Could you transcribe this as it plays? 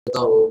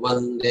तौ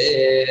वन्दे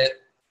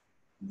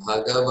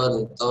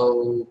भगवन्तौ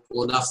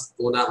पुनः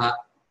पुनः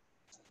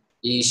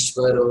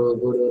ईश्वरो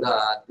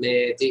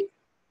गुरुरात्मेति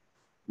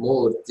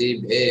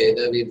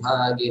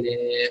मूर्तिभेदविभागिने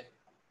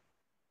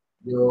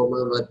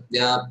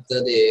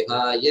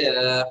व्योमवद्व्याप्तदेहाय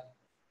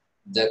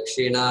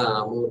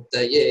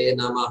दक्षिणामूर्तये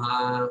नमः।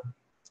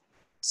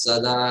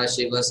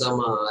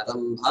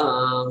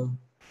 सदाशिवसमारम्भां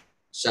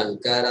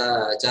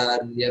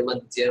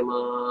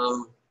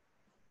शङ्कराचार्यमध्यमाम्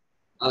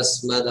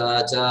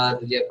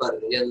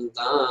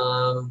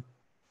अस्मदाचार्यपर्यन्तां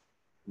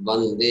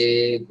वन्दे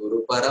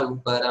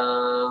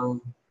गुरुपरम्पराम्।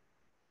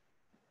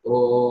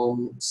 ॐ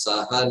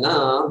सहना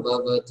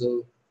भवतु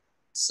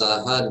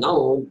सहनौ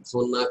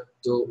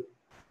भुनक्तु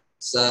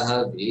सह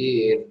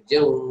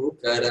वीर्यं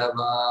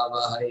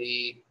करवावहै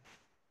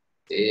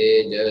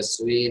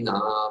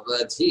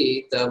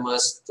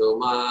तेजस्विनावधीतमस्तु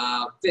मा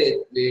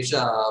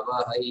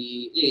विद्विषावहै।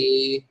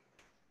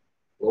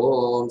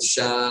 ओम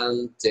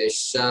शांति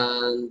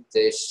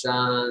शांति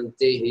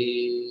शांति।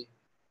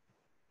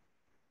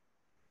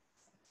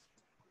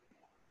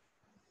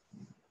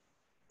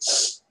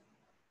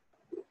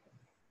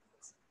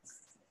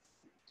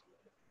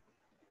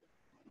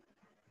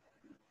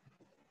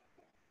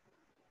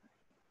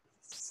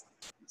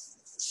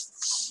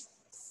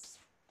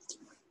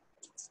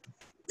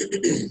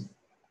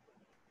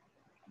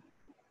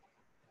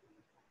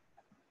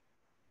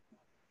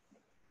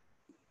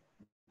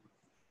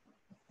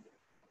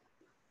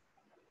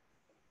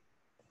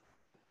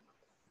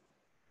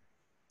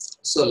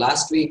 So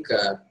last week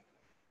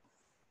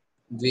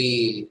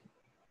we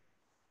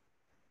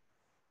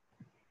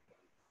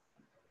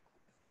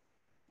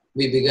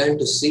began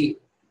to see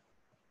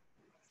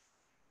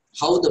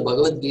how the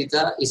Bhagavad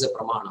Gita is a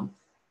pramanam.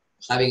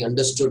 Having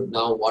understood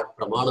now what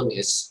pramanam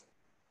is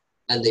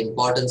and the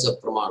importance of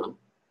pramanam,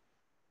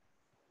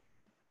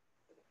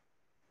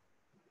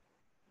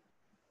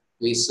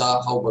 we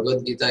saw how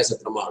Bhagavad Gita is a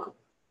pramanam,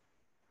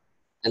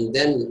 and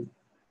then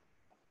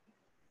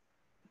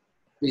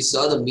we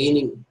saw the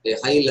meaning, the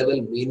high-level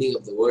meaning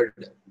of the word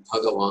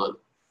Bhagavan.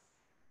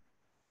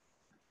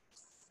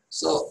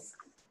 So,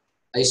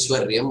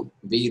 Aishwaryam,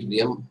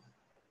 Viryam,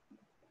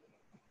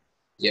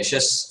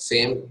 Yashas,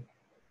 fame,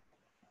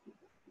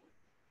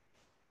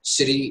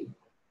 Shri,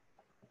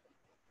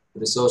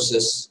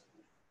 resources,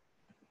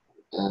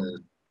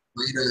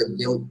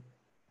 Vairagyam,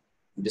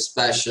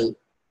 dispassion,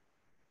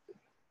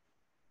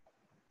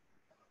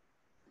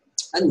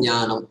 and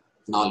Jnanam,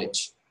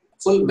 knowledge.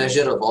 Full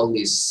measure of all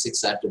these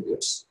 6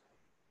 attributes.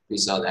 We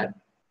saw that.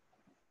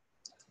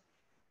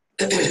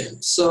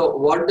 So,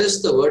 what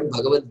does the word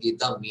Bhagavad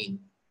Gita mean?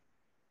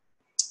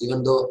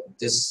 Even though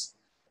this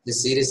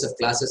series of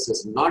classes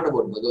is not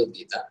about Bhagavad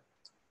Gita,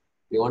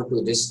 we want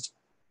to just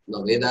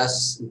know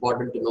Vedas.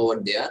 Important to know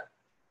what they are.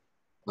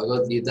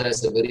 Bhagavad Gita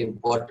is a very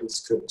important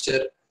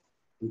scripture,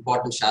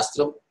 important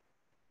shastram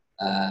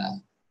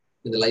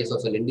in the life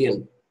of an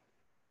Indian.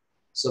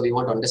 So, we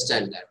want to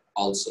understand that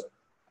also.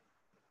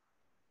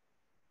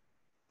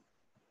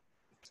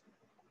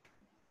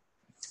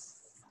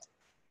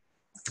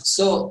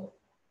 So,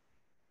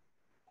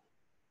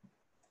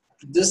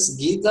 this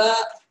Gita,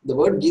 the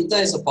word Gita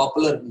is a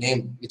popular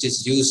name which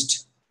is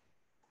used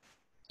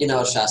in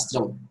our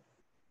Shastram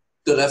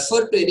to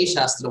refer to any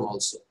Shastram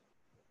also.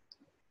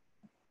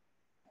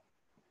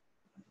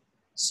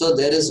 So,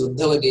 there is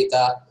Uddhava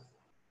Gita,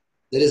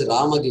 there is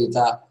Rama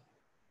Gita,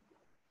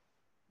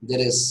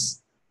 there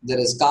is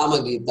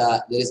Kama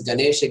Gita, there is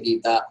Ganesha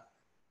Gita.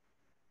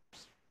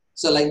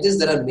 So, like this,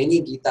 there are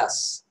many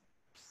Gitas.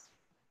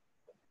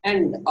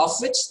 And of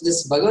which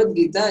this Bhagavad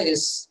Gita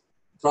is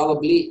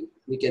probably,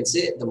 we can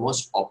say, the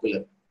most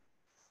popular.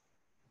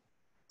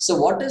 So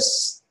what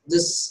is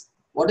this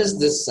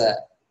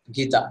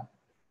Gita?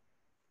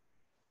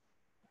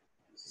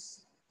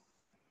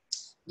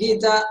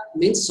 Gita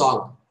means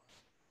song.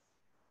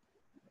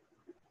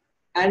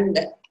 And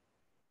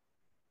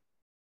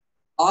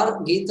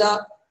or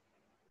Gita,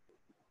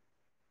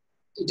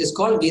 it is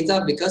called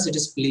Gita because it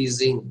is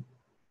pleasing.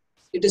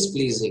 It is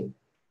pleasing.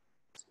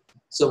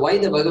 So why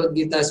the Bhagavad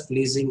Gita is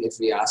pleasing, if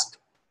we ask?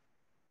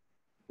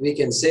 We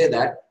can say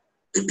that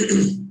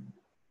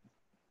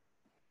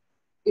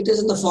it is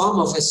in the form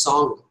of a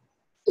song.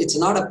 It's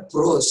not a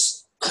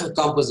prose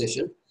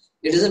composition.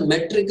 It is a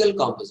metrical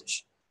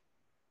composition.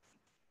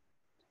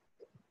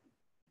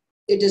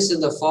 It is in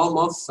the form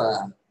of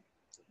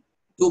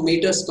 2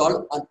 meters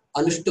called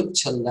Anushtup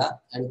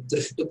Chanda and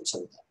Trishtup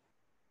Chanda.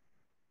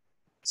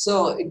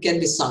 So it can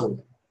be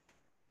sung.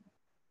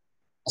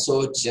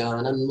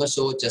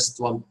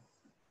 Asochananvasochastvam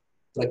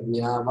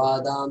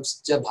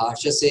Prajnavadamscha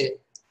bhashase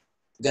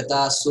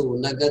Gatasu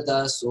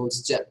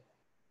nagatasungscha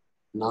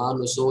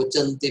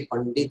nanusochanti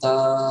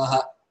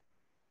panditaha.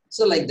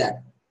 So like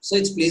that. So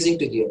it's pleasing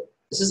to hear.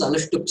 This is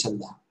Anushtup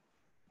Chanda.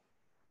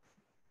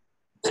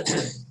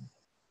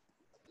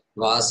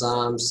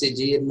 Vasamsi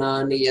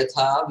jirnani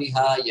yatha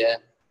vihaya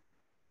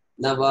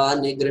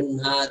navani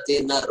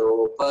grihnati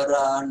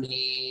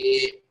naroparani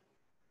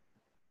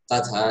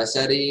tatha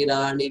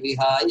sharirani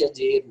vihaya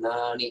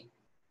jirnani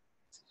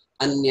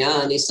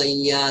Anyani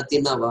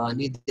Sanyati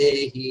Navani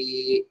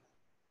Dehi.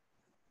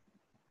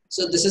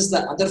 So this is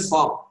the other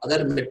form,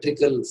 other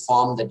metrical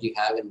form that you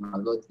have in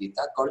Bhagavad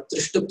Gita called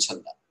Trishtup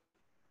Chanda.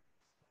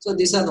 So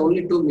these are the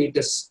only 2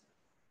 meters.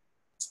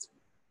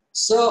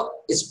 So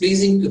it's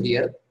pleasing to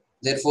hear,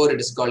 therefore it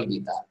is called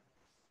Gita.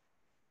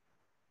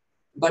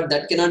 But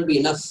that cannot be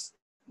enough,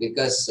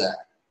 because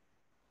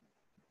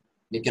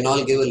we can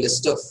all give a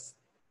list of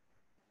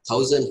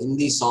 1,000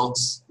 Hindi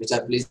songs which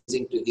are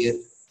pleasing to hear,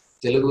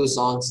 Telugu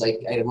songs.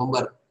 I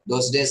remember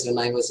those days when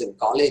I was in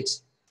college,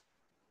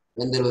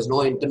 when there was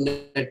no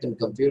internet and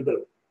computer,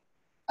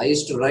 I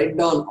used to write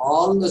down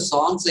all the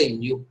songs I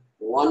knew,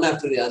 one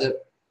after the other.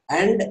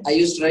 And I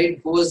used to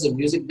write who was the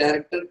music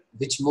director,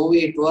 which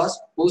movie it was,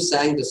 who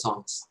sang the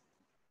songs.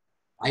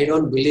 I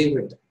don't believe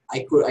it.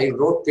 I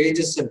wrote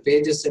pages and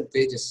pages and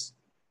pages.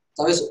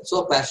 So I was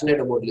so passionate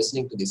about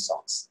listening to these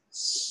songs.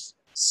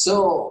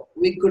 So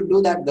we could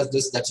do that.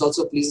 That's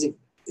also pleasing.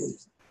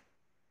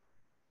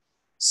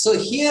 So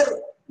here,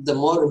 the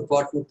more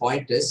important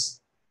point is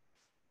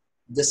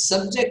the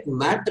subject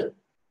matter.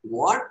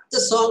 What the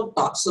song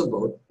talks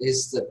about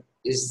is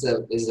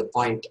the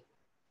point.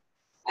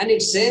 And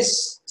it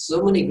says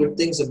so many good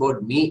things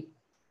about me.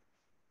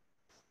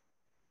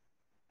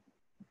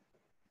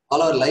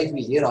 All our life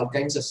we hear all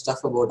kinds of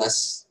stuff about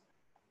us.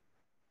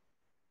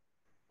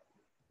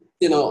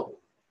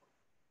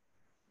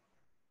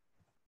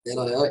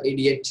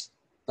 Idiot,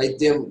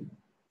 Paityam,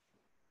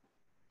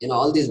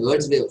 all these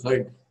words we have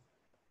heard.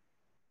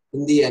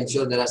 Hindi, I'm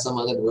sure there are some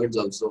other words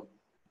also.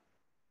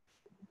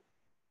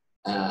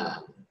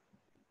 Are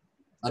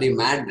you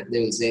mad? They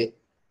will say.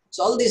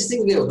 So all these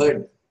things we have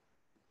heard.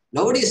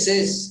 Nobody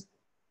says,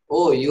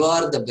 oh, you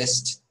are the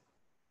best.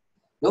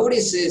 Nobody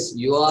says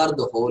you are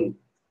the whole.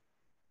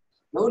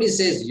 Nobody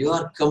says you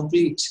are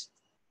complete.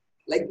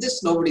 Like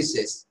this, nobody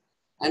says.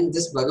 And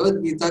this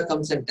Bhagavad Gita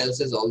comes and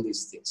tells us all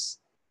these things.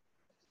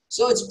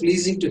 So it's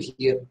pleasing to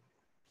hear.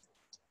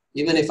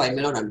 Even if I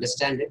may not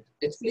understand it,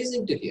 it's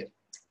pleasing to hear.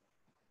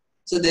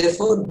 So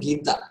therefore,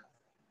 Gita.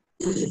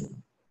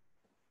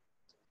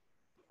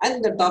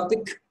 And the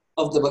topic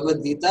of the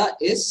Bhagavad Gita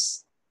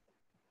is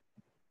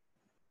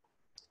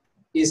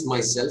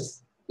myself,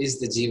 is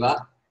the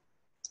Jiva.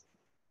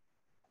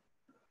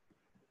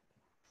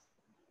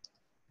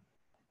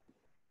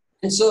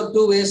 And so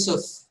 2 ways of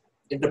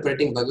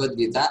interpreting Bhagavad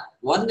Gita.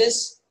 One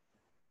is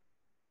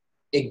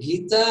a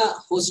Gita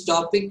whose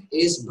topic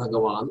is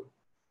Bhagavan.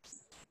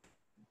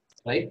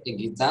 Right? A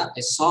Gita,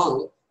 a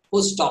song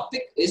whose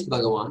topic is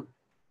Bhagavan.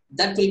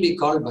 That will be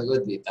called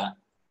Bhagavad Gita.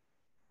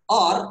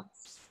 Or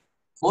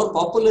more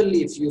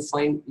popularly, if you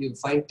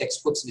find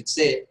textbooks which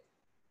say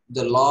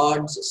the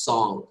Lord's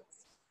song,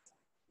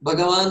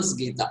 Bhagavan's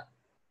Gita,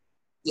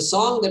 the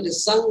song that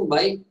is sung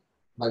by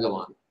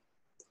Bhagavan.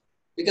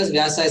 Because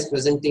Vyasa is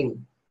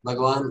presenting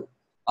Bhagavan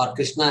or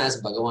Krishna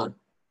as Bhagavan.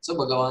 So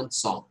Bhagavan's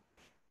song.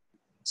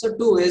 So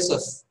 2 ways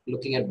of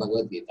looking at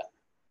Bhagavad Gita.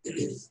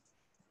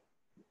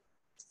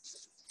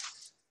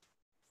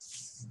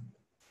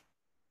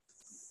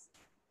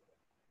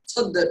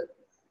 So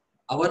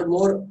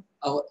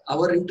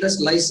our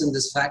interest lies in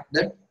this fact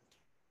that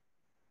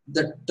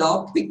the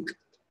topic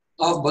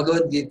of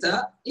Bhagavad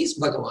Gita is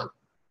Bhagavan.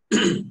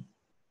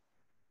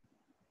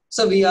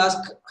 So we ask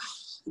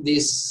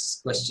these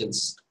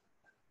questions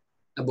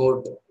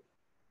about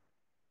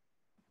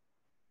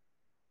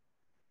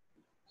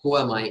who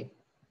am I?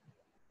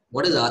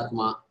 What is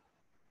Atma?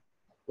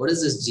 What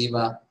is this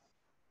Jiva?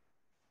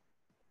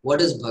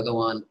 What is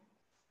Bhagavan?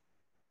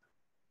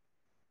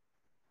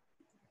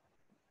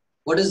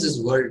 What is this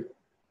world?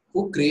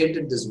 Who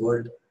created this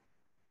world?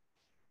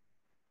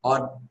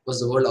 Or was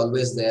the world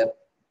always there?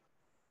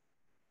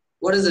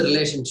 What is the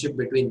relationship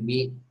between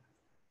me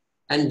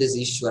and this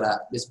Ishwara,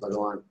 this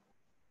Bhagavan?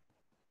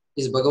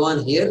 Is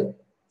Bhagavan here?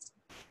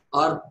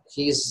 Or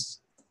he's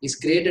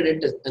created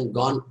it and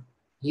gone?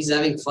 He's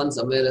having fun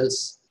somewhere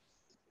else.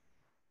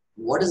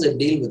 What is the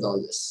deal with all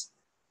this?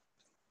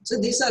 So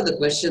these are the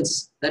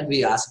questions that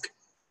we ask.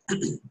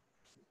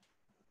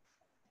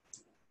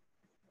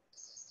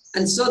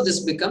 And so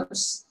this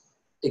becomes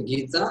a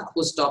Gita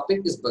whose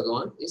topic is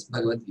Bhagavan, is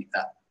Bhagavad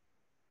Gita.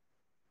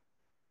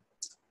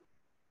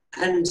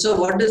 And so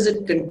what does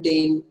it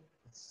contain?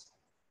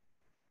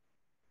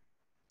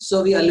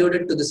 So we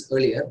alluded to this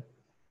earlier.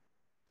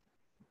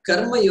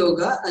 Karma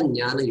Yoga and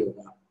Jnana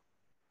Yoga.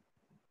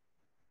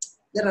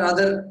 There are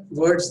other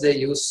words they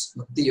use,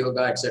 Bhakti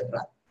Yoga,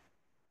 etc.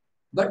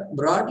 But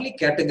broadly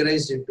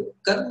categorized into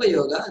Karma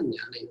Yoga and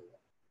Jnana Yoga.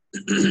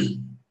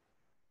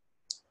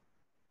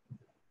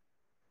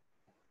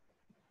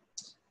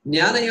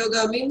 Jnana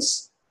Yoga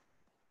means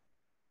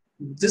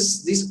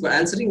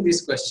answering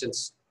these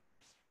questions,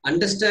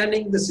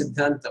 understanding the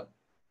Siddhantam,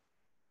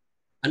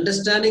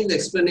 understanding the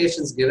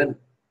explanations given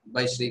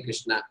by Sri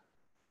Krishna,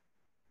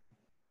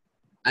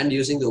 and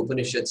using the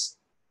Upanishads.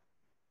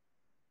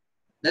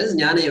 That is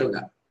Jnana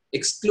Yoga,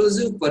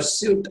 exclusive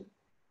pursuit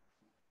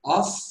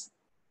of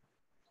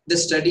the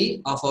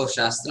study of our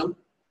Shastram,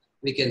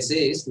 we can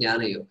say is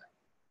Jnana Yoga.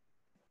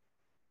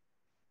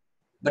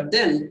 But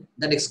then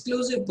that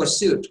exclusive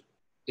pursuit,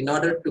 in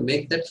order to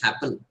make that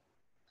happen,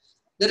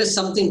 there is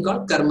something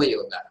called Karma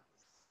Yoga.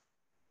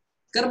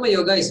 Karma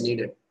Yoga is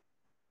needed.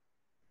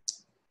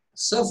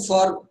 So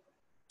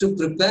to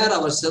prepare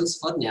ourselves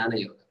for Jnana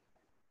Yoga.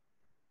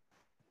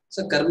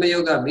 So Karma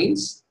Yoga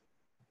means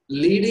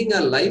leading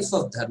a life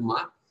of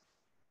Dharma,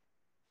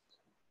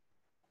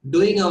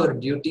 doing our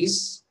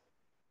duties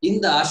in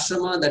the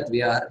ashrama that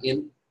we are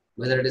in,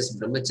 whether it is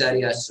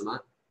Brahmachari ashrama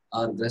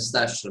or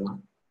Grihastha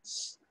ashrama,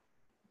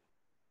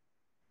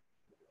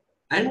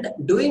 and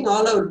doing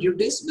all our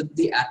duties with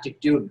the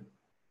attitude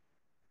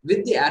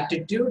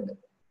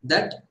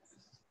that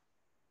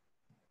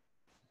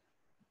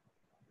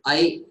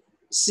I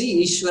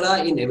see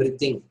Ishwara in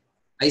everything.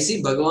 I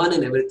see Bhagavan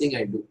in everything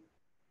I do.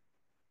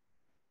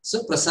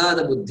 So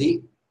Prasada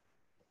Buddhi.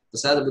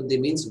 Prasada Buddhi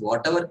means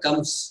whatever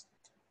comes,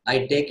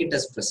 I take it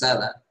as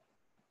Prasada.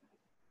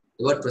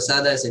 The word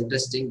Prasada is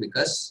interesting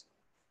because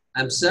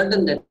I'm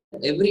certain that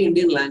every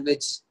Indian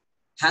language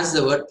has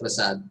the word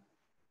Prasad.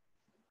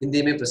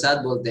 Hindi में प्रसाद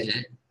बोलते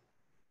हैं,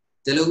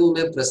 तेलुगु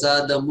में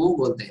प्रसादमु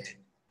बोलते हैं,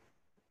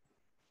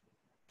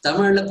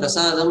 तमिल में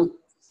प्रसादम.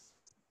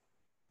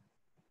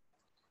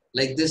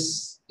 Like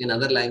this in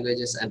other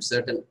languages, I'm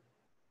certain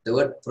the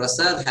word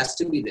prasad has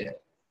to be there.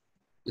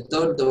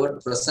 Without the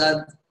word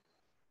prasad,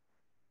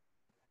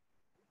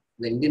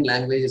 the Indian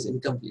language is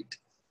incomplete.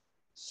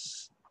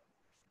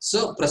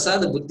 So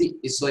prasada buddhi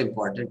is so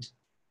important.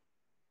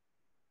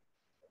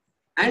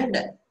 And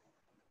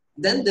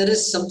then there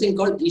is something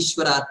called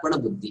Ishwara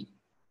Arpana Buddhi.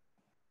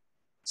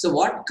 So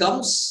what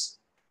comes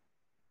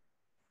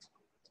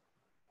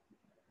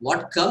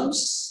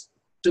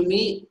to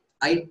me,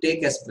 I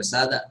take as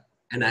prasada,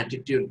 an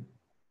attitude.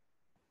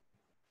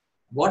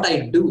 What I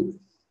do,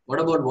 what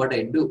about what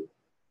I do?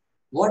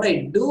 What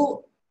I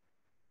do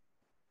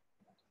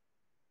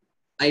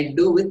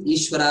with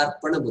Ishwara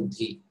Arpana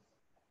Buddhi.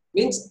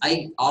 Means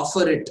I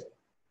offer it.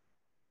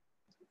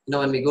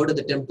 When we go to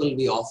the temple,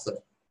 we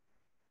offer.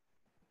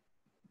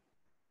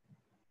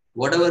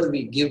 Whatever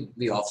we give,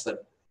 we offer.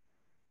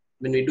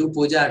 When we do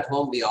puja at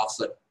home, we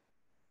offer.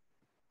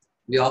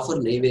 We offer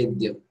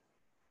Naivedyam.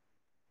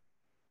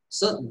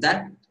 So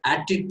that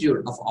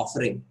attitude of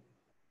offering.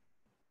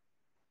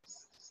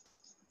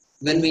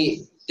 When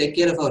we take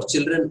care of our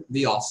children,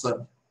 we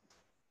offer.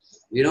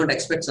 We don't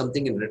expect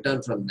something in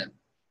return from them.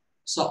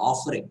 So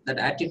offering, that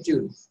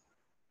attitude.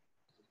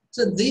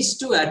 So these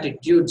two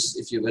attitudes,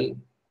 if you will,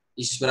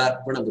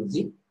 Ishwararpana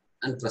Buddhi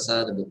and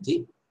Prasada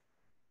Buddhi,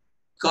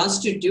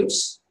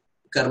 constitutes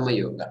Karma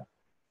Yoga.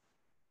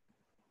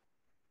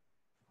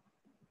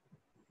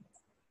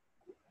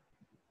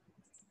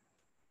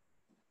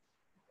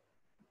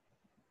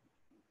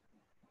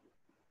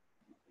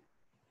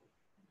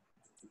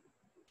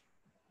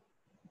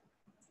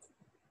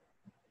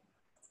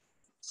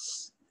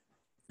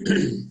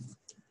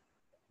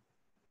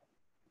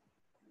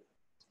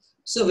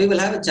 So we will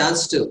have a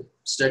chance to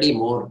study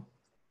more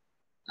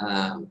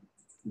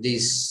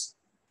these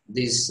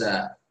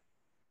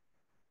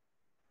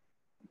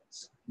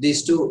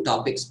two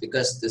topics,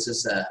 because this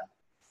is a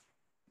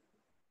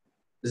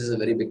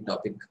very big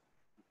topic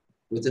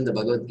within the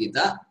Bhagavad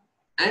Gita,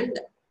 and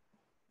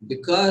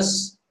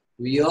because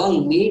we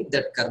all need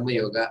that Karma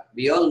Yoga,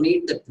 we all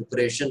need that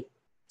preparation.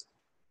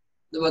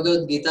 The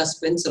Bhagavad Gita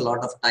spends a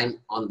lot of time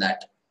on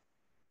that.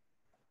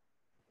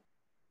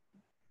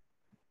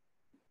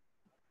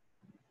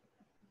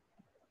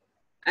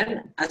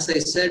 And as I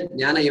said,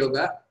 Jnana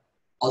Yoga,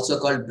 also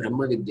called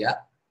Brahma Vidya,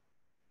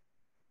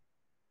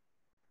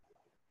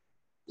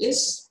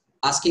 is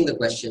asking the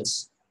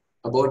questions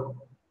about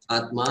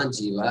Atma,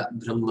 Jiva,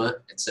 Brahma,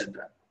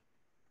 etc.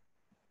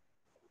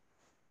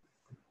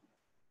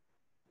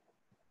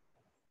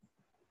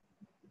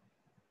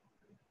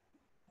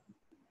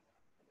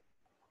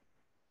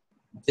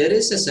 There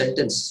is a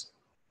sentence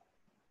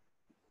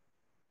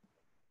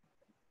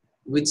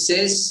which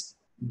says,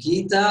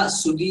 Gita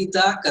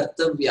Sugita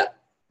Kartavya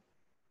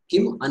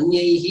Kim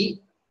Anyaihi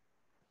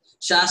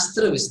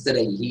Shastra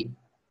Vistaraihi.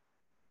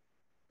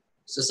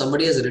 So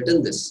somebody has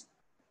written this.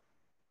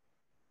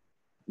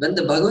 When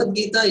the Bhagavad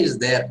Gita is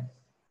there,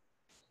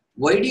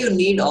 why do you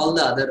need all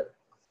the other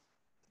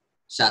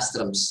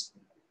Shastrams?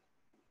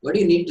 Why do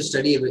you need to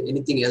study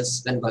anything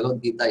else when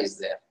Bhagavad Gita is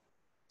there?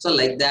 So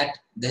like that,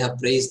 they have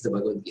praised the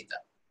Bhagavad Gita.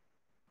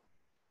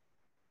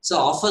 So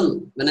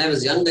often, when I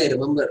was young, I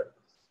remember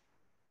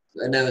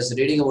when I was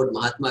reading about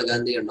Mahatma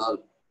Gandhi and all,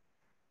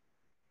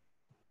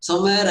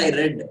 somewhere I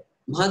read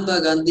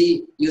Mahatma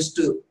Gandhi used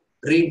to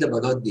read the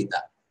Bhagavad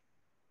Gita.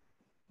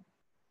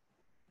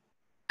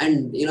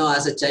 And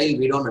as a child,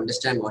 we don't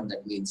understand what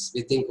that means.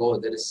 We think,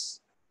 oh, it's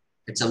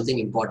something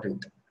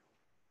important.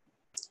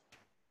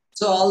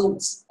 So all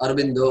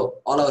Aurobindo,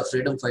 all our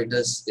freedom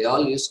fighters, they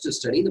all used to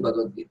study the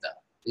Bhagavad Gita.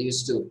 They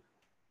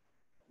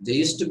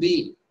used to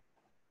be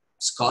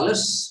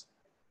scholars,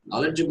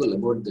 knowledgeable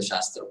about the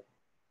Shastra.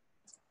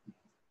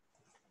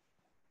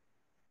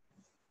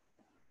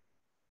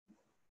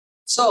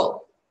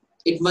 So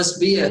it must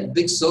be a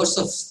big source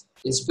of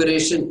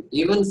inspiration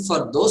even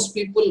for those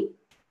people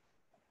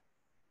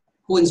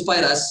who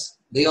inspire us,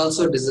 they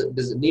also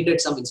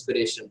needed some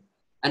inspiration.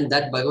 And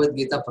that Bhagavad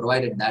Gita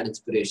provided that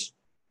inspiration.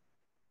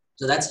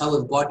 So that's how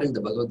important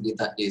the Bhagavad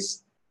Gita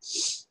is.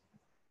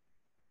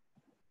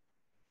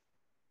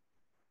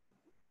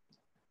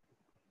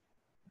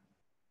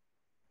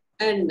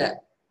 And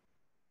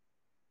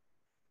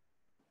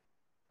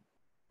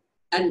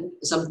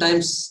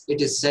sometimes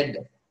it is said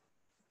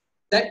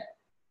that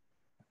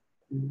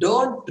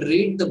don't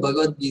read the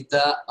Bhagavad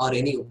Gita or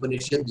any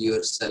Upanishad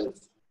yourself.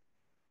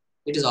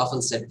 It is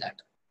often said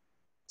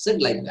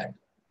like that.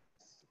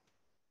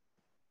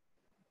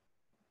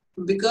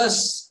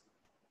 Because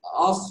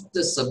of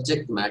the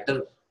subject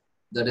matter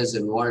that is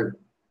involved,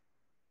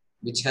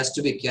 which has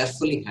to be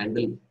carefully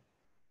handled.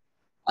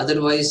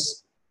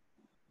 Otherwise,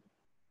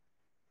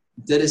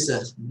 there is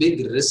a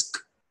big risk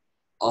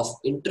of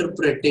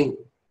interpreting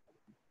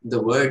the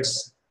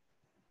words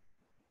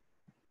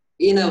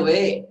in a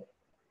way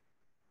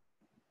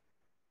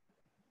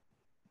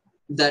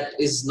that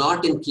is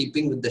not in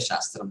keeping with the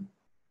Shastram.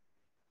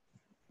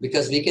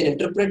 Because we can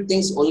interpret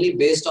things only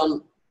based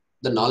on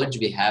the knowledge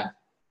we have.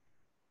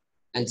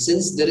 And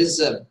since there is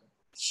a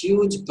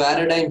huge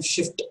paradigm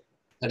shift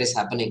that is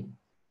happening,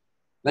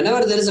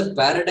 whenever there is a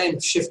paradigm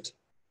shift,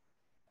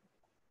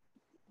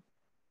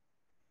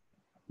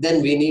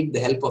 then we need the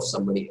help of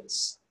somebody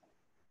else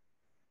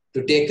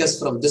to take us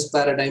from this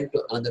paradigm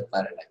to another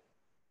paradigm,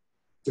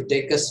 to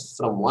take us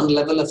from one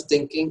level of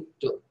thinking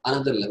to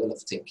another level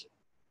of thinking.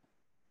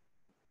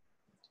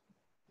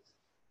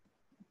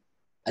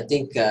 I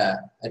think I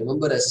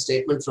remember a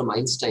statement from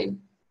Einstein.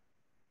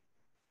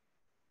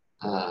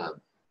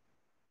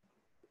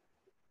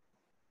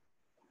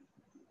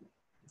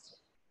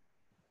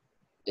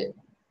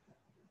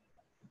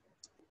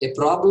 A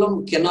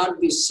problem cannot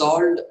be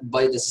solved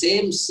by the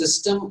same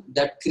system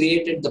that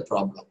created the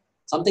problem.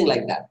 Something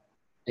like that.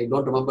 I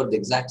don't remember the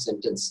exact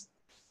sentence.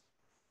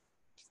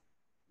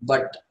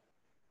 But,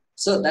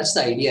 so that's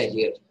the idea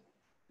here.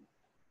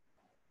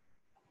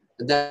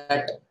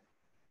 That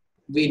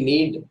we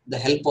need the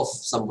help of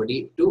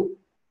somebody to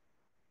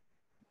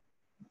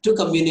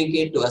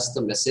communicate to us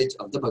the message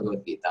of the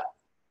Bhagavad Gita.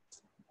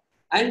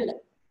 And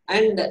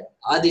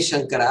Adi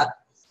Shankara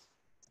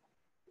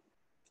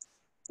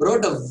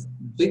wrote a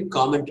big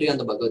commentary on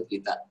the Bhagavad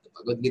Gita. The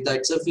Bhagavad Gita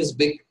itself is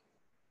big.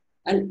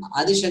 And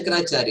Adi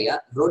Shankaracharya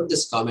wrote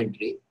this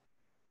commentary.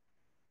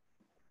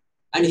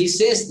 And he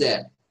says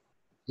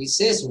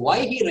why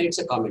he writes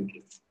a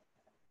commentary.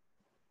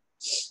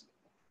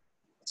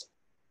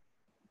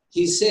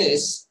 He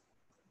says,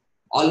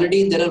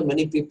 already there are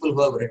many people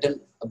who have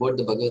written about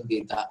the Bhagavad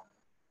Gita.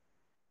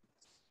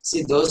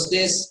 See, those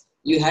days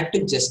you had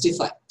to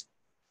justify.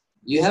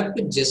 You have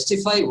to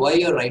justify why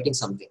you're writing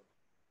something.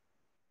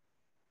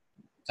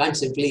 Can't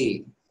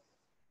simply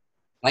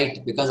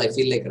write because I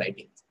feel like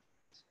writing.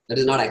 That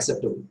is not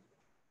acceptable.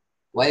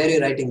 Why are you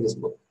writing this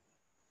book?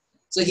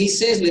 So he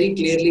says very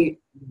clearly,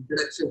 the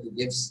introduction he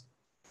gives,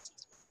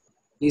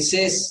 he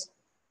says,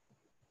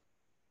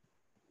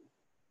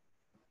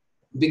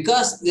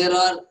 because there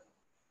are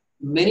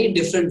many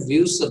different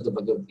views of the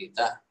Bhagavad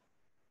Gita,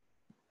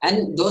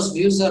 and those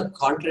views are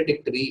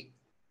contradictory,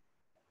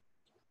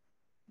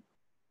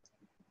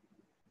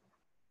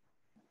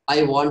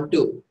 I want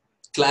to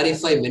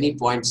clarify many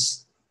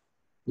points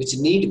which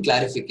need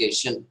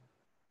clarification,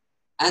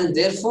 and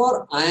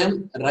therefore I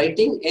am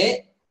writing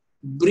a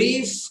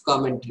brief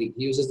commentary.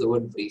 He uses the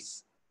word brief.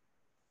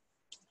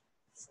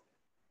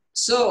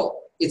 So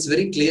it's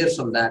very clear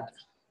from that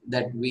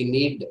we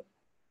need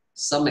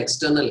some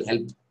external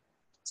help,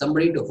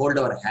 somebody to hold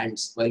our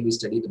hands while we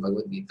study the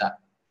Bhagavad Gita.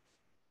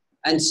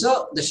 And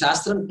so the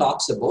Shastram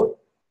talks about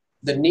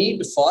the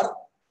need for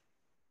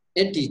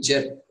a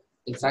teacher.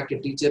 In fact, a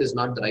teacher is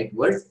not the right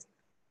word.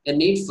 A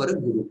need for a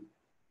guru.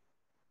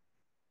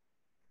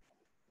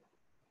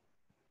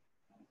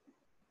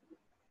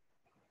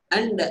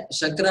 And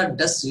Shankara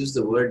does use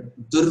the word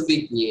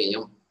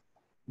durvijneyam.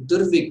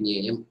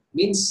 Durvijneyam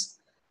means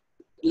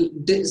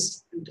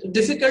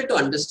difficult to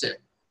understand.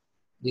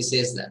 He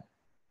says that.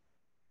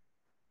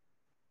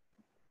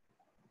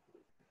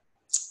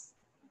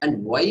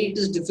 And why it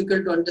is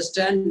difficult to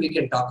understand, we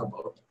can talk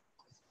about.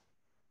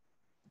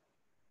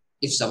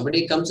 If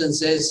somebody comes and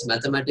says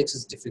mathematics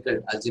is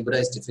difficult, algebra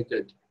is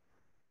difficult,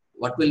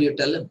 what will you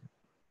tell him?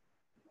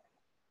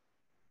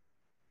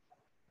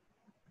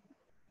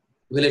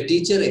 Will a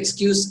teacher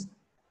excuse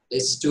a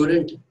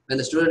student when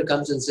the student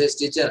comes and says,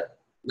 teacher,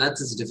 math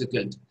is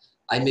difficult,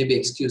 I may be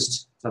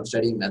excused from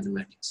studying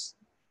mathematics?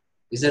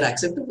 Is that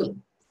acceptable?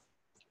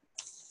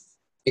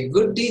 A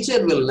good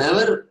teacher will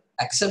never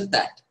accept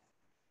that.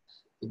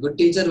 A good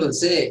teacher will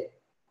say,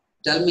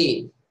 tell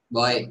me,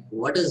 boy,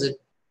 what is it?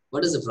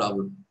 What is the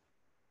problem?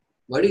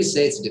 Why do you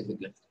say it's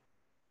difficult?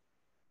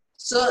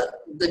 So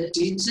the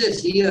teacher,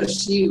 he or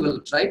she will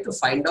try to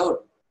find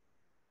out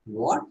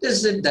what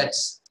is it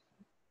that's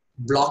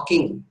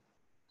blocking,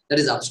 that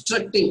is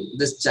obstructing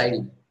this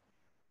child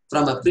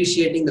from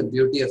appreciating the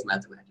beauty of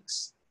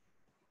mathematics.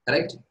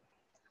 Correct?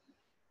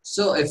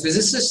 So a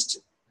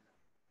physicist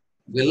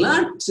will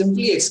not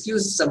simply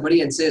excuse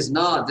somebody and says,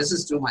 no, this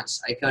is too much.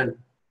 I can't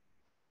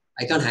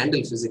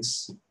handle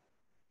physics.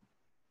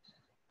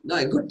 No,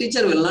 a good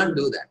teacher will not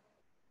do that.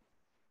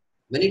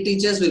 Many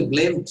teachers will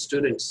blame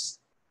students.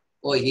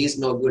 Oh, he's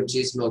no good,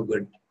 she's no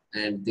good,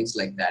 and things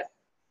like that.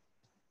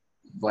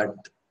 But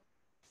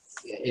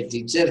a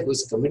teacher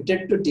who's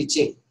committed to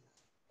teaching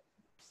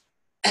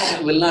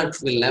will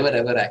never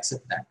ever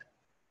accept that.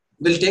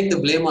 Will take the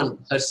blame on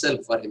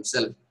herself or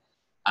himself.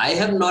 I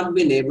have not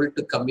been able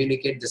to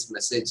communicate this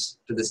message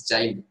to this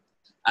child.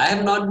 I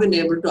have not been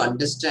able to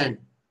understand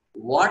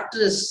what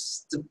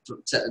is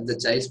the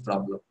child's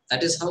problem.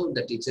 That is how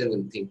the teacher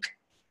will think.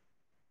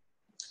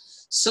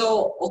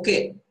 So,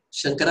 okay,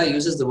 Shankara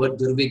uses the word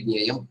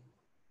durvijnayam,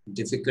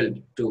 difficult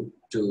to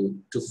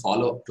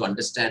follow, to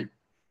understand.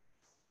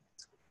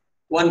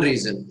 One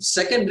reason.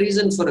 Second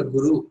reason for a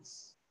guru,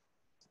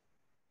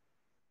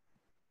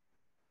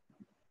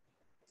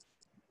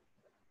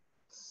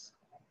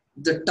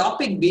 the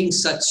topic being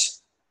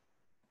such,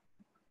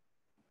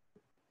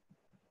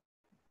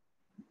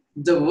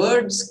 the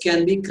words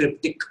can be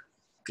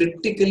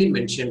cryptically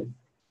mentioned.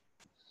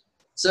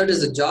 So it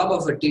is the job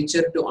of a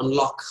teacher to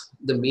unlock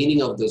the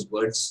meaning of those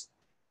words,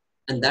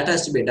 and that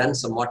has to be done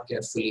somewhat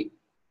carefully.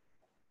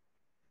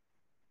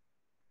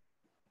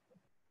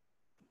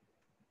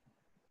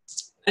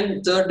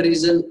 And third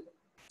reason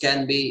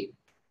can be,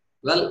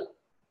 well,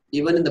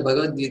 even in the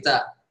Bhagavad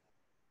Gita,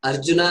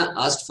 Arjuna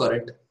asked for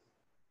it.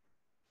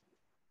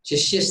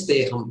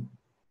 Shishyasteham.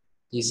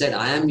 He said,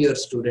 I am your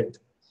student.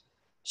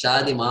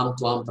 Shadi mam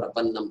tvam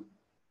prapannam.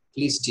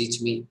 Please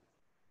teach me.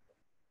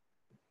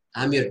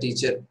 I am your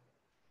teacher.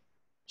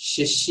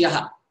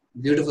 Shishya,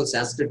 beautiful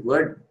Sanskrit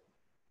word,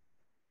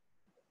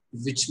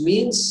 which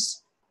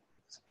means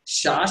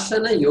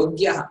Shashana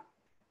Yogya.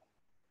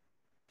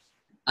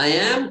 I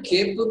am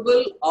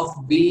capable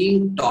of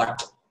being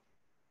taught.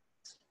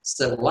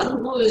 So the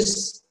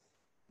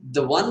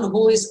one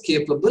who is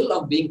capable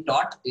of being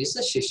taught is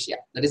a Shishya.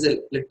 That is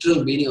the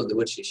literal meaning of the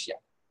word Shishya.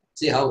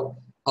 See how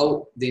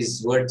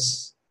these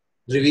words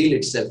reveal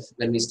itself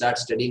when we start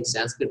studying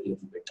Sanskrit a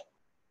little bit.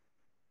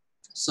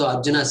 So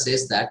Arjuna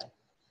says that,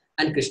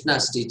 and Krishna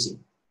is teaching.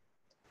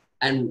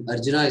 And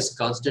Arjuna is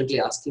constantly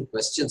asking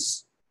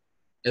questions.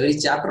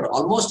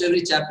 Almost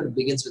every chapter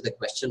begins with a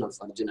question of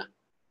Arjuna.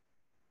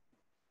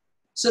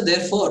 So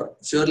therefore,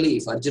 surely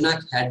if Arjuna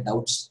had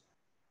doubts,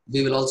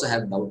 we will also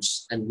have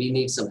doubts and we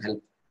need some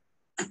help.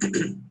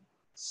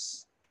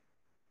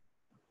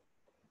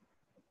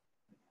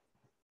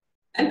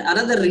 And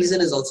another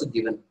reason is also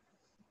given.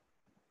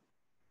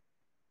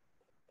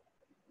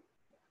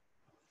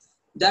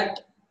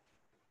 That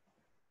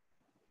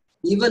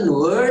even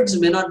words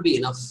may not be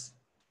enough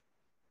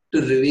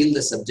to reveal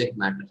the subject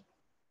matter.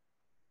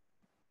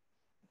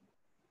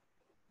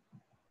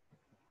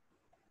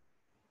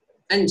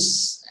 And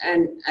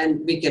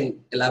we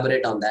can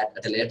elaborate on that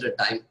at a later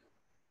time.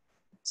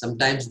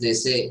 Sometimes they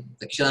say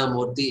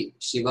Dakshinamurti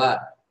Shiva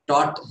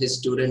taught his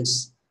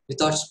students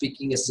without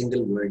speaking a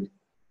single word.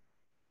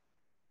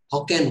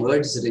 How can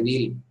words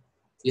reveal?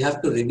 You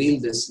have to reveal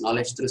this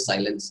knowledge through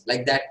silence.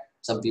 Like that,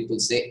 some people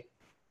say.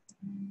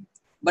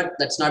 But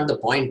that's not the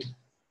point.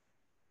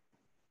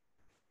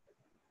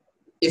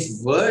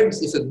 If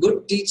a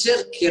good teacher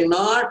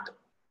cannot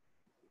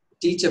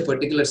teach a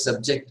particular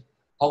subject,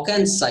 how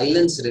can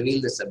silence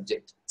reveal the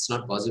subject? It's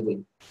not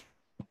possible.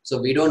 So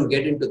we don't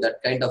get into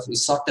that kind of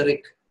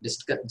esoteric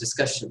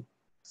discussion.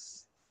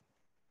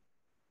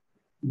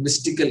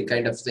 Mystical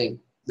kind of thing.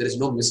 There is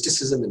no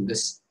mysticism in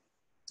this.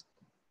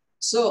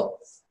 So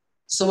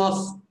some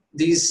of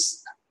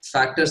these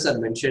factors are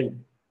mentioned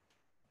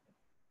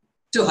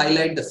to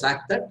highlight the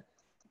fact that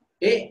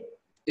a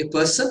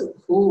person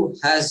who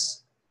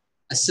has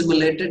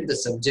assimilated the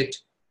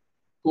subject,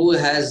 who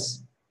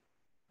has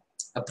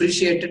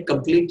appreciated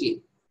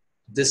completely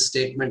this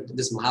statement,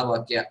 this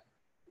Mahavakya,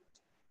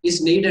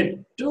 is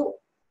needed to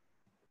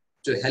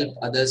help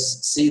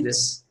others see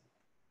this,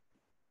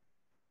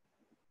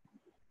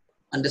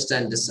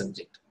 understand this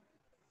subject.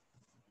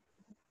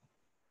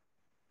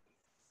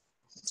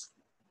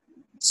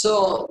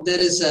 So there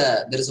is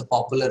a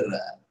popular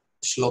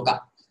shloka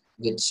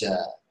which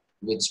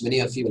many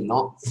of you will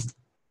know.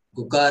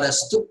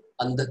 Gukarastu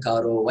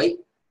andhakaro vai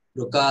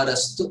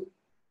rukarastu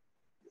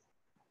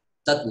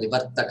tat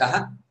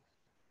nivartakaha.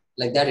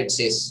 Like that it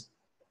says.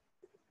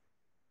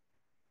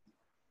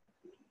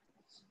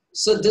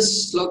 So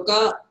this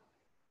shloka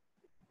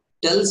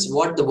tells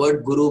what the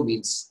word guru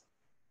means.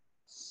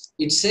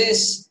 It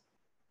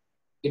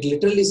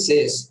literally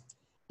says,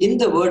 in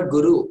the word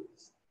guru,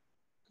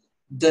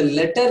 the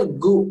letter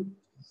gu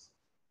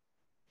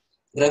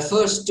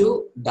refers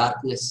to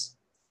darkness,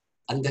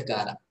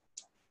 andhakara.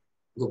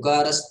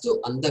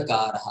 Gukarastu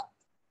andhakaraha.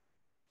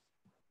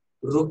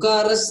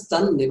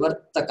 Rukarastan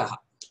nivartakaha.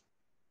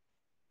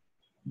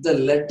 The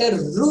letter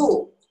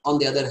ru, on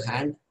the other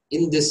hand,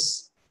 in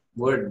this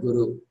word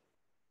guru,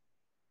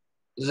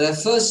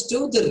 refers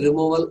to the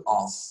removal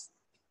of.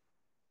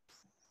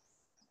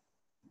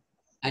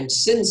 And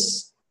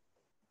since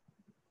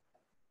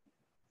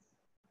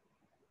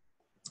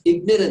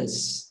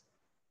ignorance,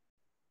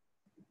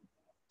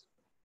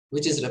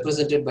 which is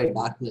represented by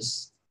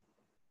darkness,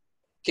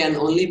 can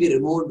only be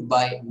removed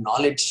by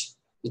knowledge,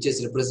 which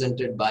is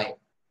represented by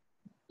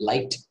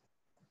light.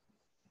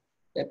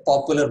 A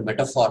popular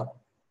metaphor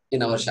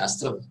in our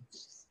Shastra.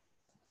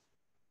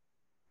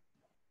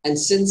 And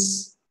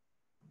since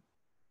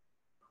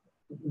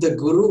the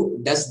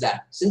Guru does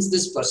that, since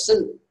this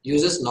person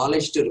uses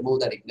knowledge to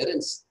remove that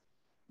ignorance,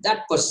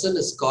 that person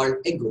is called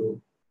a Guru.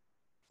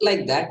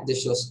 Like that,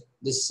 this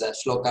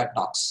shloka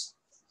talks.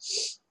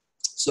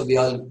 So we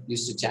all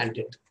used to chant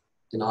it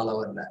in all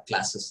our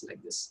classes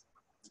like this.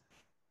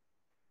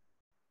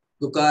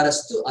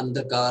 Gukarastu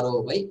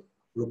andhakaro vai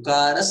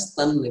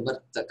rukarastan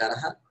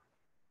nivartakaraha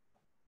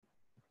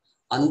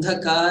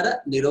andhakara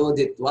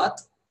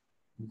nirodhitvat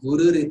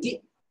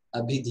gururiti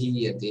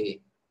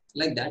abhidhiyate.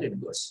 Like that it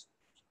goes.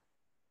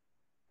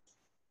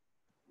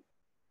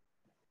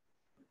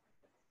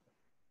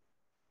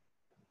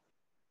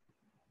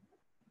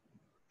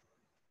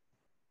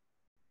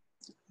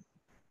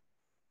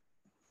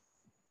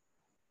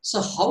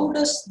 So how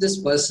does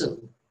this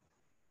person,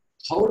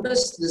 how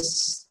does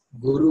this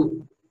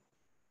Guru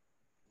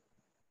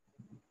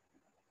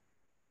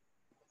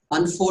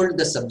unfold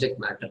the subject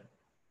matter?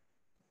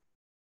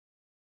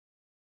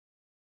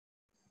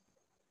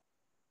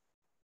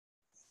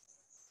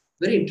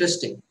 Very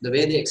interesting, the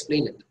way they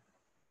explain it.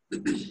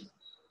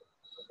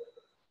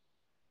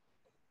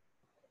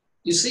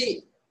 You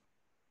see,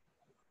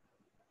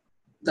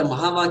 the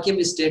Mahavakyam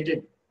is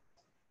stated,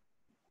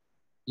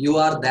 you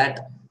are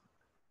that,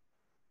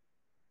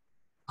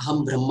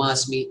 Aham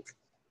Brahmasmi.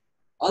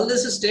 All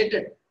this is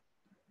stated.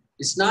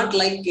 It's not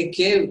like a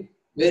cave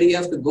where you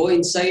have to go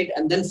inside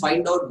and then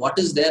find out what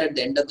is there at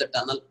the end of the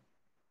tunnel.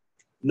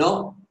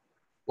 No,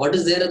 what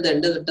is there at the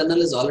end of the tunnel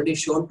is already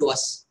shown to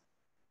us.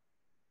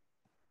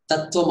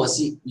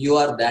 Tattvamasi, you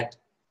are that.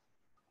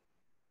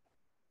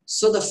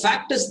 So the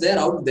fact is there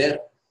out there.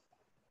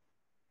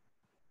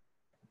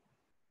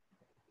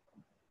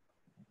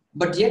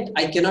 But yet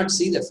I cannot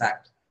see the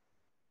fact.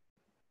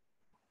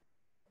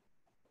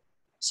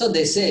 So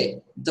they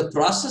say the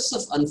process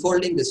of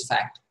unfolding this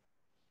fact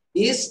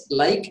is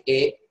like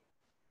a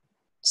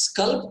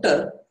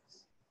sculptor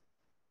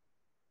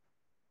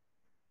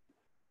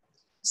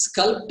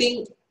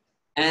sculpting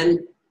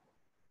an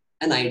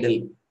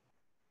idol,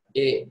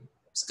 a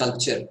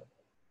sculpture.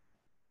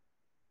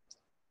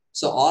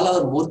 So all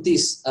our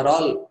murtis are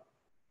all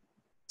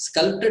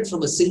sculpted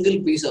from a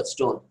single piece of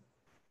stone.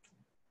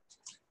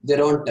 They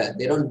don't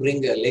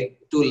bring a leg,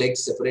 two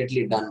legs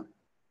separately done,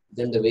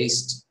 then the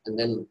waist, and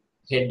then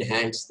head,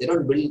 hands. They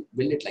don't build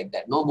it like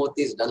that. No murti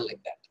is done like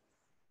that.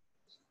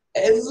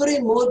 Every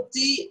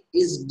murti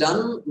is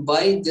done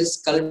by this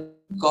sculptor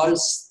called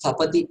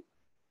Sthapati.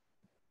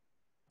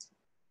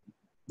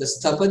 The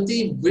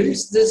Sthapati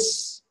builds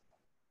this.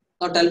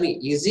 Now tell me,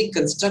 is he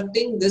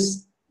constructing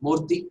this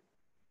murti?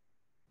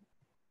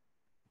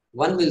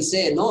 One will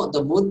say, no,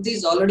 the murti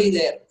is already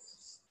there.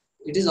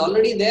 It is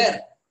already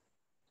there.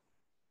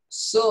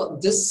 So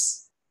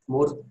this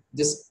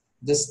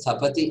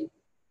Sthapati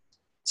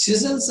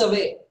chisels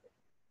away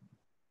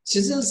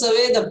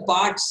the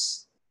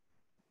parts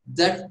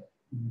that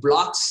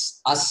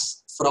blocks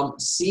us from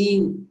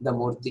seeing the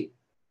murti.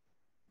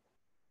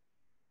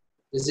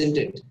 Isn't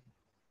it?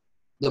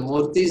 The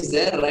murti is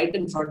there right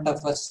in front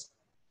of us.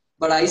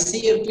 But I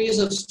see a piece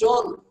of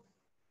stone.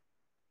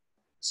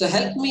 So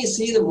help me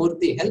see the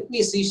murti. Help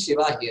me see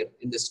Shiva here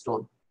in the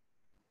stone.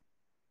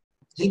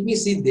 Help me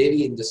see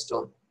Devi in the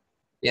stone.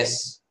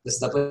 Yes, the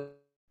Sthapati.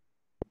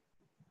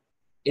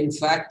 In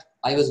fact,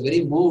 I was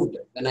very moved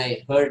when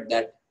I heard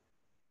that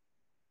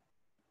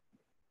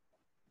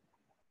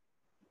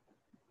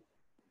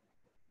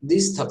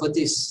these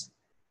Sthapatis,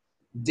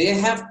 they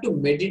have to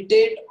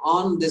meditate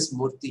on this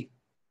murti.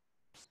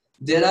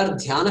 There are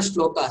dhyana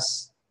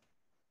shlokas.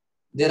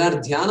 There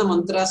are dhyana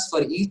mantras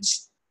for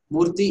each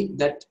murti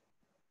that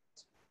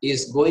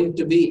is going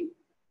to be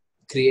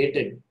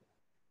created.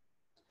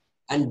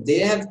 And they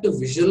have to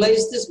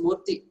visualize this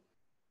murti.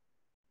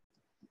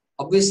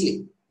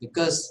 Obviously,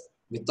 because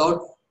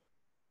without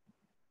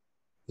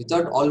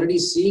already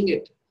seeing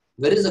it,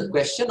 where is the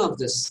question of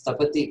this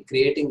Sthapati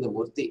creating the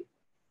murti?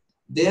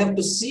 They have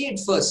to see it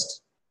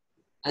first,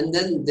 and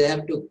then they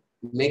have to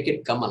make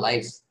it come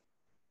alive.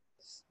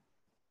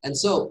 And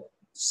so,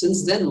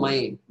 since then,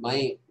 my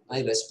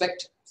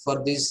respect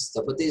for these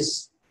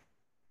Sthapatis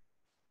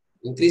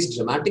increased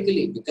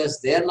dramatically,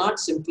 because they are not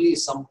simply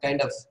some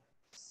kind of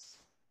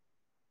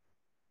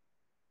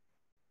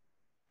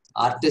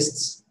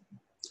artists.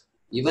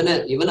 Even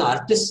an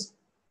artist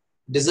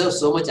deserves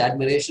so much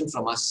admiration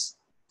from us.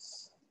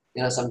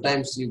 You know,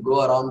 sometimes you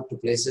go around to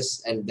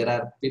places and there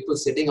are people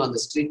sitting on the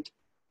street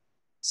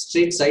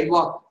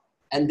sidewalk,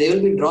 and they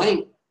will be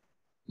drawing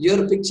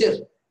your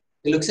picture.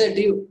 He looks at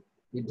you,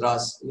 he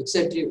draws. He looks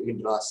at you, he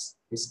draws.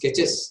 He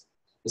sketches,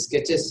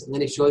 and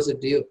then he shows it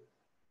to you.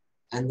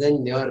 And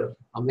then you're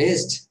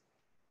amazed.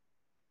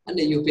 And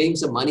you pay him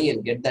some money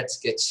and get that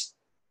sketch.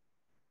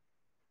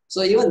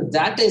 So even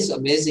that is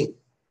amazing.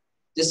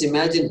 Just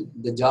imagine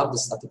the job the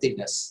Stapati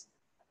does.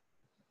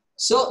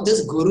 So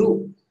this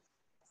guru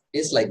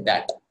is like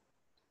that.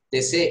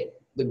 They say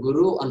the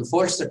guru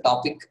unfolds the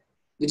topic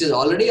which is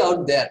already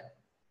out there,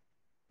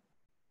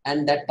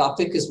 and that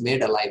topic is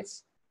made alive.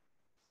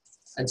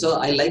 And so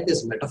I like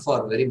this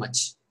metaphor very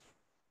much.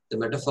 The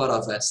metaphor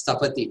of a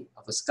Stapati,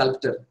 of a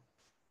sculptor.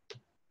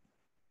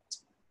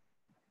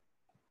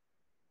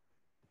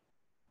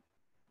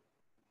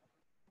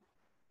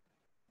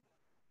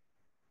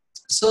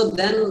 So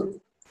then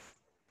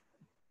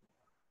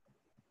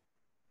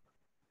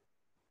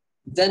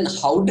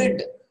how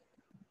did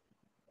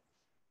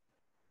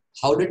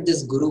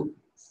this guru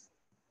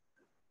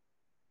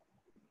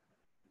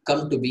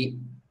come to be?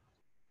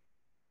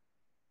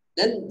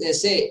 Then they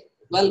say,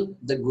 well,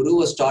 the guru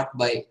was taught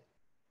by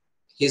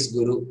his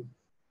guru.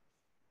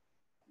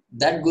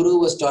 That guru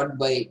was taught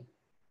by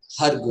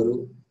her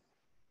guru.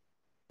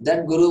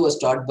 That guru was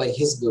taught by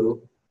his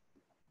guru.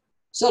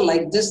 So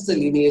like this the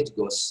lineage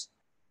goes.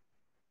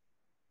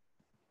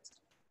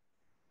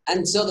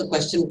 And so the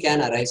question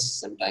can arise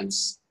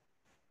sometimes.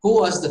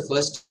 Who was the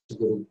first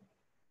guru?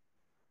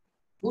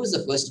 Who is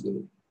the first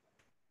guru?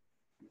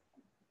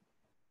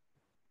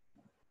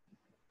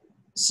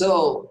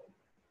 So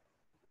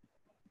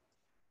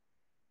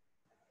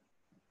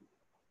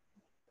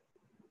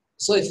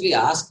if we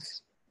ask,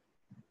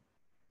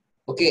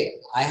 okay,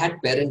 I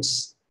had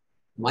parents.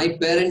 My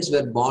parents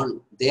were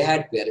born. They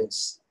had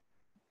parents.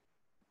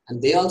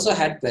 And they also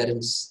had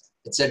parents,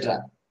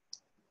 etc.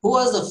 Who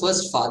was the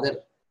first father?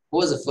 Who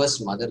was the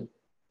first mother?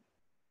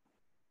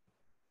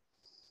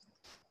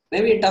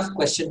 Maybe a tough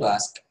question to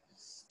ask.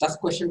 Tough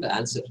question to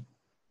answer.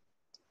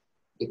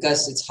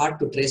 Because it's hard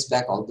to trace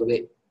back all the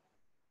way.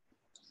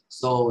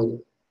 So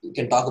you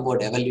can talk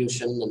about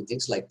evolution and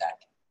things like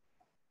that.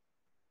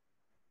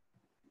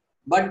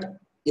 But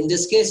in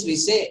this case, we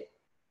say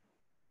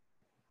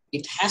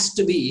it has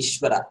to be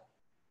Ishwara.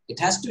 It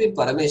has to be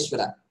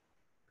Parameshwara.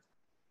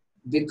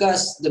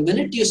 Because the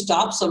minute you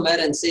stop somewhere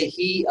and say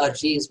he or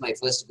she is my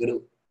first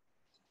guru,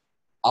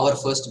 our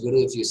first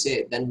guru, if you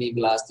say, then we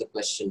will ask the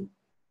question,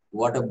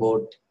 what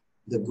about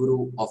the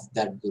guru of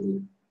that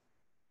guru?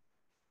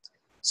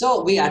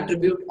 So we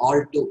attribute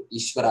all to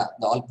Ishwara,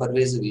 the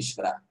all-pervasive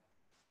Ishwara.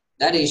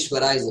 That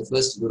Ishwara is the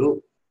first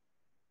guru.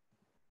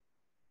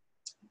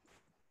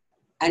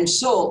 And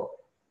so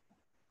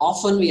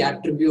often we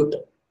attribute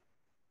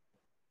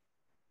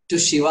to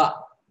Shiva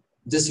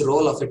this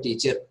role of a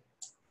teacher.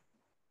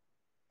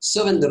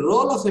 So when the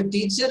role of a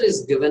teacher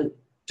is given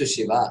to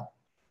Shiva,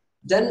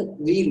 then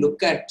we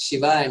look at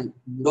Shiva and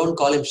don't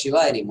call him Shiva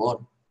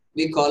anymore.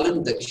 We call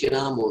him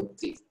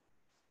Dakshinamurti.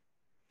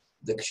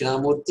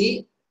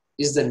 Dakshinamurti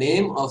is the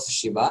name of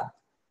Shiva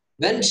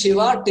when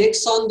Shiva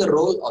takes on the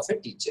role of a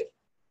teacher.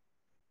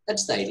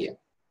 That's the idea.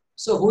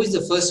 So who is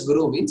the first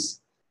guru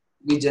means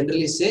we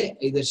generally say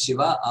either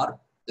Shiva or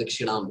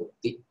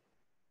Dakshinamurti.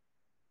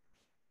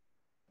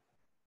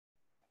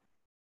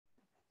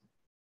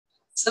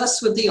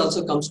 Saraswati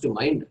also comes to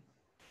mind.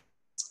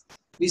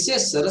 We say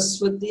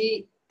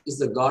Saraswati is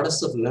the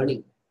goddess of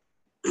learning.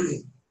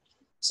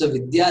 So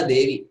Vidya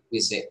Devi, we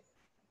say.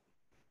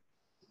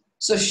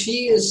 So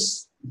she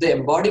is the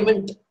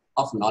embodiment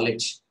of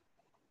knowledge.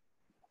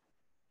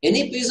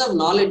 Any piece of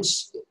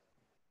knowledge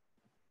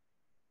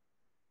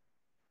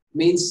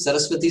means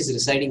Saraswati is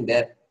residing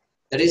there.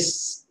 That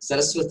is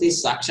Saraswati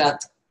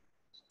Sakshat.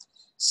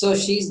 So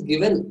she is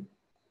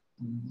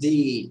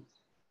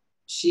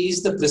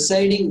the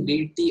presiding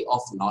deity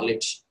of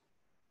knowledge.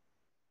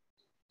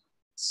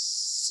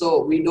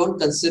 So we don't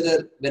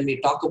consider, when we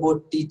talk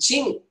about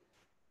teaching,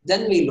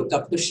 then we look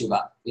up to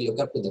Shiva. We look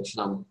up to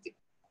Dakshinamurti.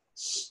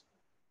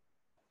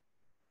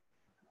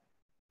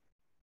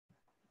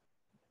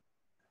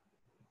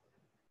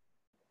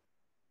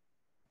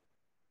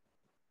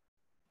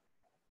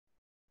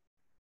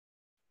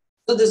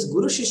 So this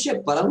Guru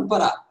Shishya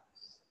Parampara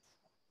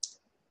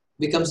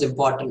becomes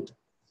important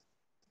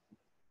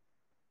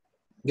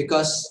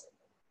because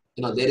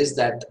there is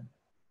that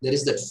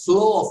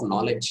flow of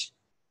knowledge.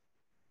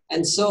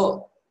 And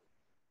so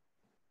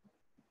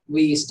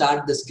we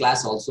start this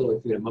class also,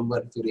 if you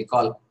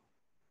recall,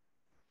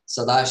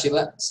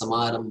 Sadashiva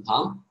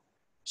Samarambham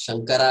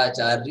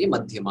Shankaracharya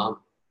Madhyamam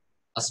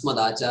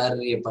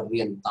Asmadacharya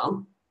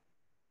Paryantam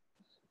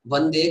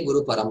Vande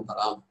Guru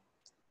Paramparam.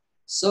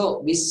 So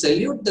we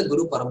salute the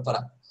Guru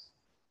Parampara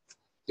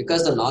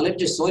because the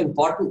knowledge is so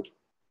important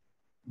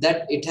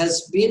that it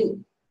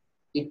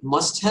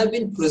must have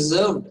been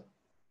preserved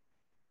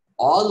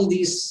all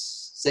these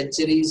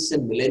centuries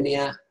and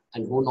millennia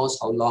and who knows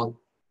how long.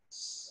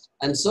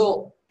 And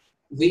so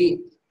we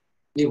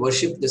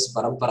worship this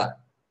Parampara.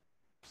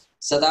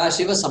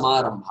 Sadashiva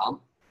Samarambham.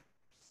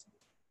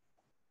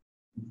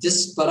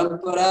 This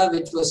Parampara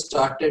which was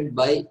started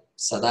by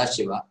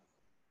Sadashiva,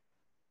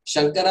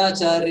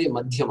 Shankaracharya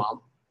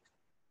Madhyamam,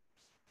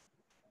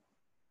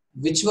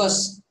 which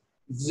was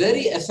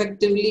very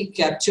effectively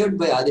captured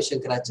by Adi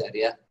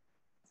Shankaracharya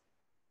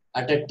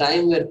at a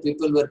time where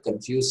people were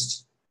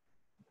confused.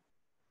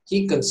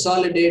 He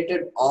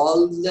consolidated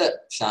all the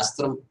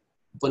Shastram,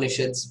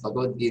 Upanishads,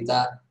 Bhagavad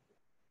Gita.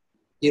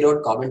 He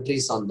wrote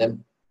commentaries on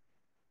them.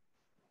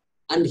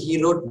 And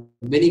he wrote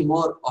many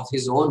more of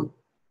his own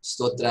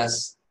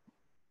stotras,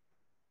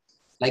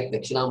 like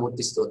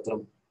Dakshinamurti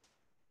Stotram.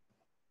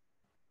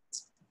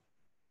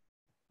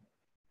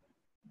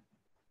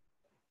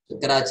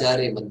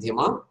 Shankaracharya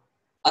Madhyamam,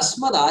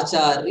 Asmad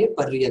Acharya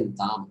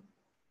Paryantam.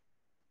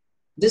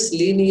 This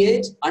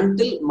lineage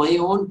until my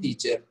own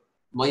teacher,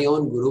 my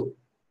own guru.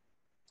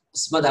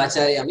 Asmad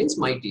Acharya means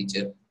my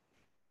teacher.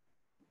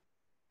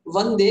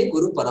 One day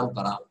Guru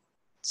Parampara.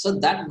 So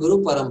that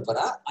Guru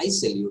Parampara, I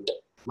salute.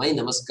 My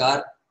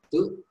namaskar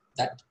to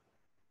that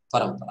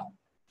Parampara.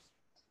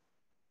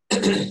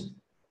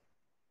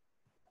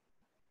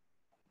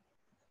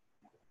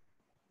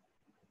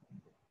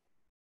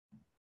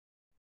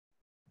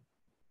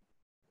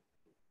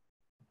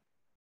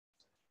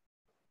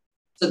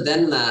 So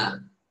then,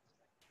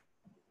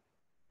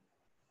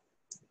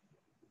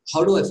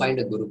 how do I find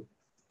a Guru?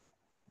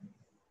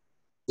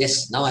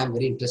 Yes, now I am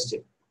very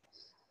interested.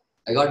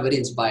 I got very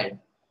inspired.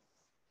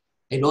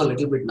 I know a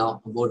little bit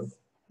now about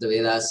the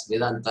Vedas,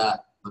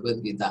 Vedanta,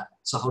 Bhagavad Gita.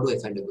 So how do I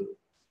find a Guru?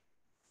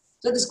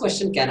 So this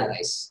question can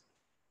arise.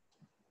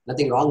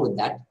 Nothing wrong with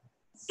that.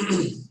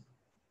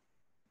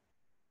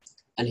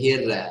 And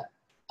here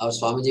our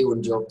Swamiji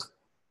would joke.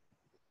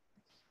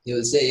 He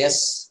will say,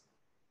 yes,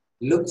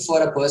 look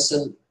for a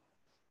person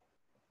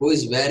who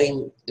is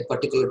wearing a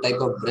particular type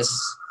of dress.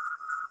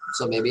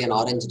 So maybe an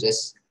orange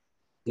dress.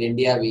 In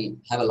India, we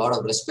have a lot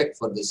of respect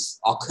for this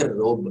ochre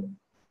robe.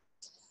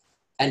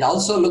 And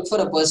also look for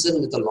a person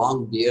with a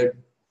long beard.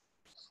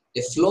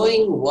 A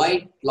flowing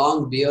white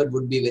long beard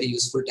would be very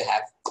useful to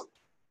have.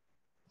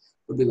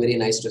 Would be very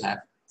nice to have.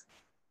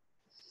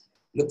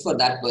 Look for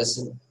that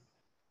person.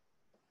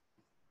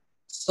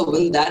 So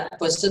will that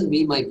person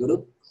be my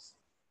Guru?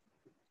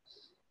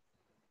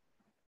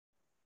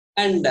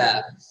 And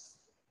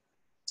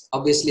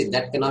obviously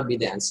that cannot be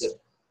the answer.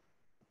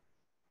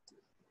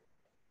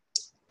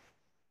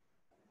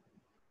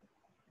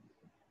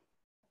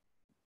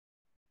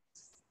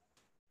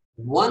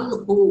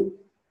 One who,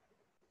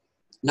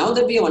 now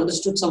that we have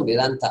understood some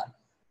Vedanta,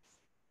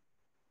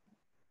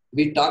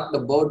 we talked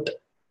about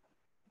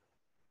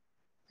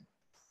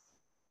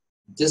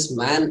this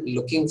man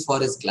looking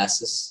for his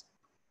glasses.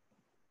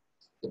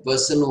 The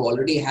person who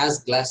already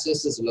has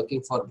glasses is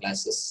looking for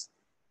glasses.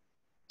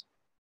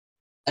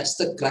 That's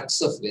the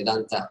crux of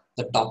Vedanta,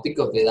 the topic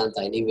of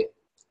Vedanta anyway.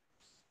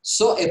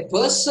 So a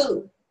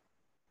person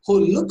who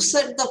looks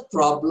at the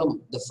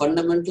problem, the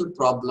fundamental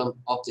problem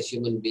of the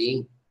human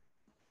being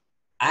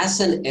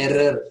as an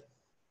error,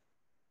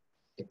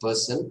 a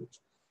person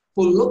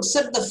who looks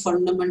at the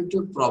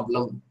fundamental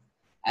problem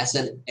as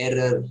an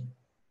error.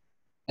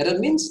 Error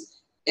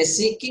means a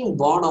seeking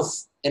born of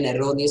an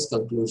erroneous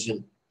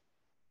conclusion.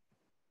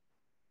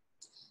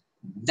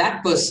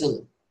 That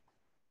person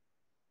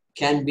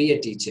can be a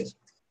teacher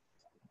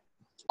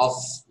of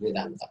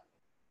Vedanta.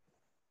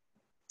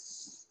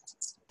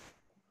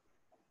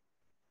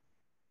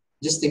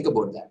 Just think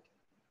about that.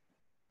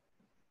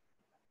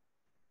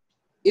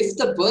 If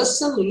the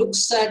person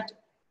looks at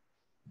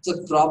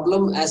the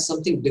problem as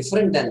something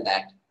different than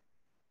that,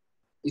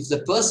 if the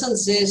person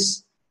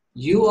says,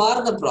 you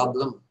are the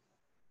problem,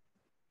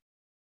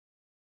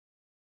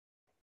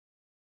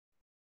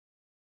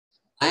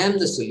 I am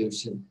the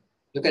solution.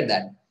 Look at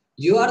that.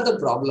 You are the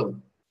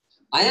problem.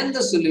 I am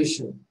the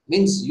solution.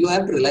 Means you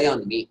have to rely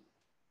on me.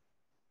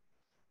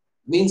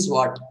 Means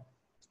what?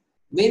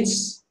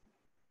 Means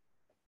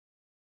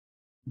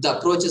the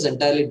approach is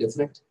entirely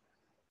different.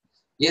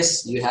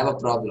 Yes, you have a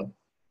problem.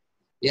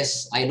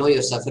 Yes, I know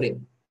you're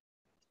suffering.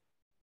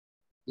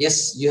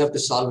 Yes, you have to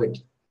solve it.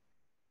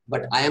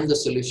 But I am the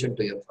solution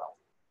to your problem.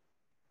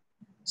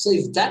 So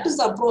if that is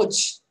the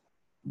approach,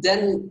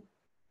 then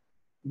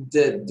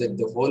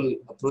the whole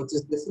approach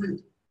is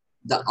different.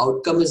 The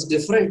outcome is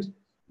different.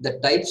 The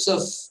types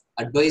of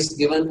advice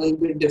given will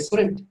be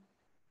different.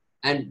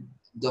 And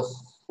the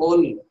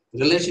whole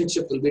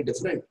relationship will be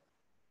different.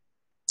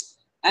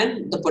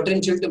 And the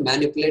potential to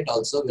manipulate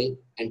also will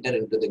enter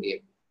into the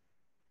game.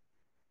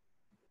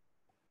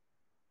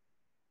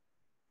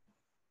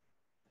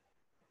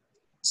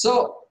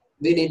 So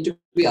we need to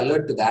be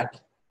alert to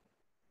that.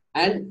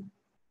 And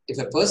if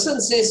a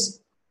person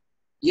says,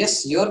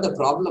 yes, you are the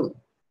problem,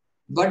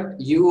 but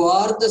you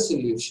are the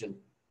solution.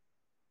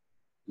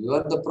 You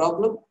are the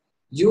problem.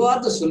 You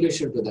are the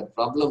solution to that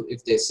problem.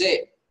 If they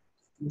say,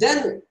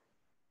 then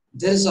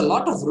there is a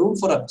lot of room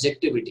for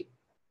objectivity.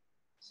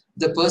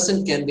 The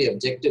person can be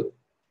objective.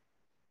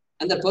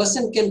 And the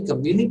person can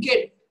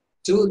communicate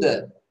to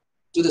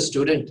the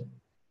student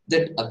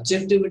that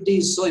objectivity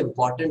is so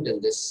important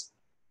in this.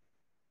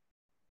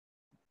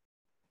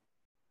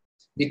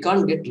 We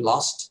can't get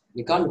lost.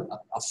 We can't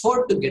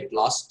afford to get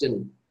lost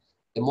in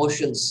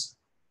emotions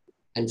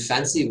and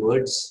fancy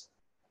words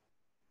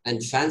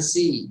and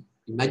fancy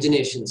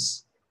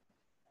imaginations.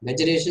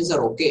 Imaginations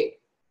are okay,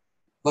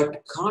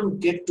 but can't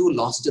get too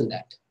lost in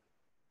that.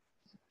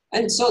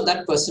 And so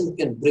that person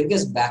can bring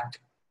us back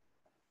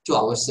to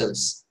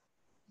ourselves.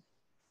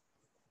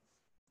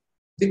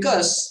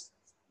 Because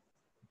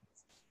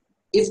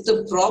if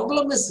the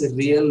problem is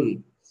real,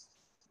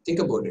 think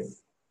about it.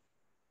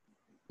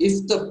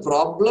 If the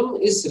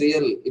problem is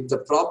real, if the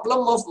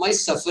problem of my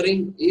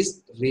suffering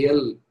is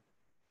real,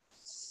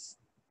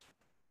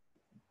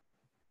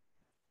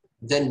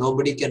 then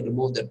nobody can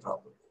remove that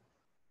problem.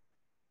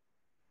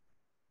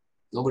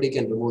 Nobody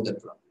can remove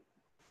that problem.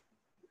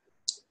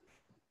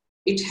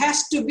 It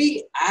has to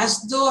be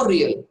as though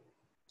real.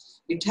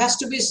 It has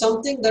to be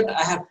something that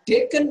I have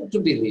taken to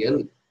be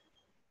real.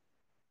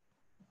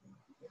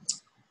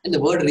 And the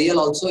word real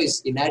also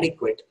is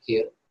inadequate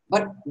here.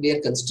 But we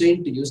are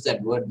constrained to use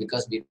that word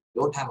because we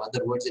don't have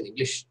other words in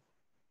English.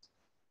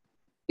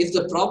 If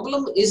the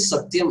problem is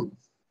Satyam,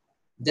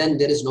 then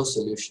there is no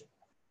solution.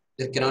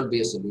 There cannot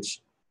be a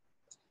solution.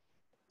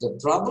 The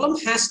problem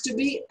has to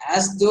be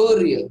as though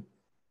real.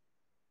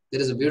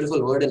 There is a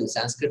beautiful word in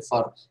Sanskrit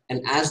for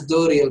an as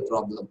though real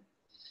problem.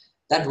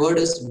 That word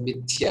is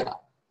mithya.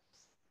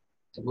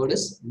 The word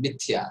is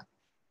mithya.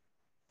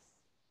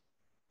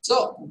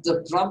 So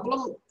the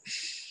problem,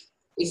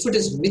 if it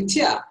is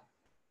mithya,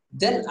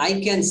 then I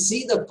can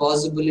see the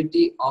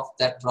possibility of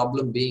that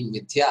problem being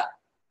mithya.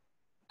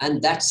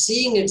 And that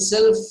seeing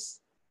itself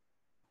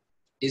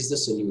is the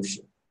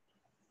solution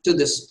to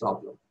this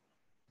problem.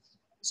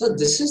 So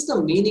this is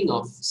the meaning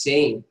of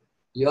saying,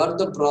 you are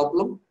the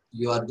problem,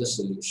 you are the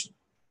solution.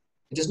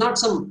 It is not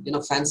some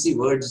fancy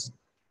words,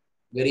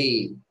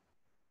 very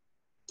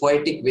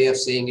poetic way of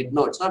saying it.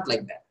 No, it's not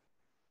like that.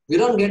 We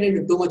don't get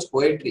into too much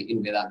poetry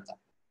in Vedanta.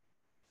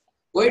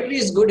 Poetry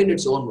is good in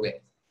its own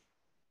way.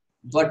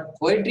 But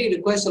poetry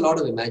requires a lot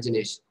of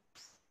imagination.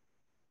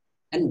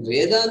 And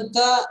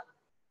Vedanta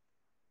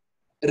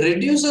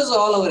reduces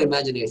all our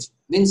imagination.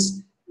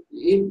 Means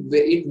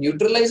it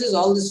neutralizes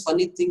all these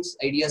funny things,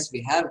 ideas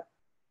we have,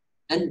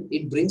 and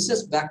it brings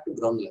us back to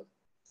ground level.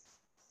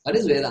 That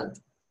is Vedanta.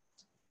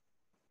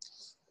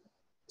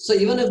 So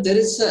even if there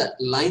is a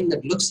line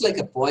that looks like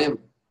a poem,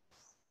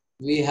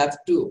 we have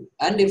to,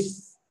 and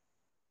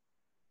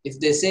if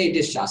they say it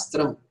is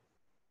Shastram,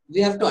 we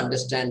have to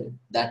understand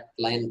that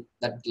line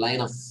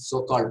of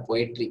so-called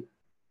poetry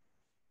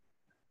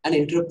and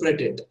interpret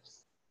it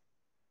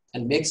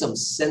and make some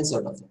sense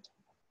out of it.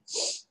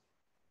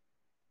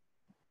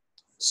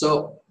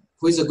 So,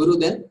 who is a guru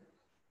then?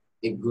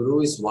 A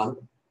guru is one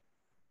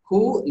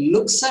who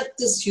looks at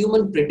this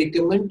human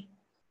predicament,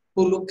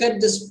 who looks at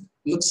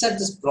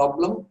this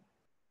problem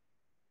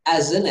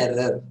as an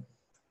error.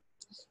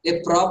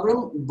 A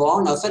problem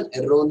born of an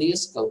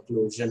erroneous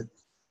conclusion.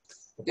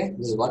 Okay,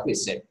 this is what we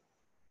said.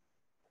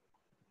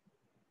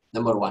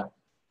 Number one.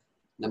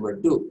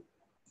 Number two,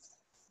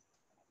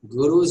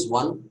 guru is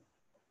one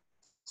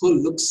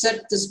who looks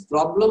at this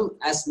problem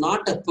as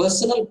not a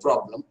personal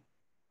problem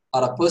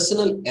or a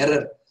personal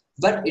error,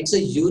 but it's a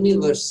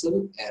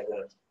universal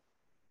error.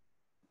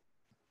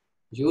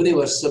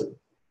 Universal,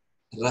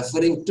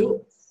 referring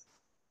to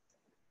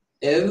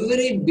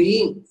every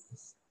being,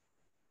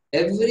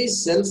 every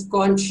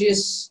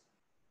self-conscious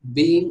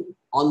being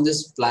on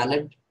this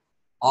planet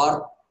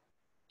or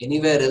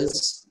anywhere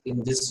else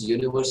in this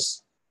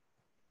universe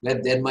where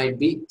there might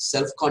be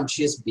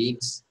self-conscious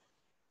beings.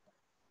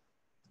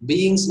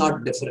 Beings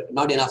not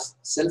enough,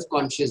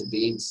 self-conscious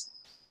beings.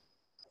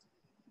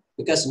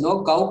 Because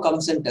no cow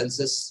comes and tells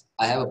us,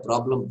 I have a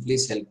problem,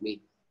 please help me.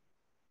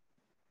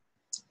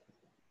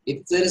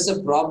 If there is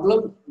a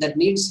problem that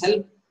needs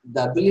help,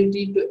 the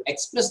ability to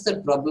express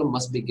that problem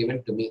must be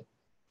given to me.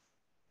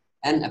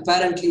 And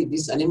apparently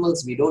these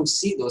animals, we don't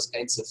see those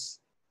kinds of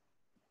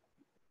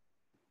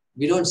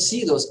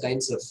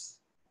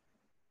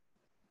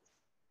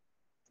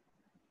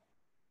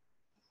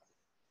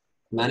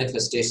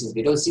manifestations.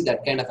 We don't see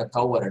that kind of a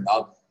cow or a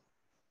dog.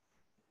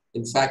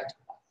 In fact,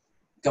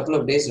 a couple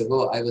of days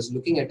ago, I was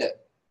looking at a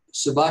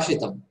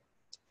Subhashitam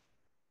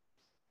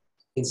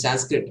in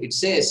Sanskrit. It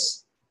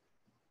says,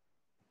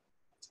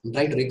 I'm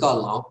trying to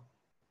recall now.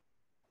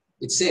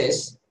 It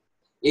says,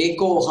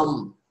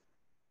 Ekoham,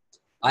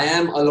 I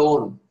am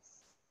alone.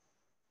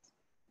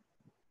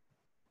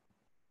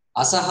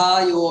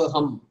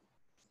 Asahayoham,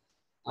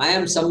 I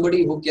am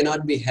somebody who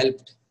cannot be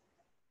helped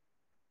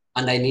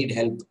and I need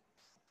help.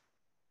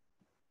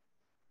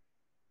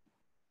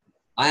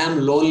 I am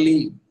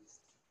lonely.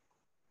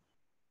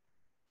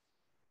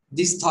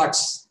 These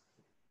thoughts,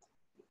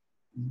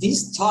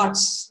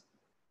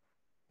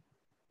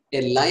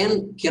 a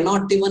lion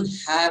cannot even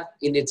have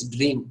in its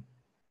dream,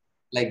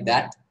 like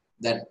that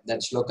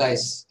shloka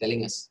is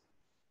telling us.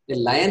 A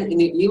lion,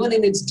 even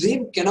in its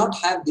dream, cannot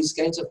have these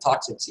kinds of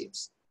thoughts, it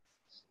seems.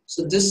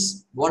 So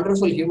this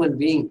wonderful human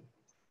being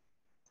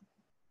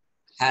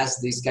has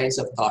these kinds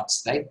of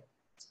thoughts, right?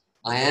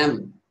 I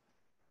am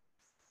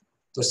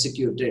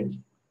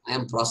persecuted. I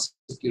am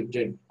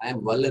prosecuted. I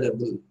am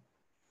vulnerable.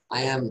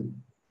 I'm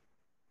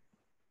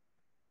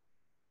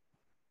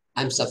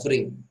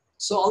suffering.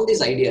 So all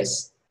these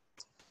ideas.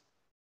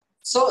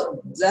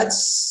 So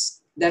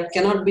that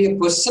cannot be a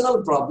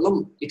personal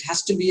problem. It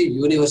has to be a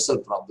universal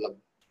problem.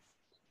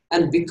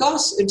 And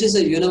because it is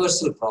a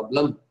universal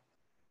problem,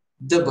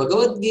 the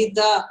Bhagavad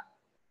Gita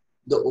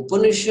The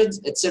Upanishads,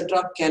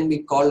 etc., can be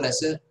called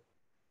as a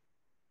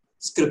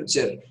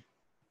scripture,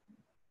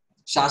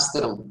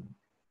 Shastram.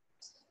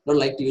 I don't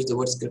like to use the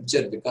word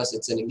scripture because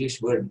it's an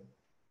English word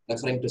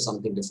referring to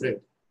something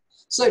different.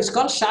 So it's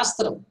called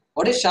Shastram.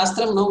 What is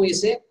Shastram now? We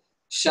say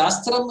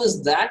Shastram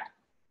is that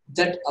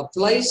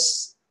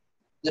applies,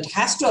 that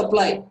has to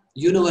apply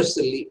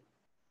universally.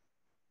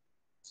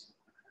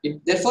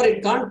 Therefore,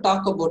 it can't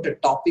talk about a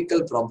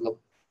topical problem.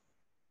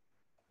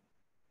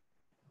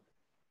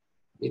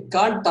 It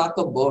can't talk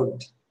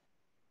about,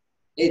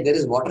 hey, there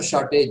is water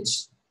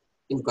shortage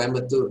in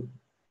Coimbatore.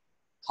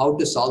 How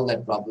to solve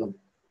that problem?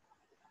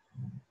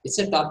 It's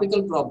a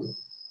topical problem.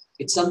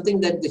 It's something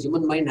that the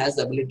human mind has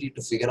the ability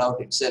to figure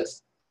out itself.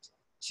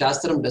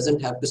 Shastram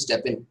doesn't have to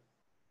step in.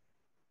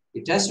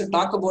 It has to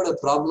talk about a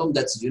problem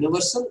that's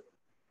universal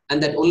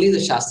and that only the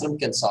Shastram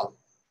can solve.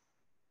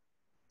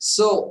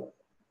 So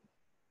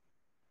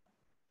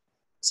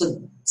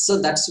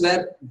that's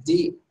where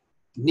the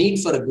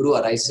need for a guru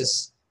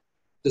arises,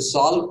 to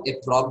solve a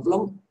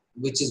problem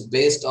which is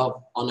based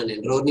on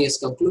an erroneous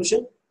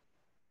conclusion,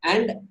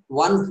 and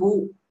one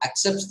who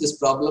accepts this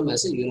problem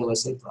as a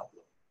universal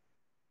problem.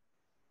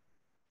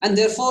 And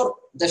therefore,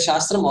 the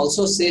Shastram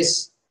also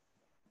says,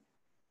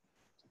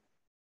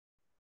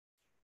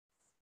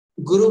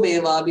 Guru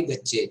Mevabi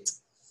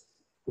Gachet.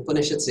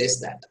 Upanishad says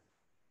that.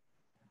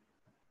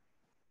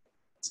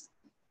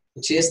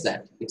 It says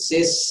that. It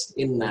says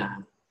in,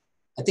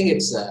 I think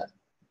it's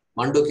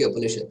Mandukya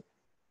Upanishad.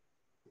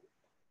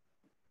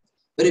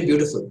 Very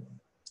beautiful.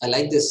 I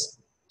like this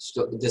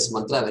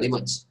mantra very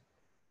much.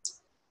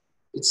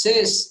 It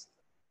says,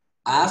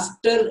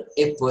 after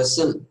a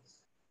person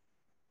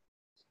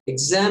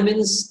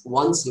examines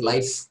one's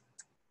life.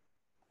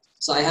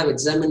 So I have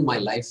examined my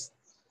life.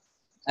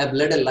 I have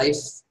led a life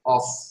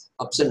of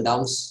ups and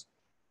downs.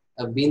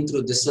 I've been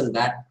through this and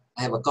that.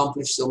 I have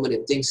accomplished so many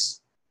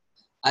things.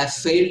 I have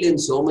failed in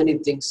so many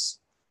things.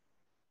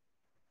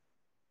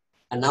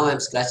 And now I'm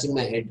scratching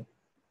my head.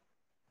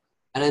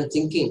 And I'm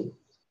thinking,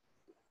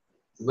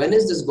 when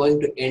is this going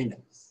to end?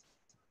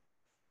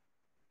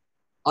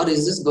 Or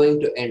is this going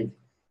to end?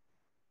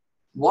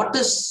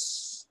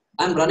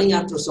 I'm running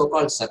after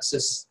so-called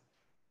success.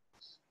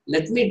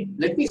 Let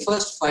me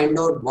first find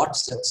out what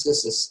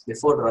success is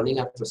before running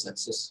after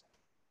success.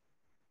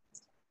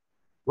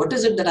 What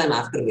is it that I'm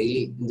after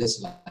really in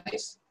this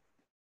life?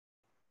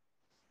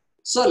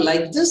 So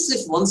like this,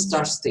 if one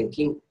starts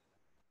thinking,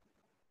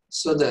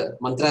 so the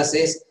mantra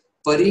says,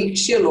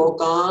 Parikshya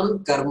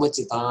lokan karma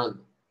chitan.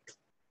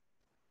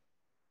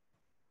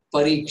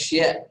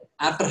 Parikshya,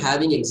 after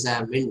having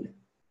examined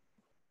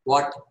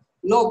what?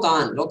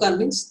 Lokan. Lokan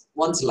means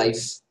one's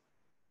life.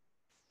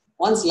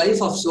 One's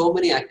life of so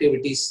many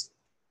activities,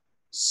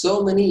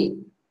 so many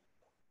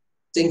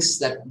things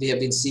that we have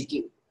been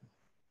seeking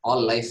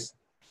all life.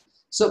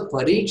 So,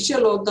 Pariksha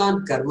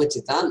Lokan Karma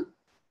Chitan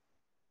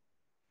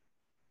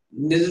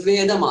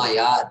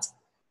Nirvedamayat.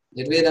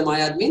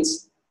 Nirvedamayat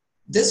means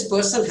this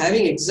person,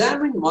 having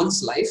examined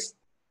one's life,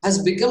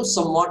 has become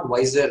somewhat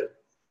wiser.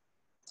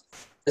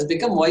 Has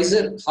become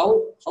wiser.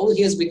 How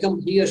he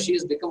or she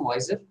has become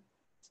wiser?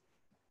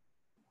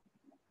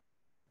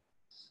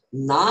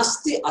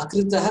 Nasti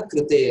akritaha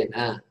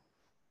kritena.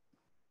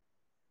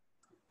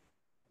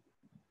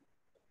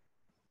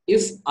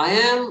 If I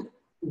am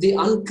the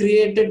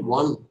uncreated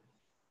one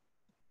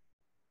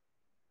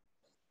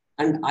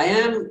and I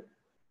am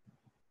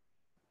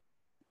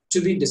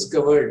to be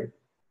discovered,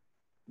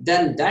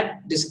 then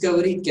that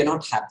discovery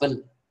cannot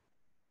happen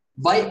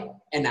by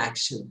an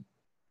action.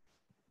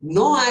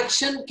 No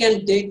action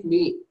can take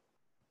me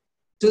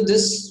to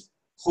this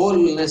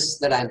wholeness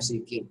that I am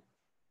seeking.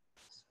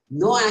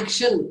 No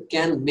action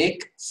can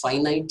make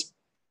finite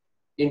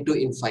into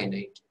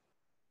infinite.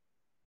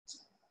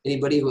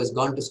 Anybody who has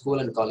gone to school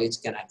and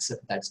college can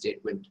accept that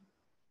statement.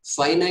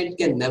 Finite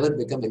can never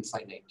become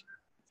infinite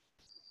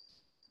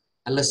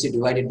unless you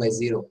divide it by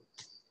 0.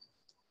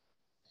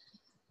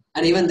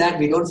 And even that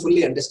we don't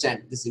fully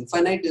understand. This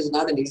infinite is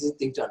not an easy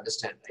thing to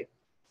understand, right?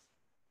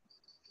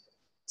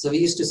 So we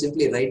used to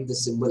simply write the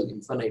symbol,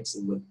 infinite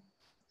symbol.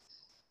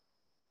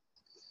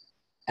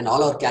 And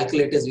all our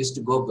calculators used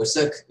to go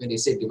berserk when you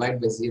say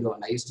divide by 0.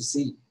 And I used to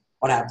see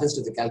what happens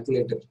to the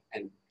calculator.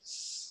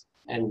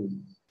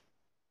 And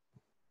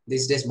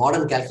these days,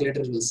 modern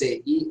calculators will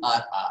say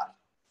ERR.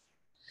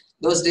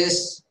 Those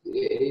days,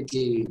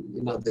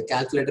 the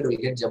calculator will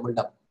get jumbled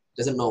up.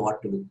 Doesn't know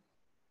what to do.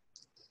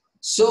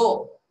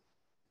 So,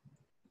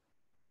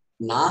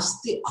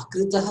 Nasti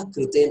akritaha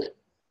kritena.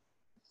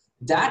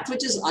 That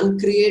which is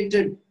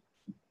uncreated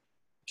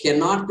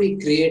cannot be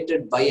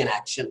created by an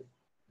action,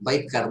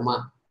 by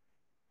karma.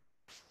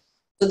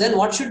 So then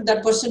what should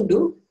that person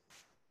do?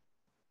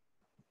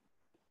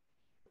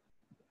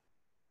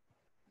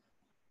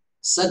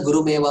 Sa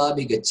gurumeva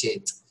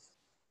bhigachet.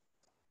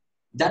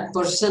 That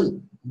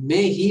person,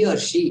 may he or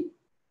she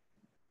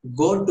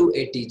go to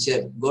a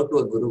teacher, go to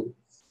a guru.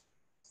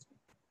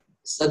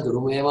 Sa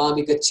gurumeva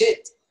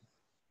bhigachet.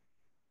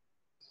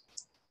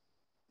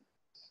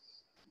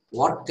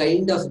 What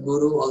kind of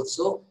guru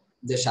also?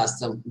 the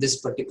Shastram, this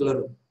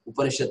particular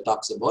Upanishad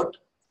talks about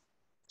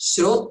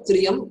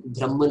Shrotriyam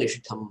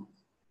Brahmanishtham.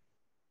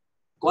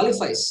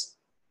 Qualifies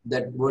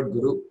that word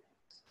Guru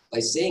by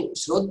saying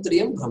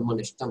Shrotriyam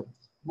Brahmanishtham.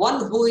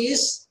 One who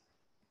is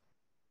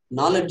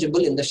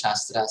knowledgeable in the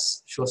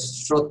Shastras.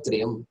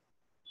 Shrotriyam.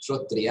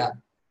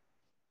 Shrotriya.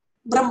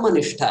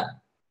 Brahmanishtha.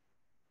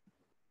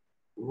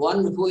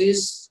 One who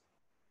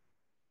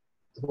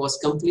was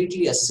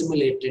completely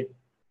assimilated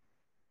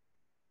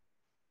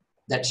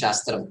that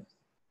Shastram.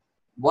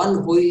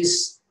 One who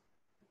is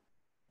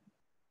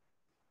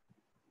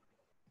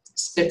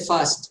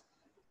steadfast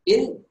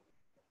in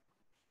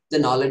the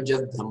knowledge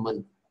of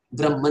Brahman,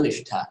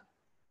 Brahmanishtha.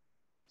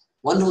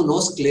 One who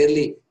knows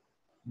clearly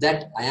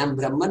that I am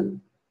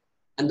Brahman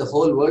and the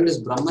whole world is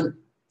Brahman.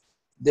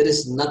 There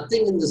is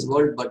nothing in this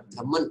world but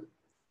Brahman.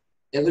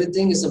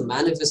 Everything is a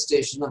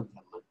manifestation of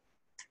Brahman.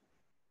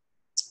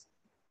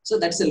 So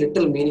that's a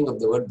little meaning of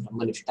the word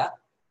Brahmanishtha.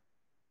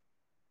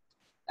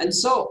 And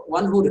so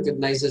one who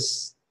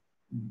recognizes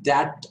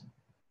that,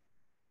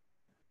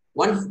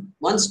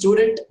 one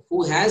student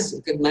who has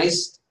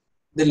recognized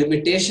the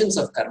limitations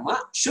of karma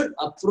should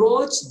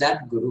approach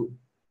that guru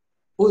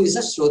who is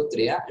a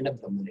Shrotriya and a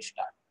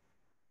Brahmanishtha.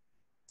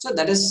 So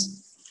that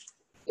is,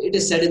 it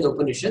is said in the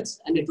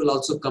Upanishads and it will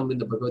also come in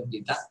the Bhagavad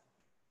Gita.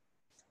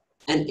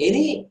 And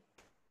any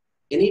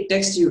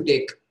text you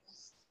take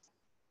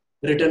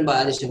written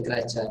by Adi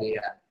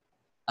Shankaracharya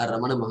or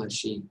Ramana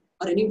Maharshi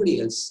or anybody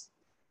else,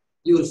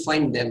 you will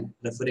find them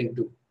referring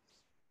to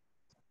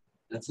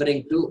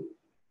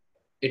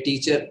a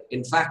teacher.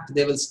 In fact,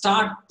 they will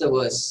start the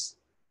verse.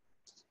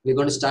 We're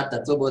going to start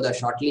Tattvabodha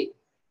shortly.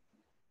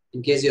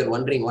 In case you're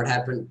wondering what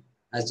happened,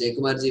 has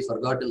Jaykumarji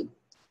forgotten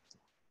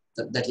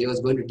that he was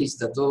going to teach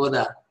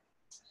Tattvabodha?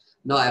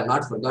 No, I have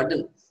not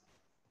forgotten.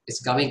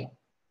 It's coming.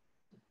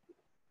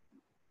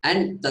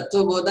 And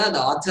Tattvabodha,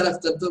 the author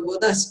of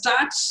Tattvabodha,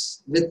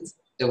 starts with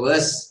a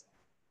verse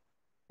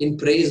in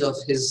praise of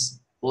his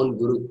own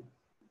guru.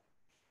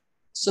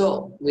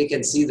 So we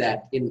can see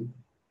that in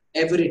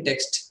every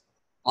text,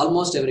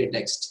 almost every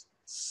text,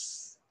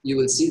 you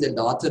will see that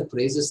the author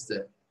praises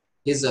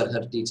his or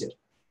her teacher.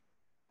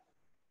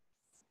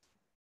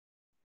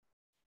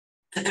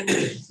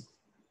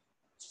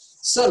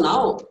 So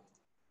now,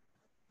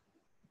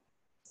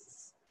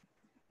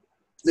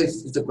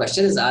 if the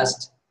question is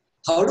asked,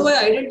 how do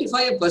I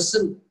identify a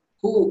person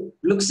who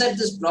looks at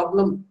this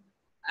problem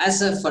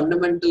as a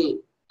fundamental,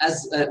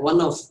 as one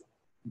of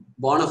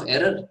born of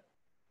error?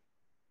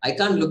 I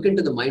can't look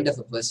into the mind of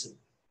a person.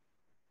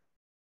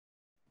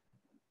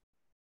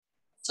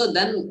 So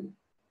then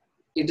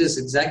it is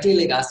exactly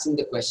like asking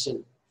the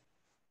question,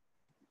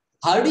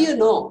 how do you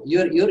know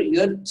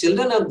your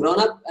children have grown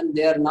up and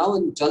they are now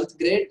in 12th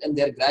grade and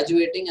they are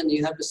graduating and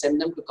you have to send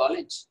them to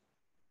college?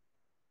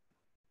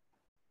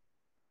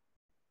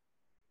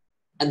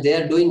 And they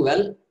are doing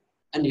well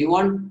and you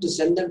want to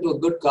send them to a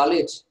good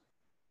college.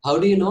 How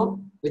do you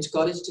know which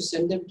college to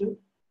send them to?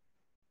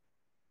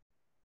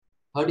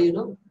 How do you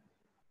know?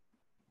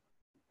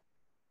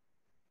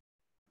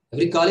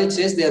 Every college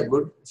says they are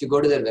good if you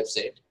go to their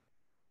website.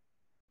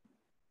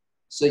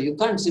 So you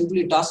can't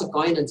simply toss a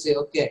coin and say,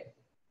 okay,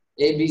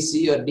 A, B,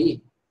 C or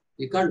D.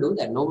 You can't do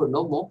that.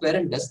 No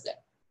parent does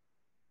that.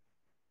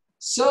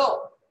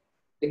 So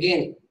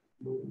again,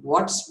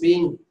 what's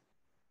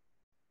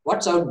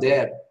out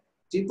there?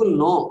 People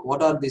know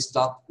what are these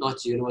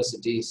top-notch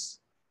universities.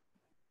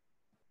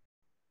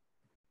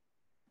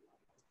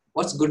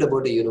 What's good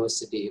about a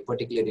university, a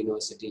particular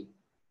university?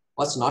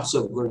 What's not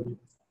so good?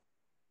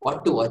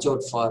 What to watch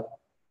out for?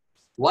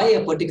 Why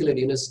a particular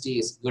university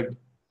is good?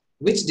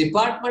 Which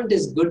department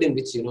is good in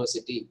which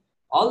university?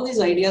 All these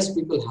ideas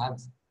people have.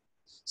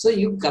 So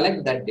you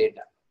collect that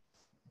data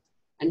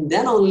and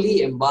then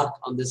only embark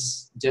on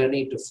this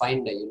journey to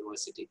find a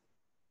university.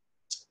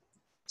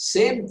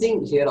 Same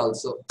thing here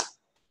also.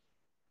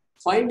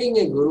 Finding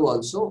a guru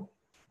also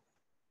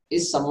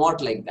is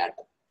somewhat like that.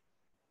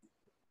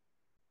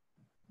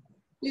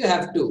 You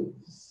have to,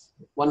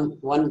 one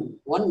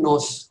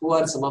knows who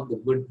are some of the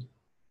good,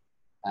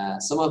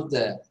 some of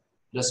the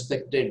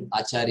respected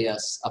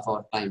acharyas of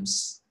our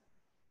times.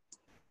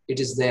 It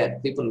is there,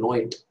 people know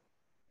it.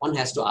 One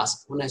has to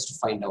ask, one has to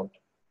find out.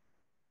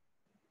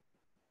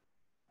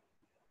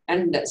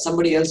 And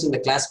somebody else in the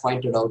class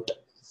pointed out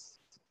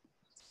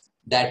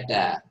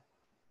that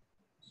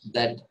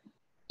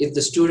if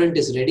the student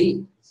is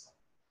ready,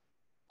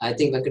 I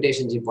think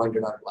Venkateshanji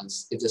pointed out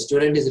once, if the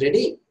student is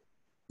ready,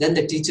 then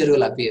the teacher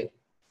will appear.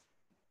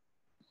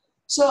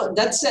 So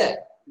that's a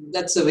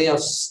way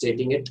of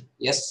stating it.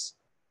 Yes,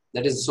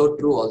 that is so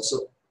true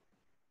also.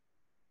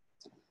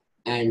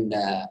 And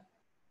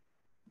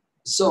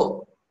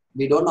so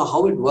we don't know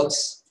how it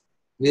works.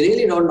 We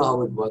really don't know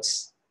how it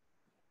works.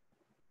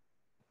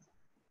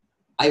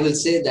 I will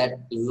say that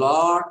a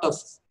lot of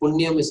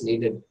punyam is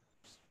needed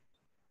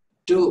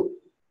to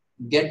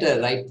get a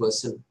right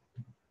person,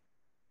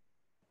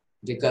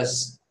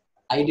 because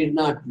I did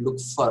not look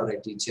for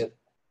a teacher.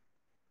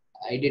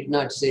 I did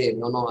not say,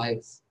 no,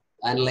 I've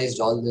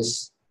analyzed all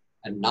this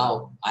And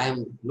now I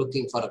am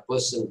looking for a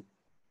person.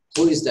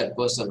 Who is that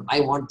person?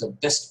 I want the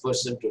best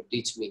person to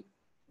teach me.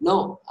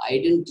 No, I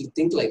didn't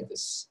think like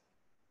this.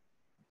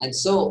 And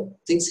so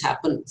things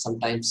happen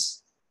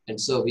sometimes. And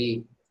so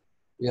we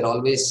are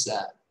always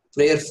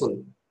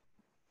prayerful.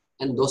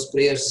 And those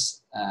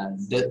prayers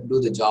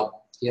do the job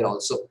here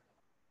also.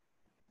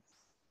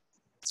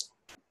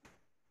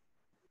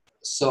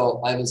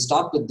 So I will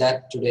stop with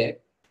that today.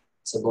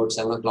 It's about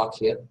 7 o'clock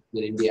here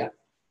in India.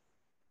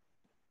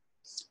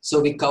 So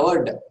we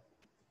covered,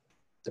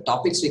 the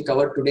topics we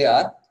covered today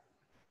are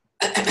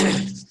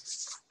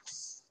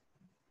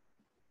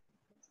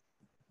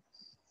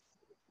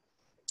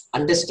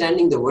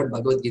understanding the word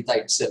Bhagavad Gita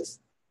itself,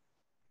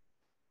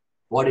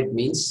 what it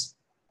means,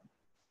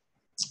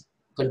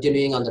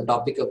 continuing on the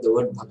topic of the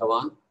word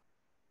Bhagavan,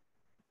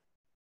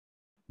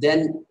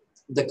 then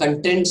the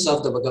contents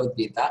of the Bhagavad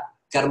Gita,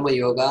 Karma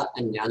Yoga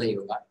and Jnana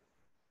Yoga,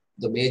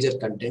 the major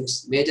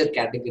contents, major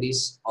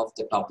categories of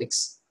the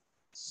topics.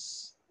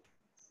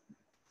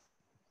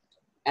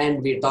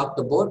 And we talked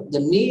about the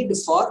need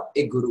for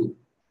a guru.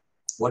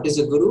 What is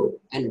a guru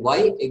and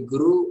why a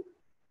guru,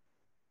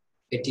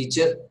 a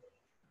teacher,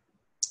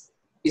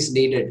 is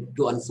needed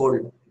to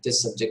unfold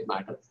this subject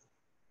matter.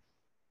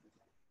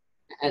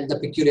 And the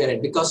peculiarity,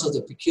 because of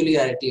the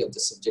peculiarity of the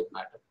subject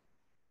matter.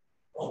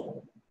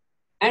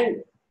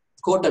 And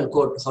quote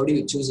unquote, how do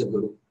you choose a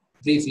guru?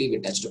 Briefly, we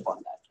touched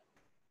upon that.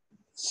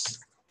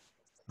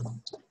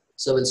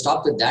 So we'll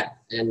stop with that,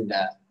 and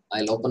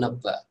I'll open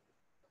up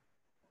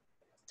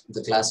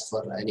the class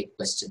for any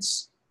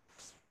questions.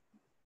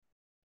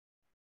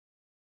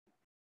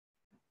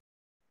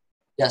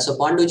 Yeah, so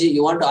Panduji,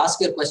 you want to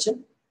ask your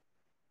question?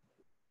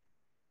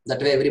 That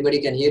way everybody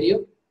can hear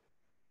you.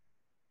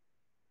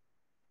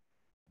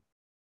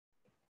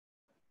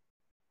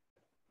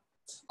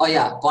 Oh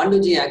yeah,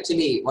 Panduji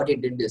actually, what he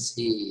did is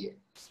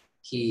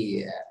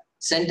he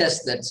sent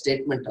us that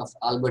statement of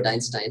Albert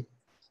Einstein.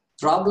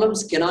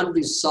 Problems cannot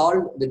be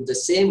solved with the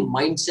same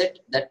mindset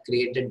that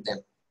created them.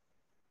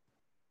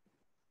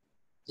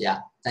 Yeah,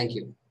 thank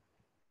you.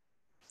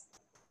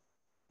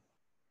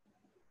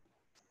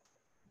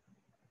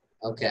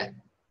 Okay.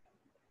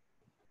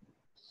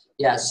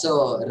 Yeah,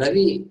 so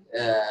Ravi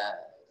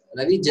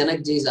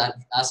Janakji is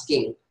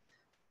asking,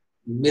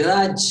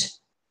 Mirage,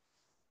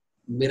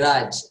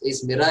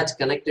 is Mirage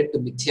connected to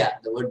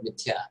Mithya, the word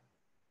Mithya?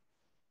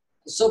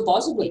 So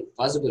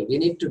possible. We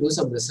need to do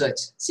some research.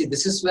 See,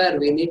 this is where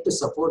we need to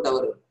support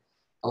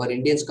our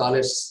Indian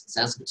scholars,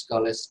 Sanskrit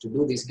scholars, to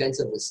do these kinds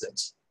of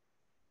research.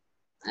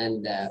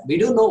 And we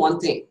do know one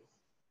thing.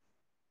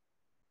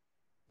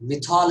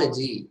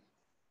 Mythology.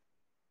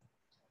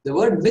 The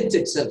word myth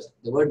itself,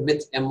 the word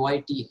myth,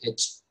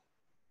 M-Y-T-H.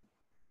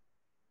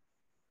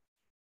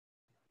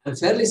 I'm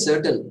fairly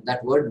certain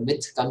that word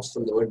myth comes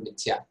from the word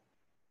mithya.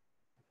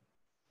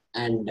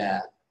 And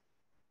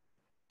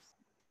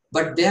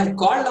but they have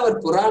called our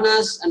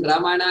Puranas and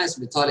Ramayana as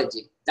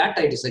mythology. That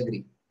I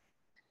disagree.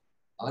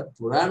 Our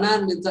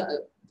Purana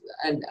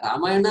and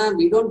Ramayana,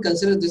 we don't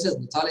consider this as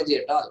mythology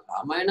at all.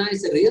 Ramayana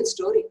is a real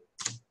story.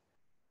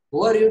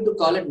 Who are you to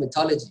call it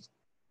mythology?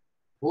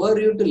 Who are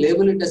you to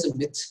label it as a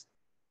myth?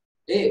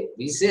 Hey,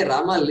 we say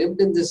Rama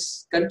lived in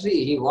this country.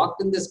 He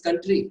walked in this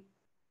country.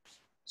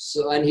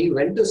 So, and he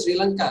went to Sri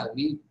Lanka.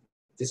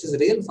 This is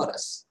real for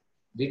us.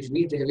 We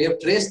have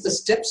traced the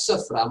steps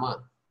of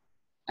Rama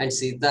and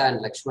Sita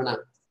and Lakshmana.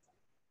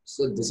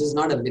 So this is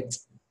not a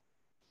myth.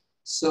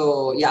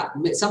 So yeah,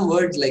 some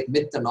words like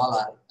myth and all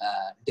are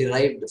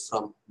derived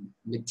from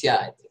mithya,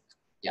 I think.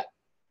 Yeah.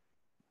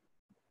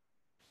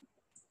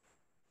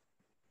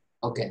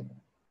 Okay.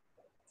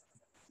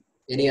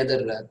 Any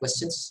other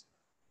questions?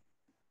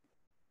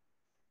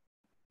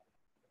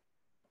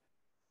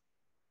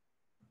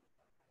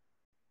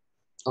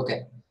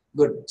 Okay,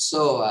 good.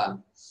 So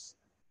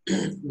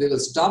we will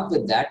stop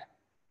with that.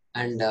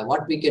 And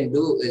what we can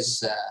do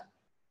is,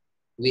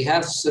 we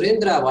have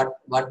Surendra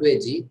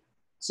Vatweji.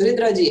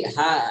 Surendra ji,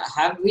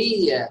 have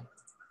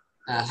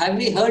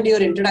we heard your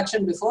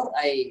introduction before?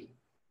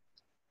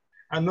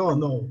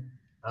 No.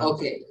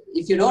 Okay,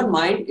 if you don't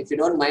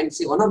mind,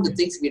 see, one of the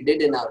things we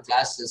did in our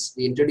class is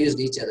we introduced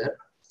each other.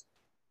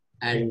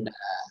 And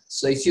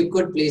so if you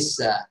could please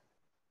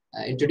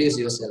introduce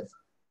yourself.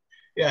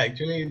 Yeah,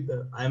 actually,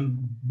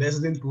 I'm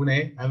based in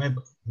Pune. I'm a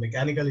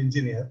mechanical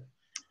engineer.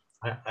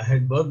 I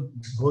had worked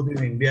both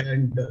in India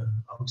and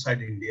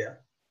outside India.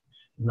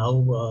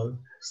 Now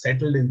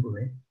settled in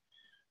Pune.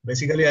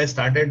 Basically, I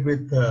started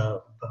with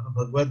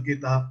Bhagavad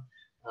Gita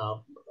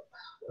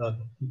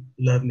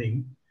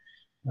learning.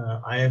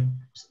 I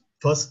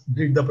first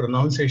did the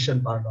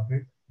pronunciation part of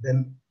it.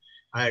 Then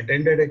I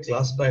attended a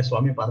class by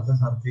Swami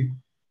Parthasarthi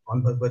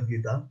on Bhagavad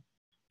Gita.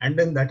 And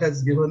then that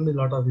has given me a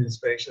lot of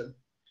inspiration.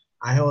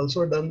 I have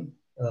also done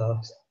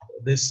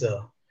this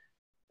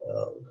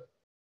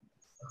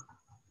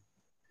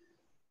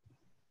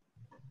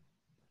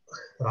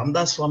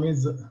Ramdas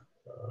Swami's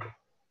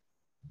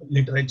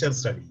literature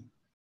study.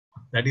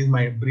 That is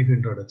my brief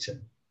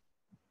introduction.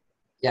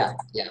 Yeah.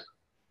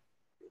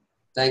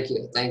 Thank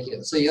you.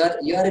 So you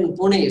are in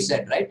Pune, you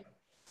said, right?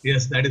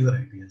 Yes, that is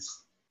right. Yes.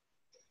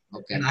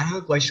 Okay, And I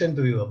have a question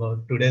to you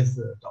about today's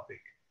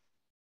topic.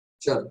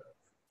 sure.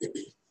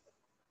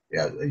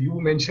 Yeah, you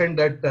mentioned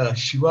that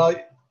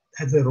Shiva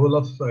has a role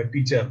of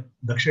teacher,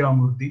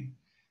 Dakshinamurti,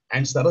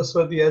 and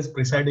Saraswati as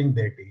presiding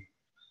deity.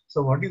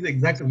 So, what is the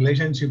exact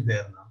relationship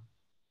there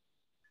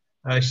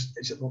now?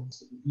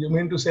 You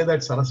mean to say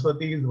that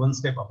Saraswati is one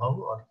step above,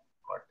 or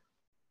what?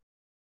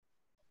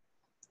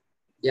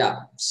 Yeah.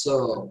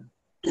 So,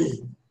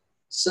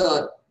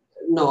 so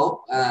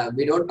no,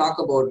 we don't talk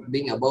about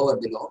being above or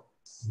below.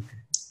 Okay.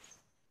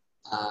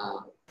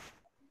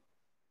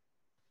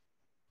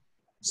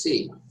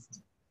 See,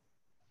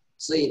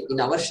 so in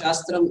our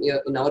Shastram,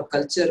 in our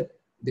culture,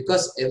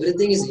 because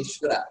everything is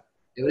Ishwara,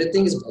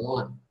 everything is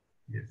Bhagavan.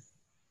 Yes.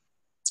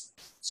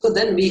 So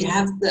then we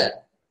have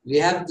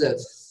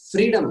the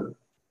freedom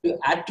to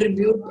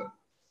attribute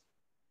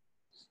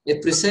a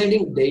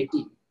presiding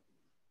deity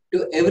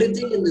to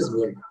everything in this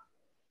world.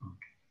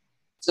 Okay.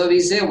 So we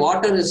say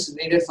water is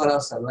needed for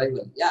our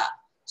survival. Yeah.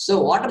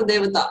 So water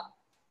devata,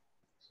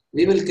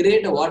 we will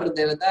create a water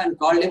devata and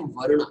call him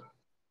Varuna.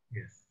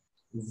 Yes.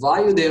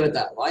 Vayu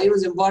devata. Vayu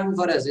is important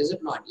for us, is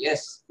it not?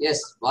 Yes. Yes.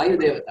 Vayu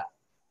devata.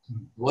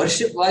 Hmm.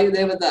 Worship Vayu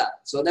devata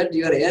so that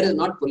your air is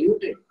not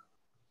polluted.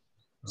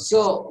 Okay.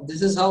 So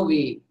this is how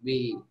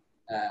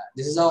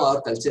this is how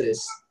our culture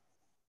is.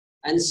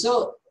 And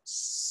so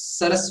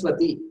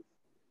Saraswati,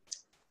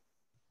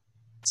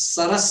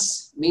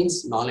 Saras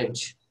means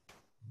knowledge.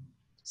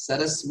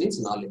 Saras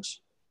means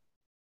knowledge.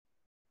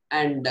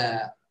 And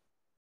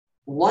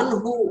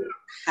one who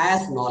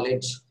has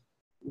knowledge,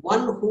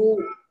 one who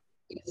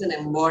is an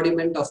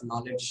embodiment of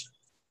knowledge.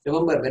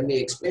 Remember when we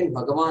explained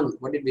Bhagavan,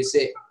 what did we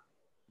say?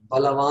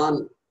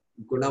 Balavan,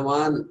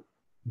 Gunavan,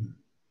 Hmm.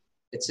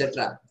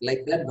 etc.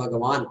 Like that,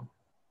 Bhagavan.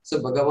 So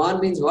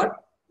Bhagavan means what?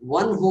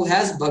 One who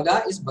has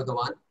Bhaga is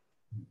Bhagavan.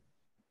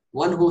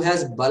 One who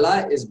has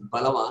Bala is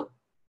Balavan.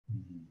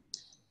 Mhm.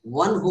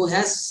 One who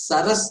has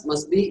Saras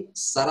must be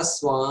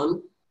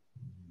Saraswan.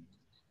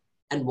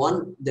 And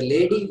the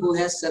lady who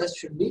has Saras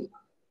should be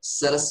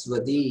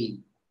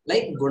Saraswati.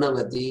 Like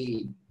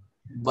Gunavati,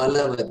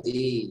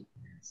 Balavati,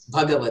 Yes.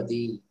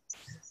 Bhagavati.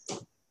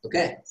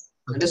 Okay? Okay.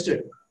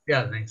 Understood?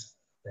 Yeah, nice.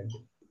 Thank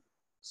you.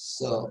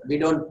 So we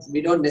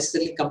don't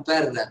necessarily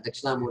compare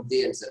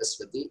Dakshinamurti and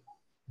Saraswati.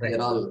 Right.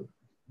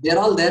 They're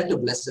all there to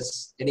bless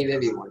us any way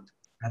we want.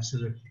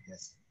 Absolutely.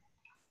 Yes.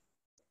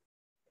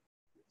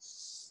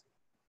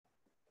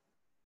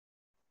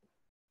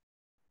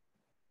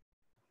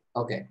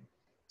 Okay.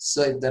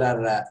 So if there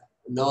are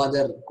no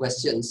other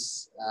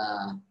questions,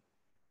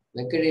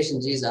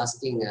 Venkadeshan ji is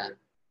asking.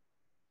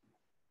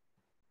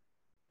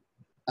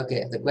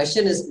 Okay, the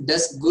question is: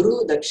 does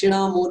Guru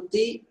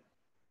Dakshinamurti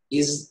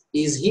is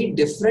he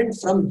different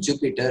from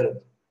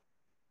Jupiter?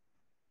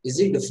 Is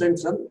he different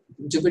from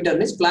Jupiter?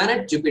 Means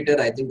planet Jupiter.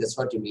 I think that's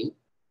what you mean.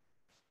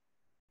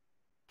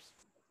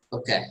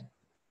 Okay.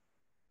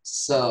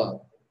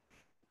 So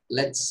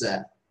let's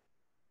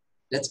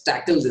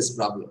tackle this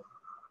problem.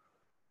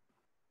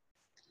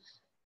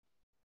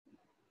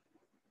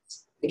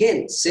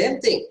 Again,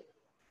 same thing.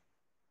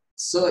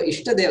 So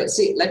Ishtadeva,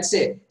 see, let's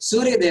say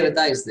Surya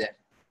Devata is there.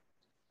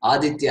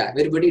 Aditya,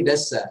 everybody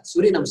does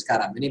Surya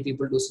Namaskara. Many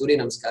people do Surya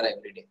Namaskara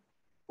every day.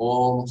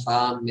 Om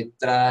Hram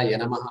Mitraya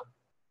Namaha.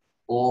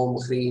 Om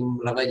Hrim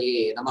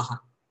Ravaye Namaha.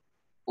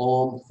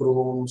 Om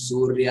Hrum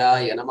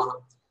Suryaya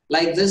Namaha.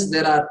 Like this,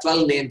 there are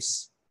 12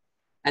 names.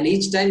 And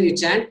each time you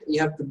chant,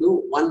 you have to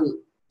do one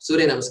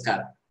Surya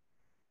Namaskara.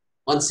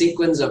 One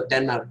sequence of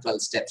 10 or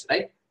 12 steps,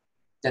 right?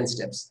 10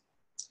 steps.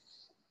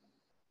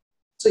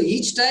 So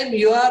each time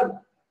you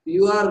are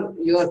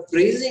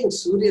praising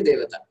Surya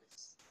Devata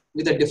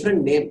with a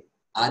different name,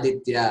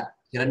 Aditya,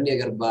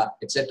 Hiranyagarbha,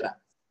 etc.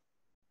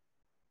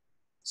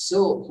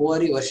 So who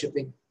are you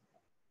worshipping?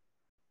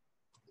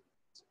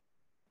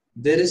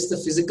 There is the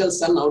physical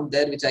sun out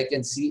there which I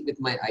can see with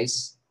my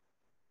eyes.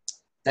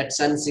 That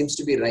sun seems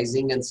to be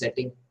rising and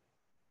setting.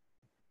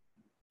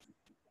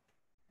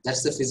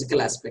 That's the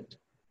physical aspect.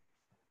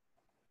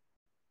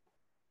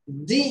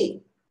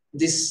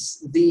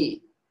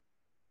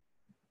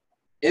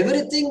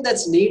 Everything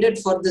that's needed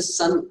for the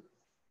sun,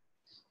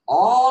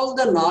 all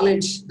the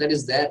knowledge that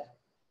is there,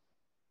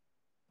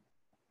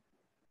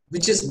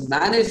 which is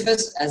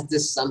manifest as the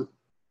sun.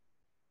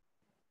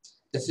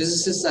 The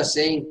physicists are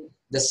saying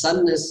the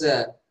sun is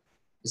a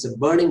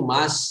burning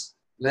mass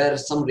where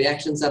some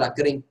reactions are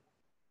occurring.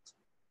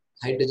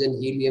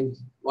 Hydrogen, helium,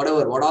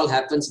 whatever, what all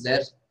happens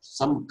there,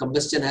 some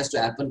combustion has to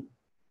happen.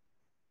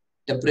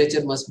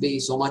 Temperature must be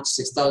so much,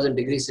 6,000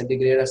 degrees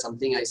centigrade or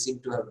something I seem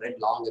to have read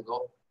long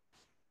ago.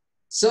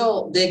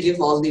 So they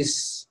give all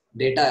these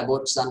data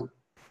about sun.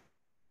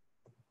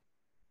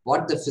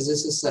 What the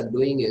physicists are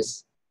doing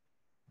is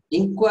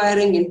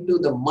inquiring into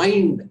the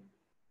mind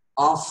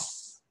of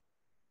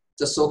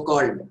the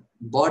so-called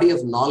body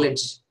of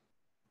knowledge,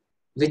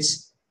 which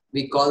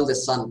we call the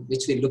sun,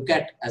 which we look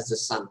at as the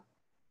sun.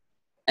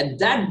 And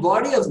that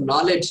body of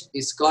knowledge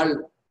is called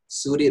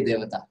Surya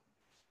Devata.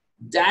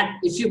 That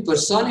if you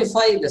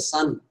personify the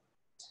sun,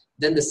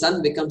 then the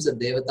sun becomes a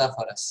Devata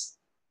for us.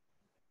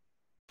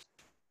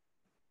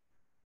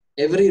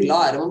 Every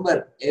law, remember,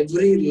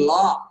 every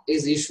law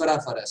is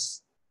Ishwara for us.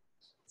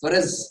 For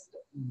us,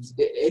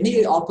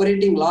 any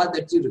operating law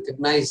that you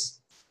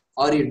recognize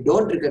or you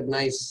don't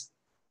recognize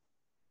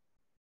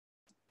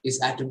is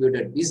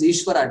attributed, is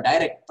Ishwara,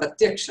 direct,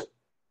 pratyaksha.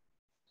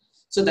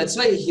 So that's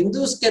why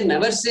Hindus can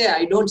never say,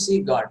 I don't see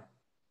God.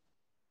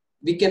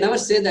 We can never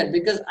say that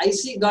because I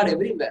see God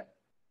everywhere.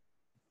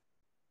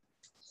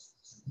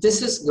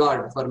 This is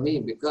God for me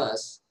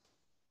because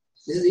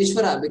this is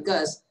Ishwara,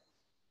 because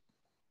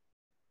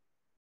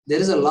there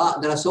is a law,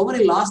 there are so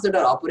many laws that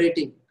are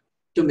operating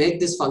to make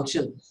this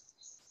function,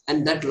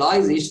 and that law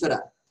is Ishwara.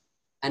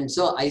 And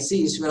so I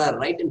see Ishwara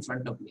right in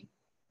front of me.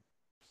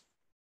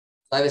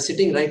 So I was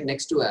sitting right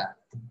next to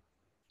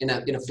in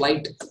a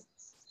flight,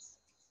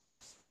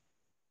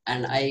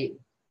 and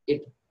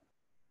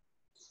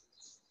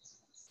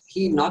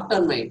he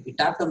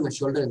tapped on my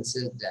shoulder and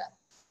said,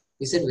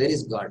 he said, where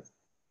is God?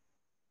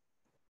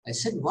 I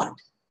said, what?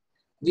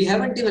 We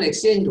haven't even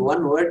exchanged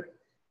one word.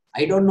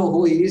 I don't know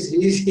who he is.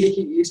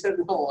 He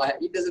doesn't know.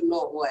 He doesn't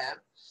know who I am.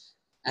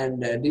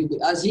 And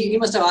he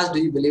must have asked, do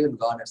you believe in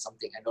God or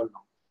something? I don't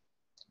know.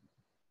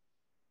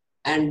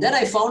 And then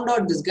I found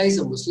out this guy is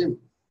a Muslim.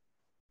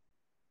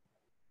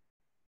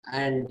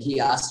 And he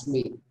asked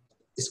me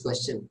this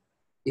question,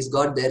 is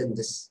God there in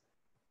this?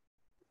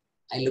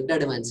 I looked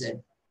at him and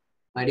said,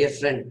 my dear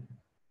friend,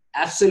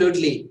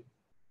 absolutely.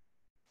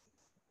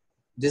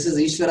 This is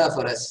Ishwara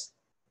for us.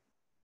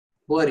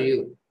 Who are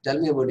you? Tell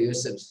me about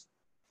yourself.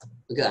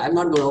 Because I'm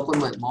not going to open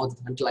my mouth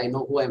until I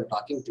know who I'm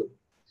talking to.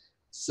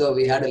 So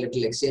we had a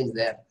little exchange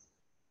there.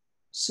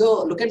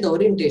 So look at the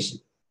orientation.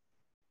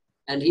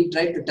 And he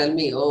tried to tell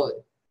me,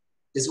 oh,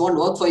 this won't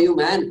work for you,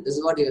 man. This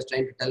is what he was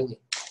trying to tell me.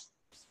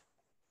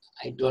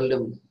 I told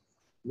him,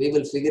 we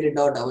will figure it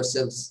out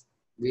ourselves.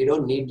 We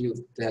don't need you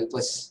to help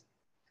us.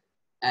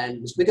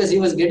 And it's because he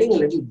was getting a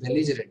little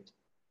belligerent.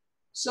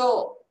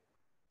 So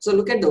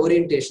look at the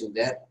orientation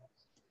there.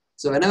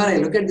 So whenever I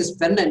look at this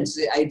pen and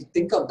say, I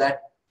think of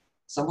that,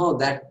 somehow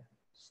that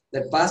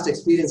past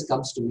experience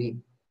comes to me.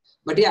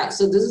 But yeah,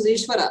 so this is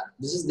Ishwara,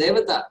 this is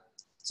Devata.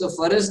 So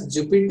for us,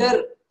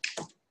 Jupiter,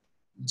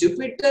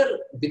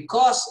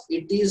 because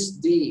it is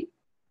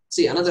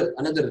another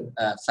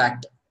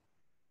fact.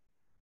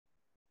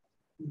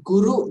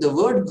 Guru, the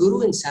word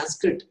Guru in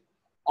Sanskrit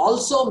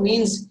also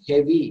means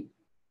heavy.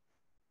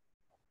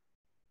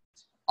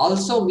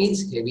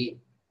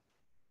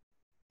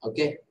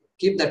 Okay,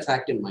 keep that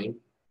fact in mind.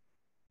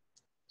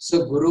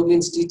 So Guru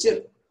means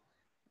teacher.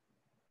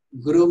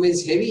 Guru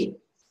means heavy.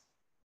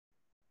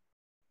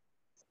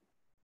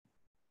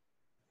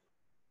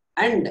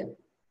 And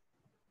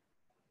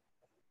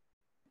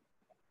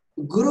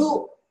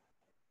Guru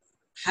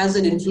has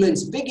an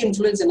influence, big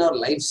influence in our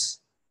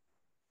lives.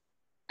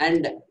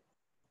 And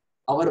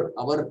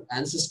our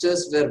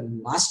ancestors were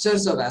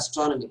masters of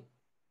astronomy.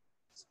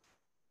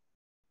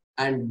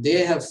 And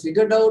they have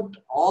figured out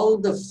all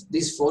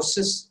these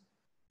forces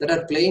that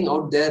are playing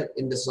out there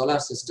in the solar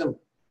system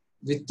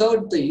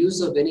without the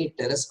use of any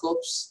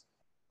telescopes,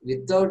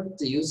 without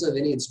the use of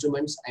any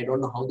instruments. I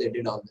don't know how they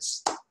did all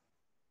this.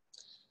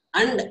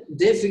 And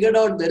they figured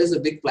out there is a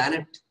big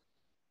planet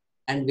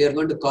and we are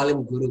going to call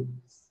him Guru,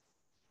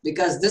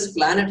 because this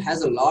planet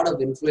has a lot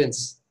of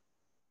influence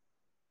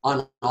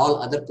on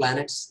all other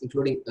planets,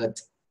 including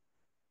Earth.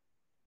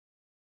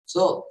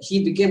 So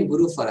he became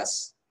Guru for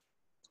us.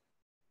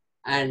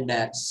 And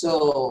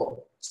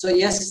so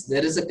yes,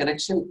 there is a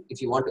connection,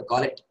 if you want to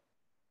call it.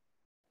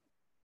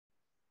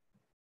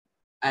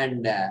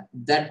 And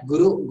that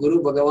Guru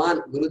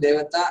Bhagavan, Guru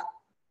Devata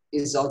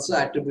is also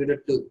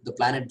attributed to the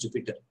planet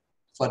Jupiter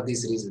for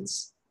these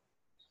reasons.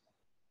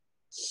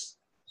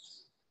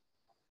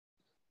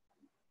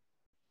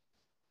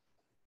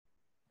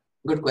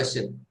 Good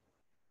question.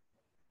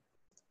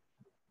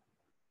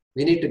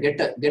 We need to get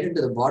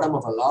into the bottom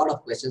of a lot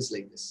of questions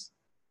like this.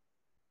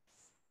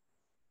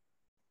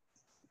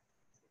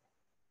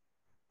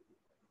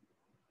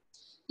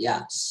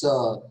 Yeah,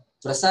 so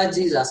Prasad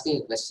ji is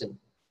asking a question.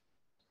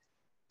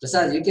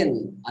 Prasad, you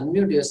can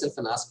unmute yourself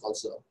and ask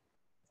also.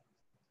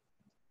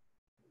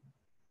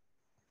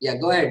 Yeah,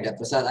 go ahead,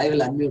 Prasad.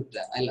 I'll unmute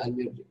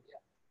you.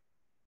 Yeah.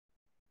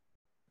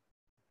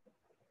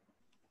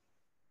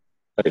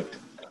 Right.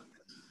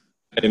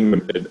 I'm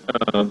muted.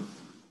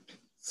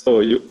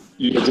 So you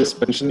were just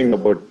mentioning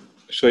about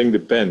showing the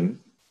pen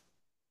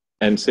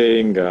and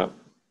saying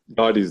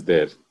God is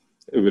there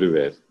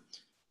everywhere.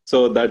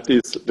 So that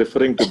is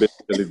referring to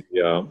basically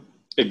the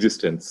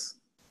existence,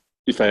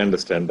 if I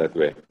understand that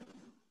way.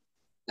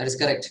 That is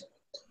correct.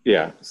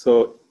 Yeah.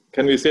 So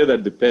can we say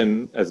that the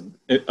pen, as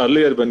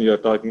earlier when you are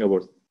talking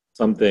about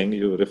something,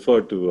 you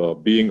refer to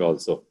being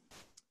also.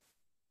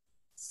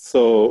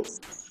 So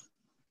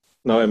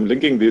now I'm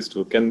linking these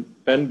two. Can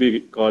pen be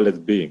called as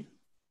being?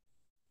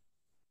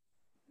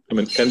 I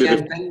mean, can be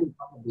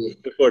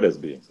referred as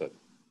being. Sorry.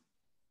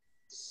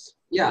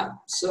 Yeah.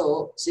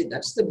 So see,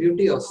 that's the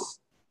beauty of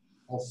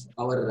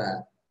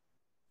our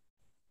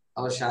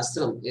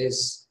Shastram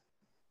is,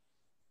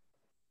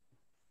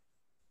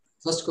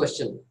 first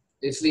question,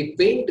 If we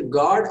paint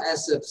God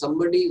as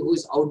somebody who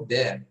is out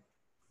there,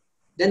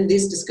 then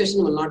this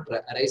discussion will not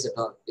arise at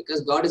all,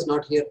 because God is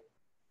not here.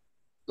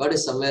 God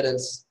is somewhere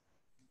else.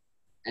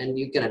 And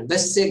you can at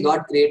best say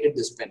God created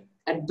this pen.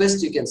 At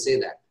best you can say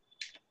that.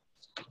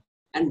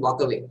 And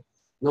walk away.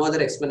 No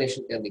other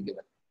explanation can be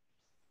given.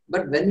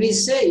 But when we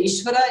say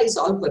Ishwara is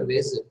all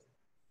pervasive,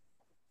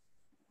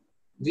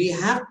 we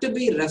have to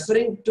be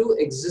referring to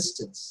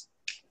existence.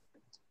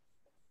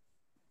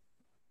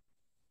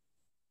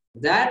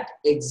 That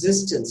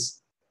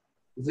existence,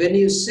 when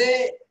you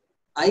say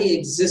I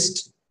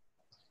exist,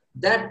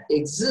 that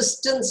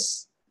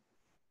existence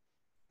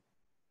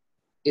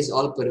is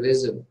all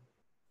pervasive.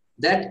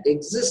 That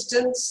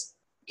existence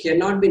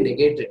cannot be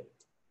negated.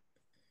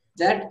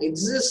 That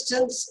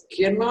existence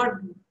cannot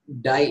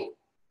die.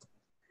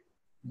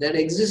 That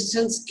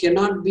existence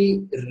cannot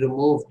be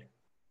removed.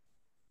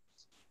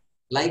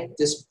 Like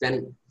this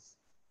pen.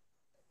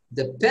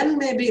 The pen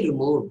may be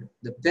removed.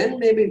 The pen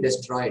may be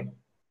destroyed.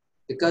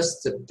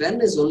 Because the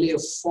pen is only a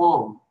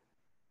form.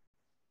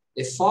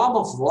 A form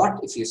of what,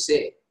 if you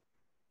say?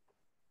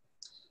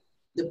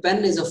 The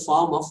pen is a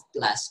form of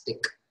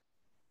plastic.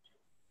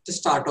 To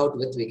start out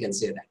with, we can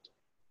say that.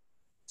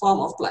 Form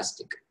of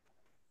plastic.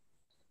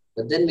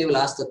 But then we will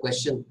ask the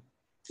question,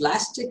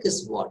 plastic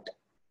is what?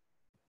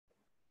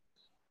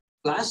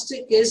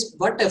 Plastic is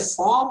but a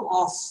form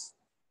of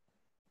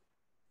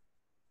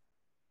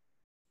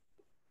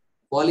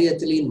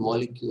polyethylene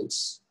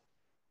molecules.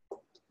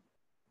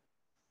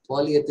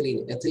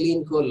 Polyethylene.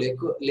 Ethylene ko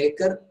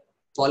lekar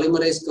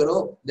polymerize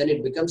karo, then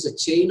it becomes a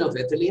chain of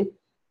ethylene,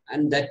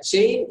 and that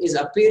chain is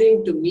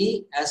appearing to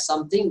me as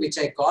something which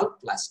I call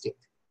plastic.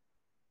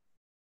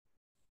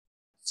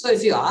 So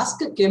if you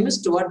ask a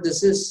chemist what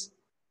this is,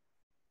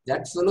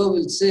 that fellow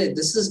will say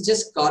this is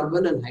just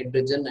carbon and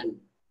hydrogen and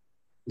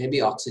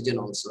maybe oxygen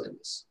also in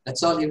this.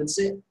 That's all he will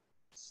say.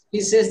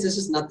 He says this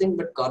is nothing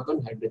but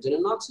carbon, hydrogen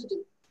and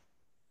oxygen.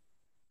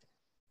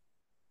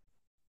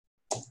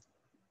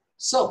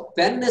 So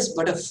pen is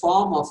but a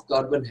form of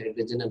carbon,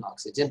 hydrogen and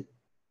oxygen.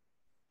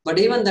 But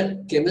even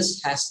that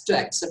chemist has to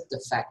accept the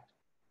fact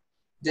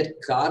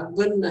that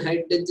carbon,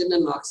 hydrogen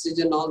and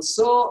oxygen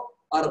also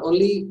are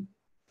only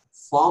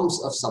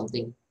forms of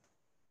something.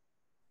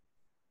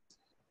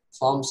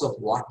 Forms of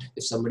what?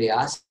 If somebody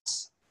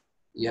asks,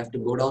 you have to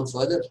go down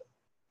further.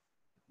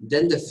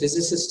 Then the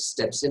physicist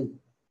steps in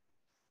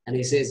and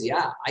he says,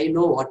 yeah, I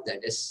know what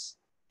that is.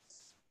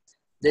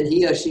 Then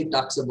he or she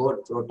talks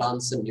about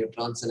protons and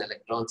neutrons and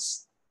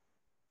electrons.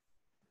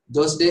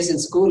 Those days in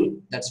school,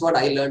 that's what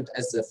I learned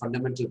as the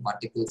fundamental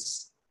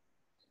particles.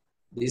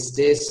 These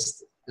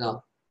days,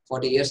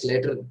 40 years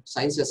later,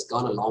 science has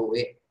gone a long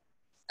way.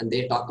 And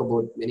they talk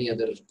about many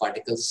other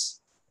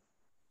particles,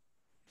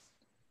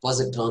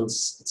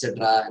 positrons,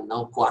 etc., and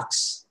now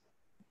quarks.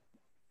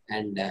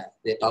 And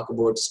they talk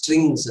about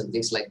strings and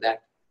things like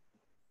that.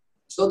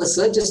 So the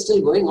search is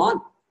still going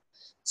on.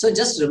 So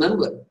just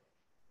remember,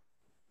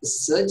 the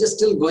search is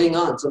still going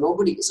on. So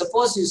nobody,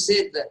 suppose you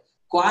say that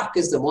quark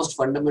is the most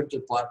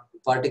fundamental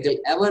particle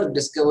ever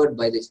discovered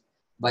by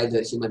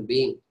the human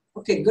being.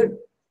 Okay, good.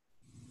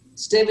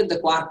 Stay with the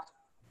quark.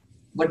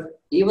 But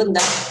even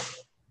the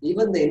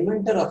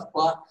inventor of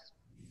quark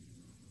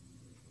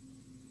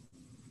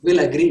will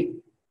agree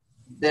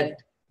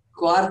that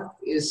quark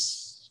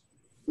is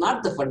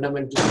not the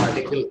fundamental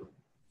particle.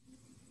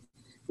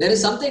 There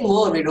is something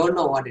more, we don't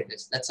know what it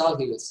is. That's all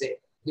he will say.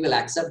 He will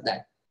accept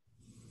that.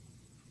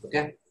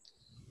 Okay?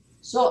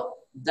 So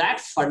that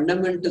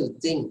fundamental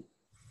thing,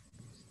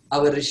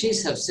 our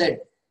rishis have said,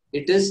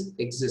 it is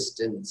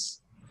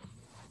existence,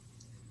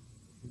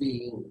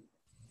 being.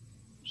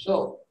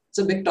 So it's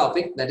a big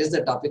topic. That is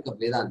the topic of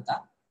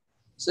Vedanta.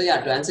 So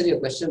yeah, to answer your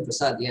question,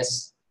 Prasad,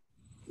 yes.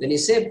 When you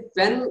say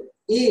pen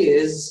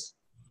is,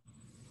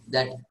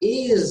 that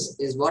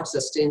is what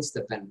sustains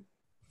the pen.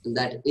 And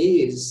that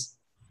is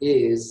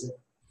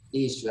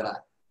Ishwara.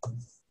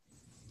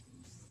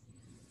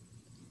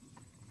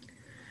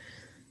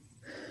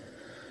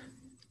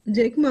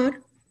 Jaykumar,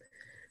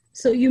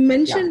 so you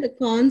mentioned the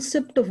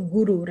concept of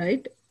guru,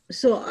 right?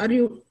 So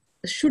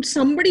should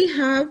somebody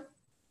have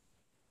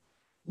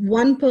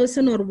one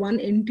person or one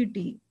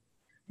entity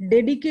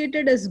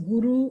dedicated as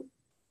guru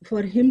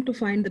for him to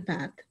find the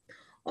path?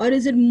 Or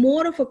is it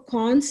more of a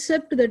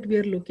concept that we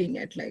are looking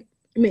at? Like,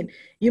 I mean,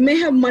 you may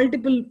have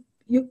multiple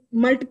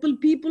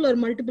people or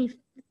multiple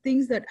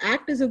things that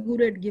act as a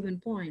guru at a given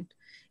point.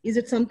 Is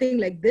it something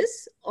like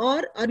this?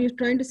 Or are you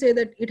trying to say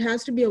that it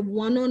has to be a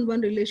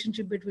one-on-one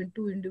relationship between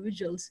two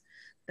individuals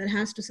that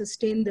has to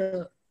sustain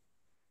through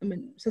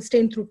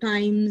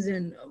times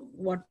and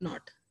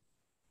whatnot?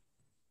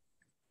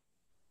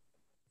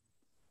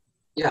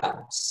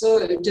 Yeah, so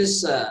it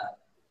is,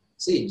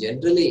 see,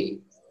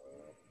 generally,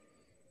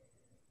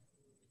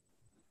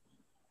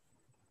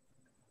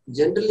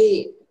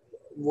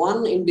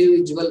 one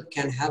individual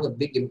can have a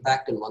big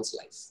impact in one's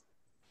life.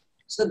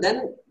 So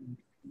then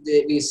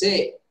we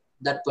say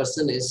that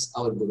person is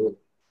our guru.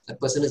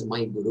 That person is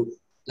my guru.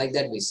 Like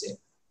that we say.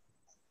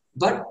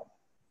 But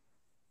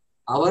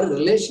our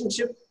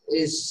relationship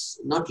is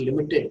not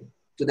limited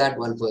to that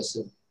one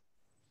person.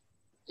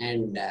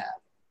 And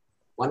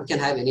one can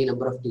have any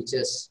number of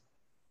teachers.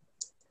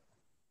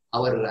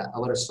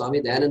 Our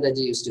Swami Dayananda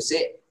ji used to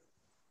say,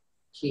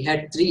 he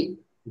had 3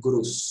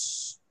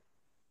 gurus.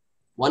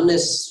 One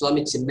is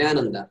Swami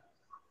Chinmayananda,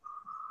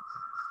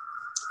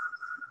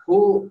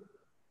 who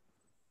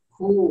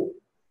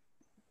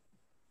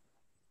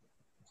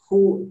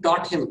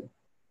taught him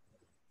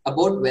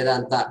about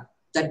Vedanta,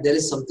 that there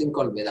is something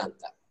called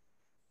Vedanta.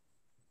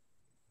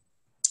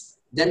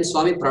 Then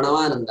Swami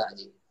Pranavananda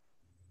ji,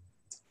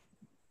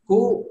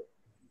 who,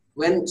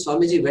 when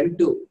Swamiji went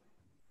to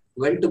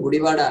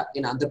Gudivada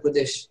in Andhra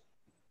Pradesh,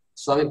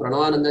 Swami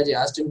Pranavananda ji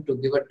asked him to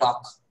give a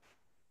talk.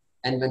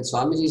 And when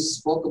Swamiji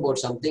spoke about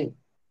something,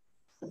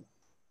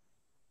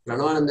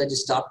 Pranavananda ji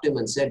stopped him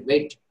and said,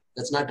 wait,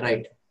 that's not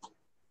right.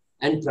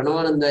 And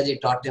Pranavananda ji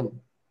taught him,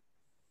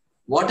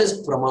 what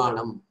is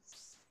Pramanam?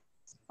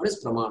 What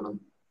is Pramanam?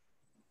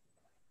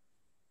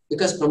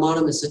 Because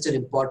Pramanam is such an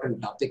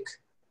important topic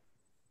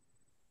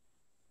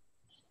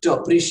to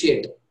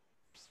appreciate.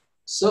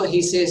 So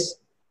he says,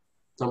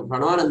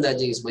 Pranavananda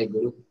ji is my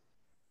guru.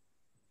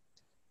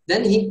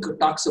 Then he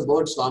talks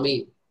about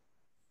Swami,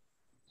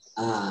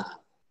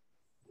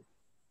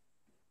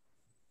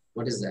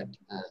 what is that?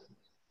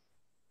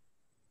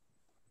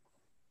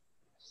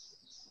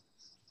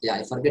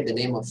 I forget the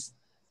name of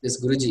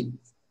this Guruji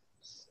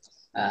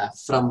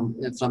from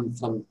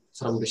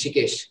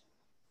Rishikesh.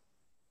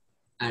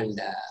 And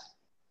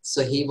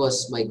so he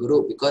was my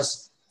guru,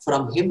 because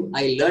from him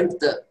I learned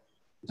the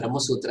Brahma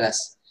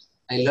Sutras.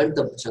 I learned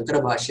the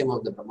Shankara Bhashyam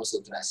of the Brahma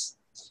Sutras.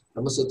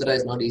 Brahma Sutra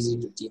is not easy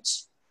to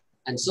teach.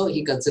 And so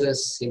he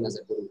considers him as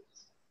a guru.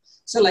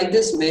 So like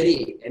this,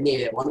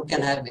 one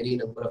can have any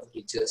number of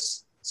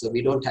teachers. So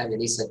we don't have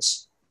any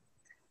such.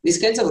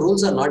 These kinds of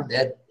rules are not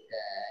there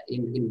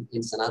in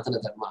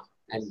Sanatana Dharma.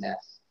 And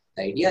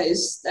the idea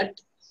is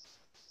that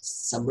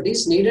somebody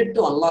is needed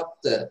to unlock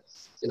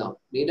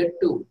needed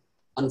to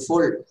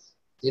unfold,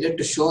 needed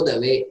to show the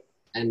way.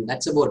 And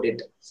that's about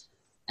it.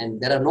 And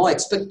there are no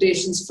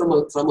expectations from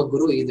a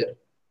guru either.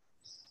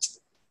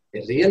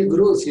 A real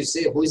guru, if you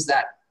say, who is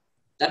that?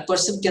 That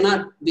person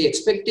cannot be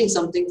expecting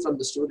something from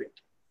the student.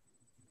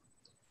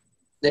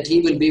 That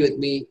he will be with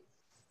me.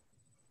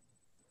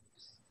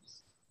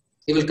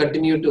 He will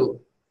continue to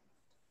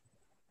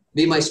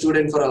be my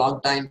student for a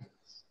long time.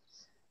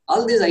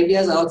 All these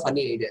ideas are all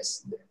funny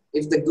ideas.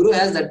 If the guru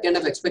has that kind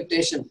of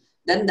expectation,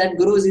 then that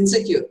guru is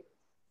insecure.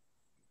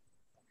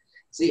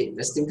 See,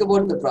 let's think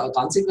about the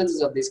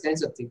consequences of these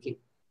kinds of thinking.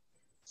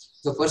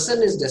 If a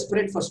person is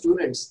desperate for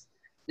students,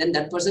 then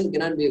that person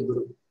cannot be a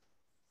guru.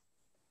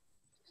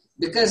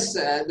 Because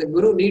the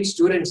guru needs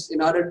students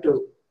in order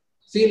to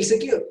feel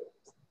secure,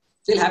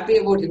 feel happy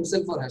about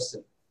himself or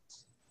herself.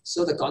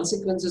 So the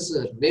consequences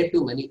are way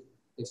too many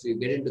if we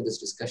get into this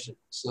discussion.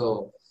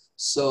 So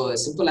a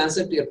simple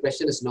answer to your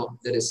question is no.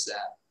 There is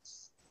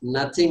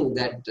nothing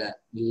that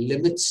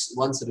limits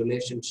one's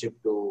relationship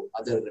to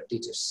other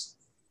teachers.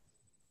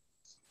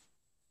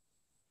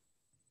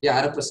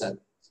 Yeah, Haraprasad.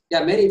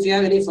 Yeah, Mary, if you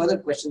have any further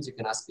questions, you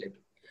can ask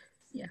later.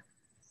 Yeah.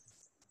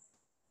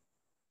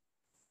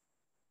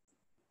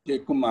 Okay,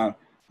 Kumar,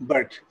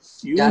 but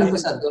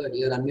Haraprasad, go ahead.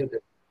 You're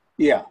unmuted.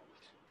 Yeah,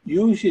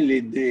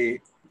 usually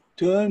the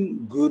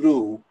term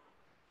guru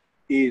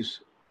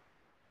is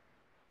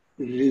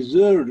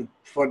reserved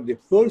for the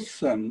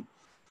person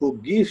who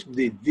gives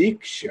the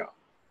diksha.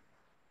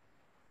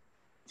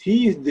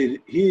 He is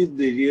the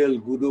real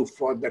guru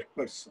for that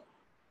person.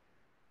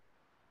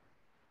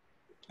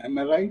 Am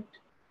I right?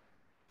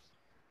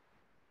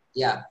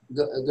 Yeah,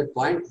 good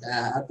point.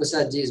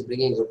 Haraprasad ji is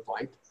bringing a good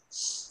point.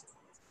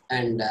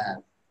 And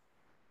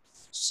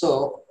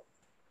so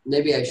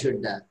maybe I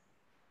should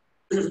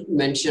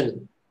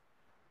mention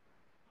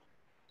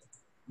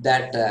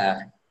that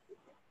there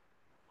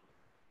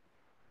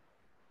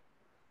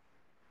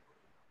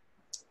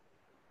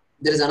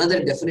is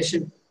another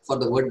definition for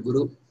the word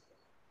guru.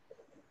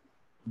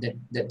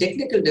 The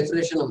technical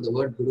definition of the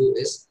word guru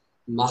is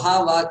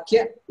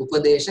Mahavakya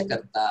Upadesha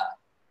Karta.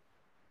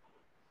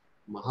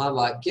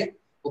 Mahavakya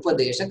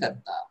Upadesha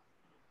Karta.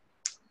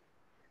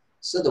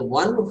 So the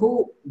one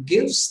who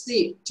gives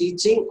the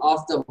teaching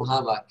of the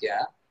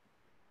Mahavakya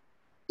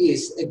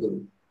is a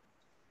guru.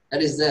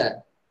 That is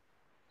the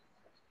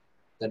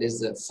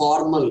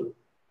formal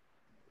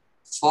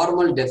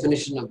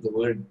definition of the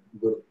word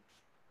guru.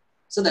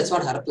 So that's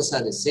what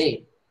Haraprasad is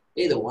saying.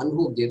 Hey, the one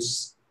who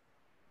gives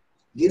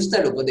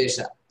that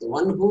Upadesha, the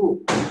one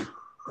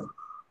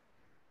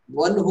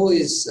who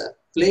is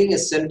playing a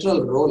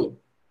central role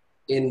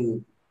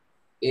in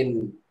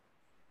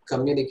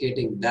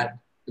communicating that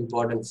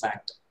important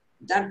fact,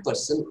 that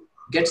person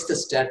gets the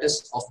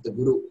status of the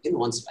guru in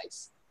one's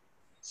life.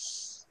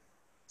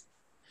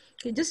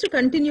 Okay, just to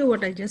continue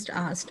what I just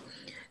asked.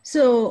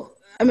 So,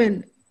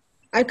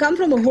 I come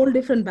from a whole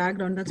different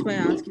background. That's why I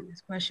ask you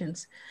these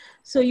questions.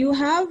 So you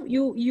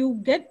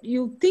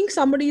think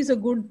somebody is a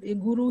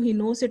guru, he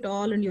knows it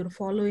all and you're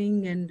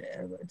following and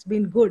it's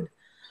been good.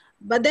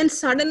 But then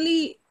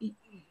suddenly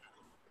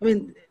I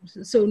mean,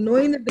 so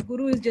knowing that the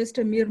guru is just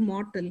a mere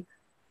mortal,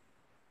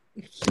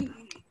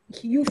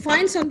 you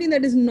find something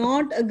that is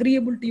not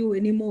agreeable to you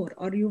anymore,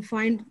 or you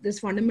find there's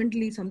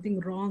fundamentally something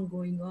wrong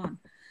going on.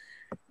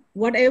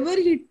 Whatever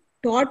he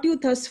taught you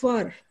thus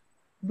far,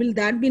 will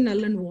that be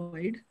null and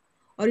void?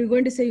 Or are you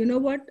going to say, you know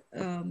what,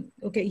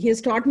 okay, he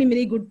has taught me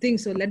many good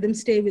things, so let them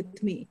stay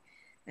with me.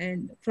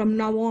 And from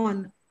now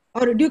on,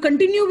 or do you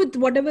continue with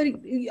whatever,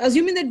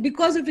 assuming that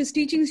because of his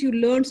teachings, you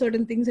learned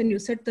certain things and you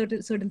set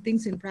certain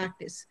things in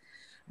practice.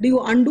 Do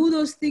you undo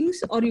those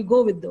things or you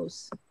go with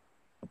those?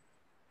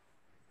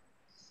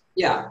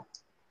 Yeah.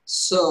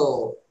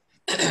 So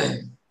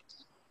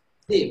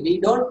we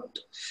don't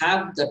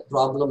have that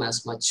problem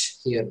as much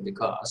here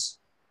because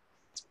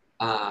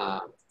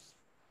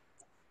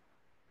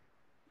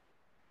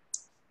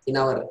in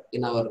all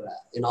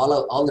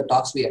the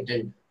talks we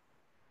attend,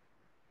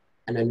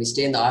 and when we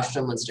stay in the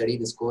ashram and study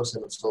this course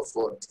and so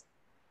forth,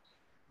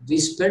 we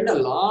spend a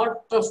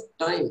lot of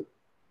time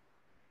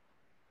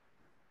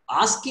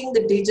asking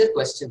the teacher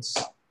questions.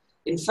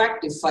 In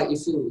fact, if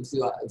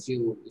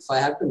I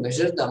have to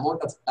measure the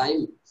amount of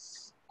time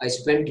I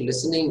spent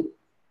listening,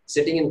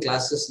 sitting in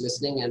classes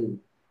listening, and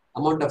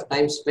amount of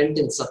time spent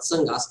in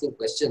satsang asking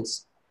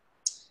questions,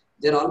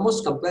 they're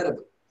almost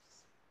comparable.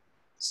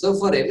 So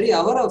for every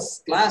hour of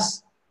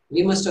class,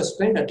 we must have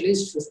spent at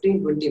least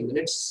 15-20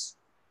 minutes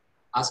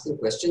asking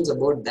questions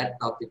about that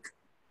topic.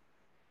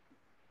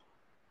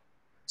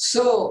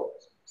 So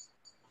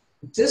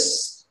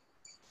this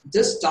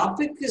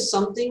topic is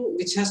something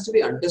which has to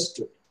be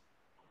understood.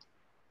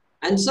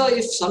 And so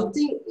if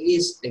something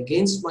is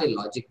against my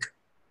logic,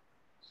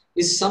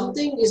 if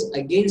something is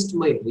against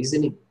my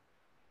reasoning,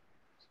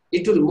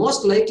 it will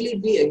most likely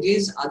be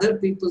against other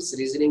people's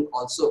reasoning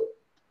also.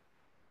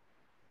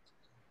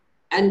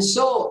 And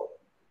so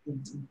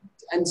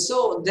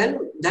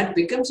then that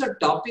becomes a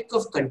topic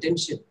of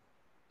contention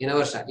in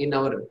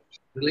our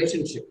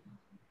relationship.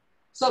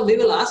 So we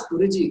will ask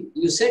Guruji,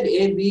 you said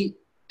A, B,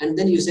 and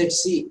then you said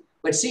C,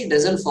 but C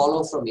doesn't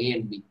follow from A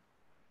and B.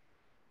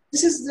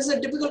 This is a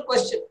typical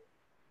question.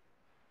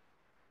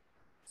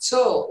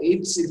 So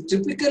it's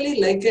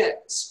typically like a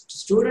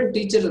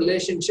student-teacher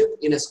relationship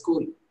in a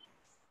school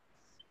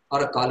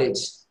or a college.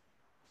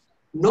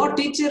 No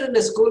teacher in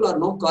a school or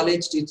no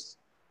college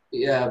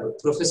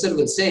professor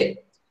will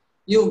say,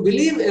 you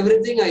believe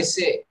everything I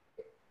say.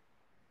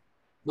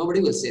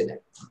 Nobody will say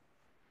that.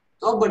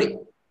 Nobody.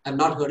 I've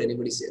not heard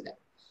anybody say that.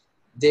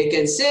 They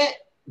can say,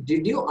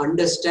 did you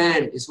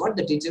understand, is what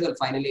the teacher will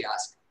finally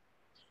ask.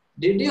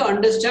 Did you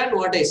understand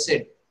what I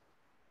said?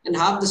 And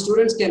half the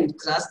students can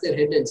scratch their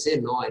head and say,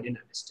 no, I didn't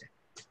understand.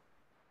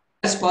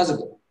 That's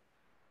possible.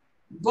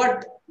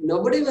 But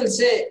nobody will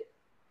say,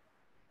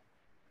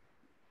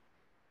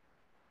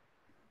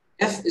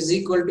 F is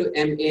equal to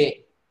MA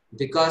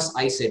because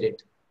I said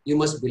it. You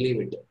must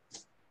believe it.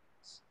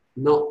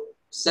 No,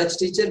 such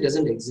teacher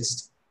doesn't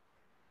exist.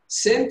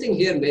 Same thing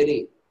here,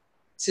 Mary.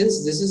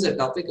 Since this is a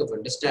topic of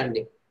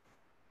understanding,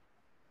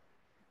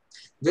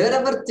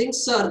 wherever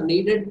things are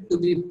needed to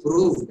be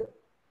proved,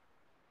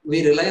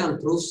 we rely on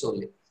proofs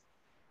only.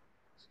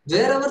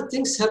 Wherever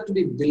things have to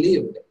be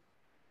believed,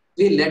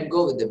 we let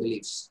go with the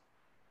beliefs.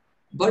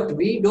 But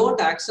we don't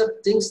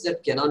accept things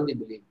that cannot be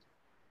believed.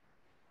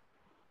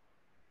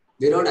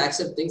 We don't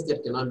accept things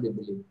that cannot be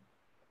believed.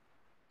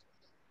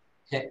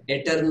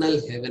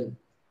 Eternal heaven.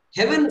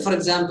 Heaven, for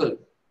example,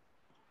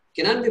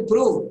 cannot be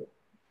proved,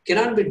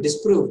 cannot be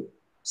disproved,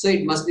 so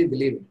it must be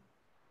believed.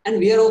 And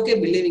we are okay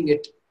believing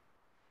it.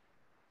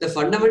 The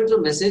fundamental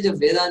message of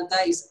Vedanta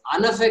is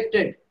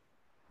unaffected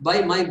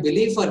by my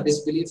belief or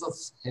disbelief of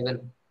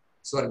heaven,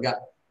 Swarga.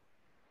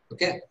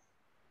 Okay?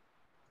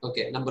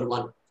 Okay, number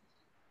one.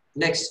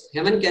 Next,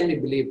 heaven can be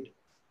believed.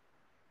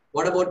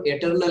 What about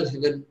eternal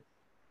heaven?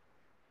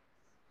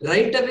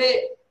 Right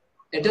away,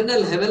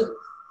 eternal heaven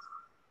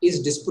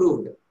is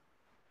disproved.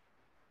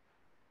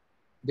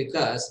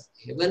 Because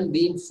heaven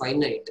being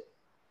finite,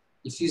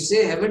 if you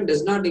say heaven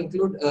does not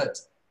include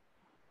earth,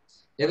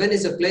 heaven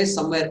is a place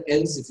somewhere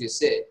else, if you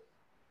say,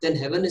 then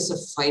heaven is a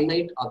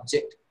finite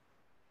object.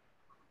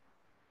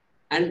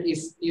 And if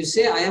you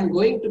say, I am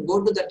going to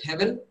go to that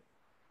heaven,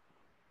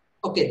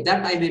 okay,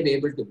 that I may be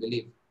able to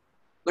believe.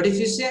 But if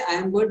you say, I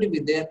am going to be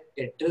there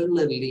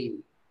eternally,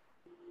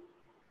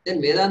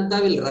 then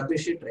Vedanta will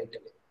rubbish it right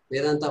away.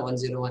 Vedanta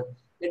 101.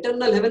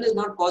 Eternal heaven is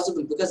not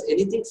possible because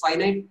anything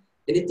finite,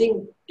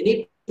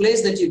 any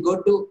place that you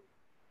go to,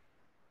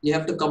 you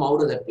have to come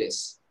out of that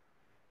place.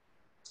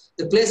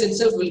 The place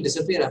itself will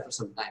disappear after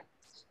some time.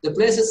 The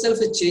place itself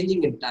is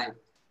changing in time.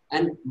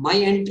 And my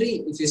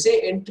entry, if you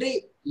say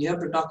entry, you have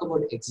to talk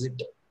about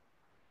exit.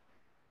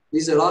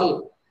 These are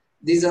all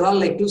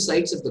like two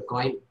sides of the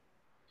coin.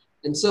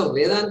 And so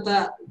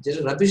Vedanta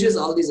just rubbishes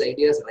all these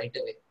ideas right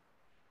away.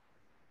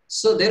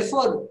 So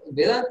therefore,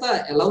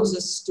 Vedanta allows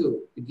us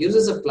it gives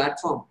us a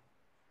platform,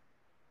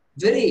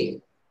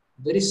 very,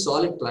 very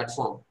solid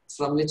platform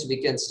from which we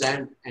can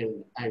stand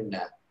and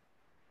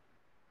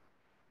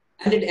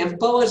it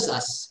empowers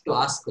us to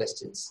ask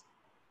questions.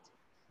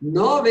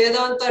 No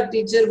Vedanta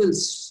teacher will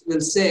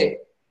say,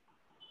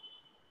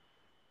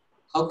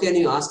 How can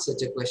you ask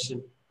such a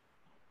question?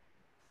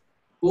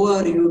 Who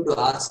are you to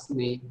ask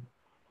me?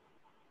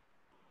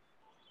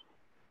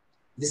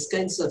 This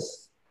kinds of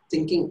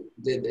thinking,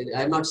 I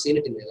have not seen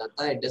it in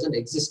Vedanta. It doesn't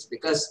exist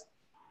because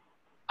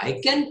I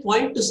can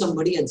point to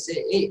somebody and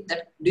say, hey,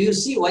 do you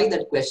see why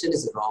that question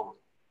is wrong?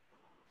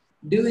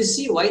 Do you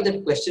see why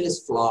that question is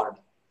flawed?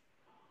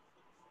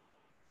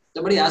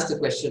 Somebody asked the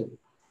question,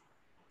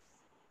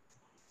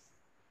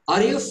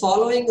 are you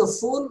following a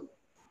fool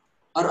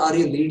or are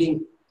you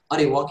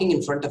walking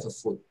in front of a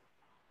fool?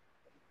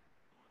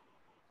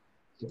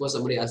 Suppose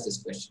somebody asked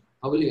this question,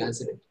 how will you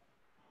answer it?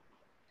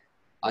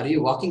 Are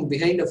you walking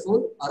behind a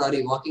fool or are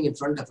you walking in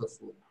front of a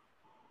fool?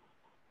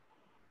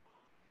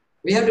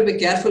 We have to be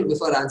careful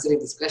before answering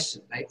this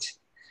question, right?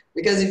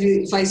 Because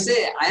if I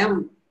say I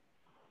am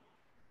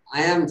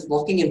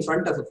walking in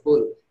front of a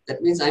fool,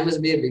 that means I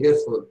must be a bigger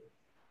fool.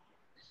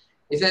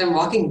 If I am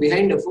walking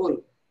behind a fool,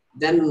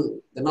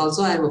 then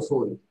also I am a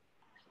fool.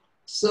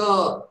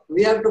 So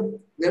we have to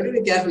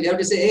be careful. You have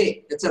to say,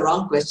 hey, that's a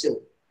wrong question.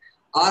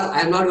 Or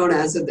I am not going to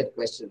answer that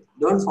question.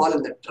 Don't fall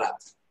in that trap.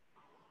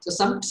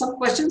 So some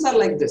questions are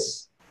like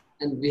this.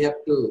 And we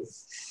have to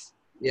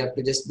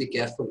just be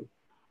careful.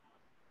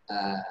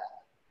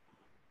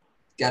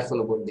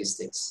 Careful about these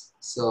things.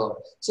 So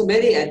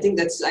Mary, I think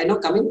I know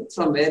coming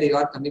from where you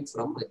are coming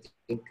from, I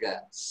think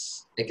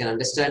I can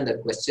understand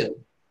that question.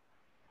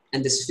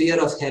 And this fear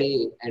of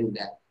hell and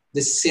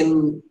this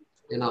sin,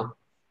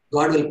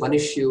 God will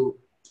punish you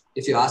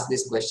if you ask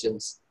these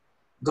questions.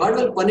 God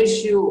will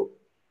punish you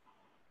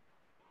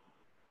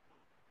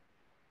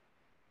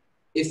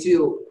if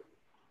you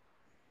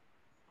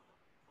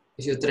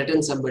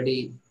threaten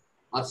somebody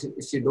or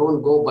if you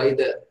don't go by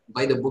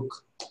the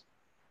book.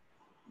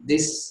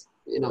 This,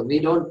 we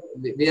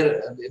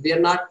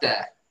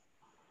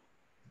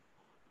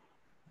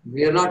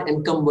are not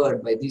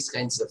encumbered by these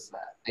kinds of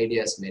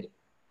ideas, Mary.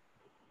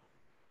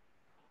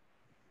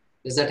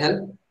 Does that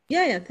help?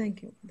 Yeah,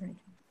 thank you.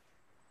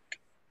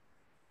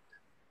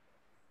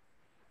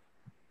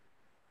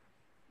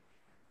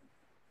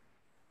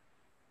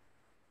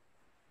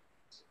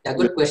 Yeah,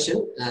 good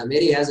question.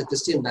 Mary has a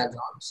Christian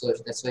background, so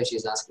that's why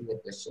she's asking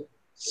that question.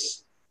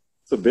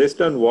 So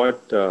based on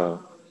what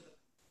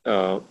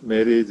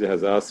Mary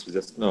has asked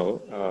just now,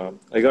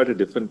 I got a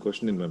different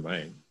question in my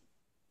mind.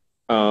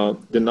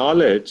 The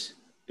knowledge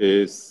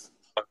is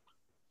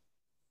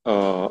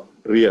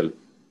real,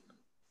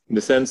 in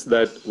the sense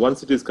that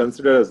once it is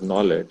considered as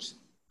knowledge,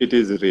 it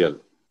is real.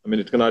 I mean,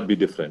 it cannot be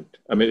different.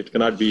 I mean, it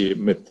cannot be a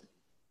myth.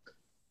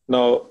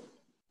 Now,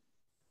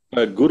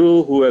 a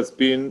guru who has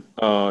been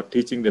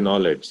teaching the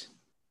knowledge,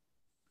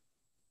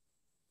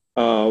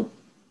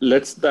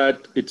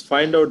 it's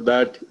find out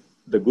that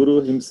the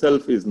guru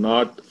himself is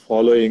not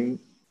following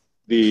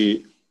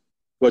the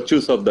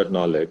virtues of that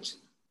knowledge.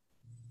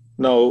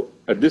 Now,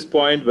 at this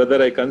point,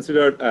 whether I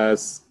consider it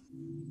as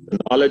the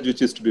knowledge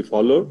which is to be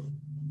followed,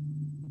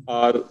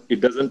 or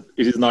it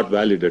is not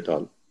valid at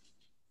all.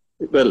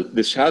 Well,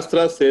 the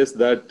Shastra says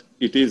that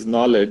it is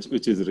knowledge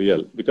which is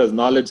real, because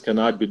knowledge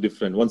cannot be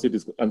different once it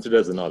is considered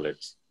as a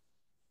knowledge.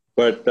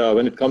 But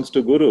when it comes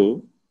to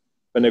guru,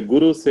 when a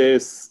guru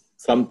says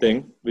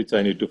something which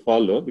I need to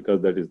follow,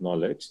 because that is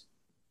knowledge,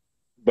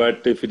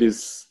 but if it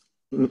is,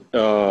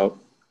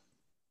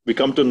 we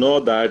come to know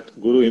that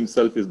guru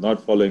himself is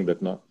not following that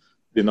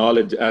the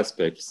knowledge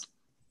aspects,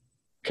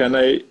 can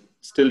I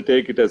still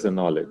take it as a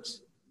knowledge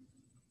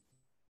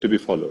to be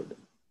followed?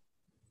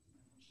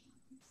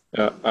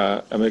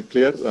 Am I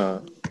clear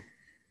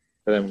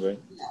where I'm going?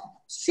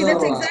 See,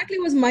 that's exactly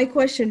was my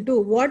question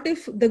too. What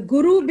if the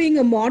guru, being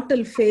a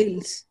mortal,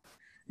 fails?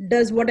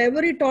 Does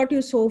whatever he taught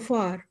you so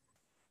far,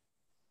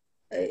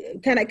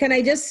 can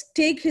I just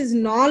take his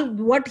knowledge,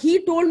 what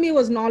he told me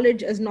was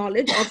knowledge, as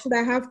knowledge, or should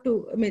I have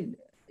to,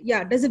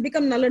 does it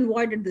become null and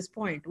void at this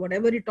point?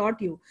 Whatever he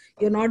taught you,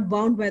 you're not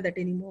bound by that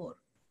anymore.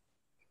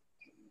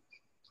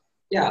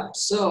 Yeah,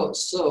 so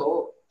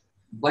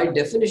by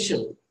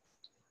definition,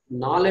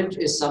 knowledge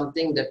is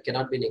something that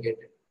cannot be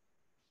negated.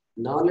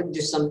 Knowledge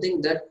is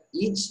something that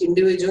each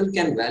individual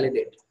can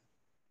validate.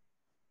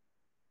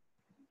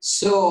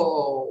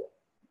 So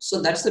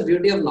that's the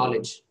beauty of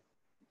knowledge.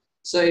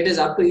 So it is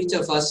up to each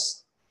of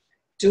us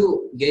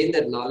to gain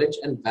that knowledge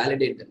and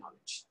validate the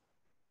knowledge.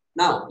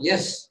 Now,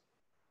 yes,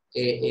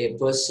 a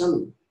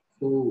person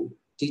who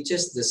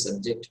teaches this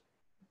subject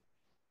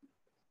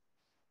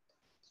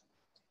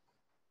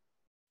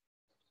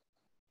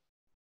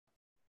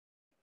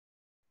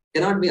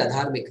cannot be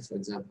adharmic, for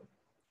example,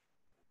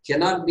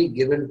 cannot be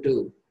given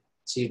to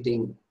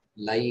cheating,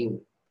 lying,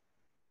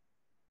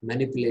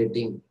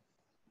 manipulating.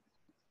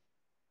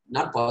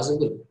 Not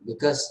possible,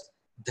 because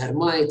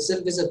dharma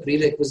itself is a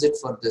prerequisite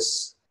for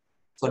this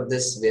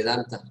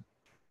Vedanta.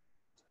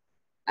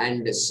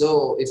 And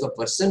so if a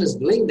person is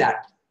doing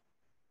that,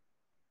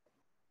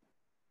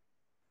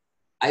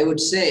 I would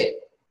say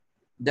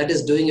that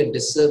is doing a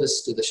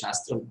disservice to the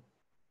Shastram.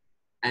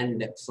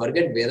 And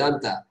forget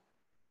Vedanta.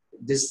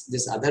 This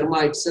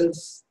adharma itself,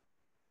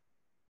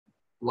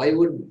 why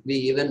would we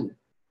even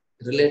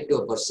relate to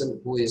a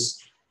person who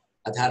is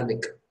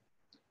adharmic?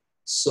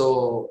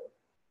 So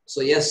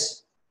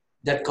yes,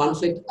 that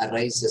conflict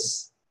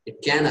arises.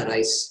 It can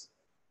arise.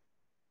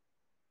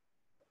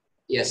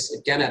 Yes,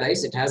 it can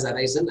arise. It has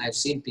arisen. I've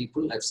seen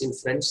people, I've seen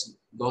friends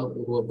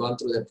who have gone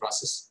through that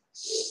process.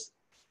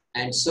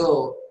 And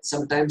so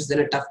sometimes then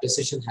a tough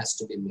decision has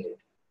to be made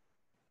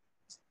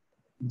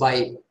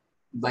by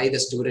the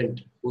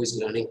student who is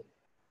learning,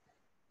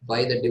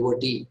 by the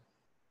devotee.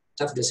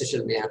 Tough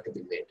decision may have to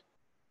be made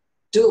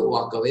to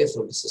walk away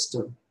from the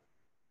system.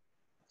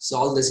 So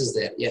all this is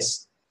there,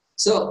 yes.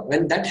 So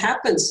when that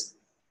happens,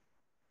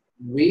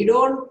 we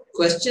don't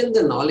question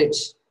the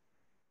knowledge.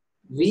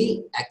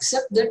 We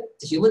accept that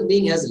the human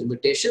being has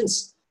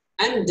limitations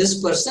and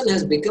this person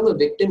has become a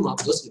victim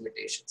of those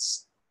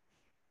limitations.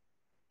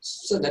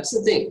 So that's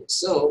the thing.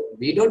 So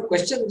we don't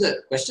question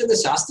the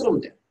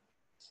Shastram there.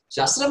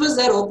 Shastram is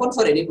there open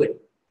for anybody.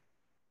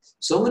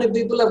 So many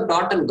people have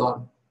taught and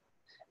gone.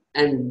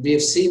 And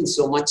we've seen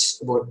so much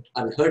about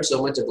and heard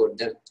so much about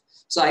them.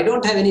 So I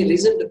don't have any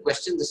reason to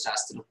question the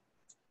Shastram.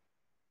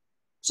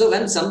 So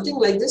when something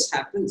like this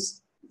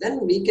happens,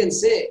 then we can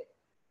say,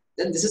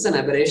 then this is an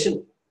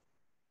aberration.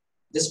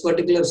 This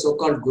particular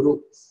so-called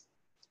guru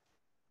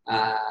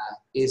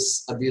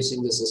is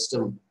abusing the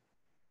system,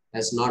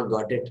 has not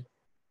got it,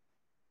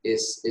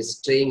 is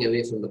straying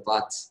away from the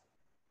path,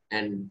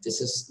 and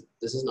this is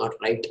not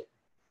right.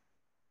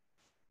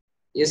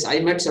 Yes, I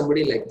met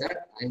somebody like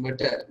that. I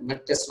met a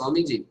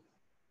Swamiji,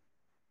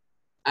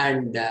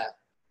 and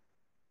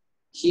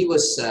he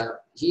was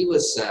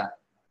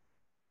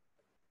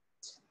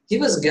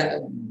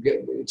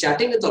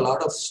chatting with a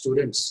lot of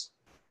students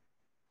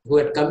who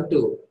had come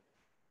to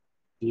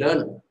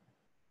learn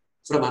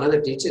from another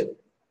teacher,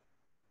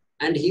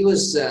 and he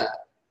was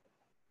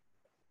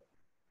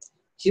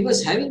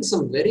having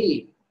some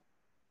very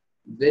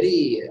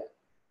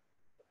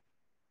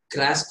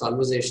crass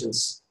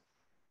conversations,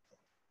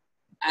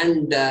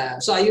 and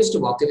so I used to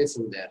walk away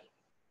from there.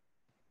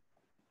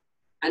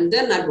 And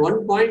then at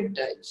one point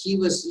he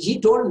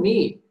told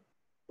me,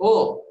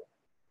 "Oh,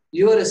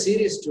 you are a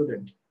serious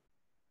student.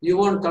 You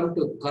won't come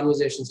to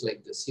conversations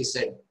like this," he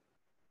said.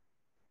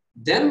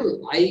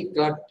 Then I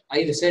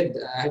said,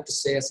 I have to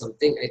say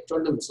something. I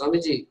told him,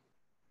 "Swamiji,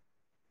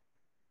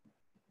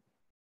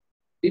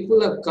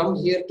 people have come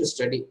here to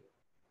study.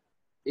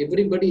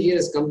 Everybody here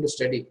has come to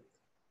study,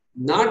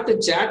 not to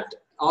chat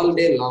all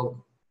day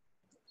long.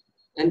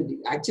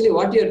 And actually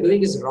what you are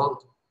doing is wrong.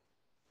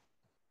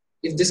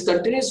 If this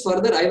continues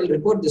further, I will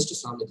report this to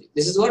Swamiji."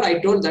 This is what I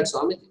told that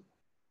Swamiji.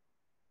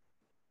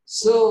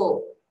 So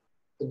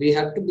we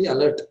have to be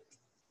alert.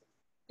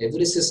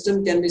 Every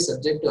system can be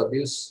subject to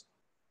abuse.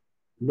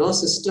 No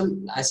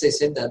system, as I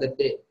said the other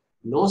day,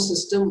 no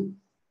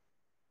system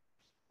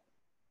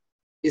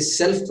is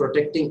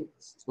self-protecting.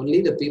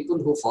 Only the people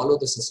who follow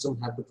the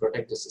system have to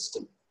protect the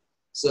system.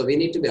 So we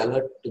need to be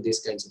alert to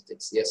these kinds of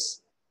things.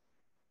 Yes.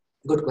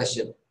 Good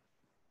question.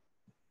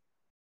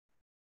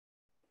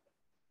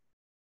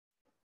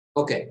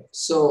 Okay,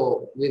 so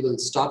we will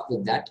stop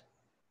with that.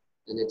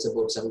 And it's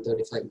about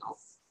 7:35 now.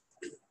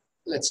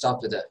 Let's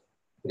stop with a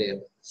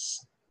prayer.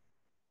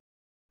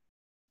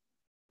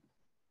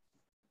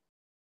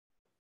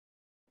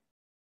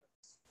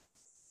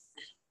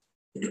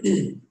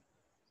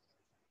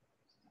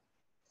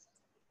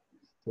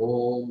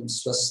 Om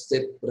swasti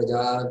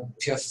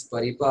prajabhyah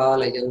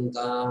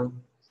paripalayantam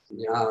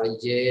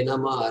nyayena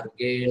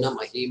margena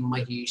mahim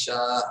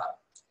mahishaah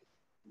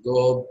go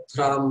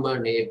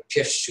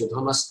brahmanebhyah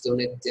shubhamastu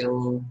nityam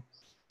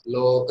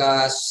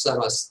lokas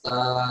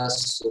samastas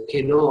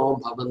sukhino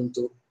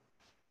bhavantu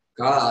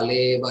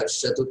kale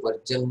varshatu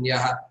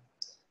parjanyah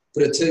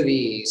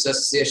prithvi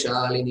sasya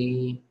shalini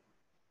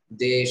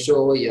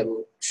deshoyam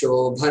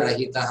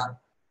shobharahitah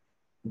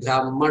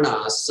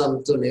brahmanas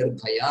santu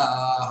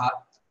nirbhayaah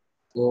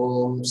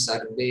Om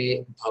sarve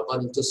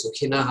bhavantu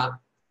sukhinah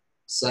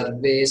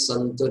sarve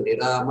santu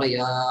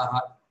niramayah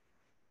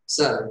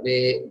sarve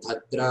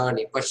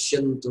bhadrani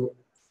pashyantu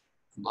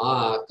ma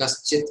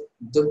kaschit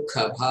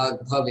dukkha bhag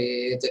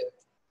bhavet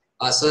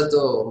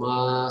asato ma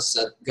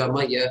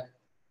sadgamaya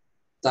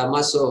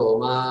tamaso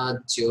ma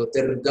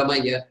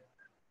jyotirgamaya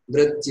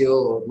mrityo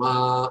ma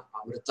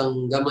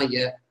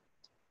amritangamaya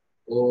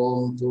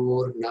Om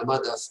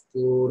purnamadah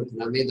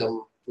purnamidam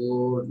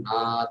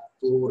purnat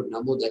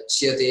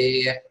purnamudachyate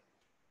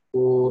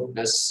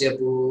purnasya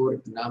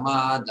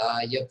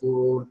purnamadaya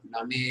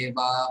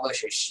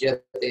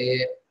purnamevavashishyate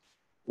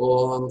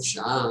Om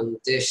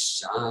shanti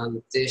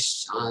shanti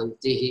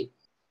shanti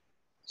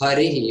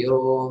Harihi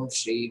Om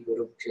Shri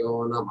Gurubhyo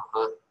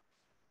Namaha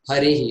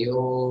Harihi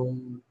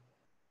Om.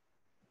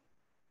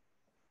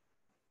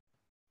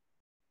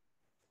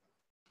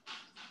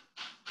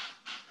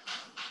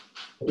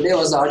 Today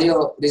was the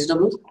audio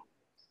reasonable?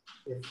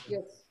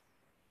 Yes.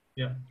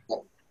 Yeah.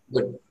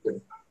 Good,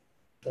 good.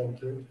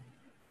 Thank you.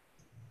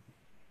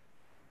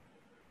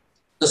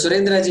 So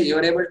Surendra ji, you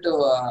are able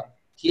to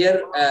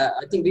hear,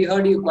 I think we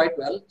heard you quite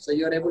well. So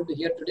you are able to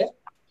hear today?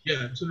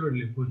 Yeah,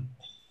 absolutely. Good.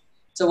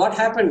 So what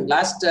happened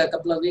last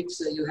couple of weeks?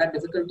 You had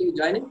difficulty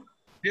joining?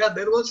 Yeah,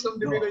 there was some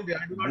difficulty.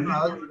 I do not know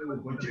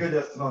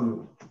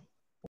how.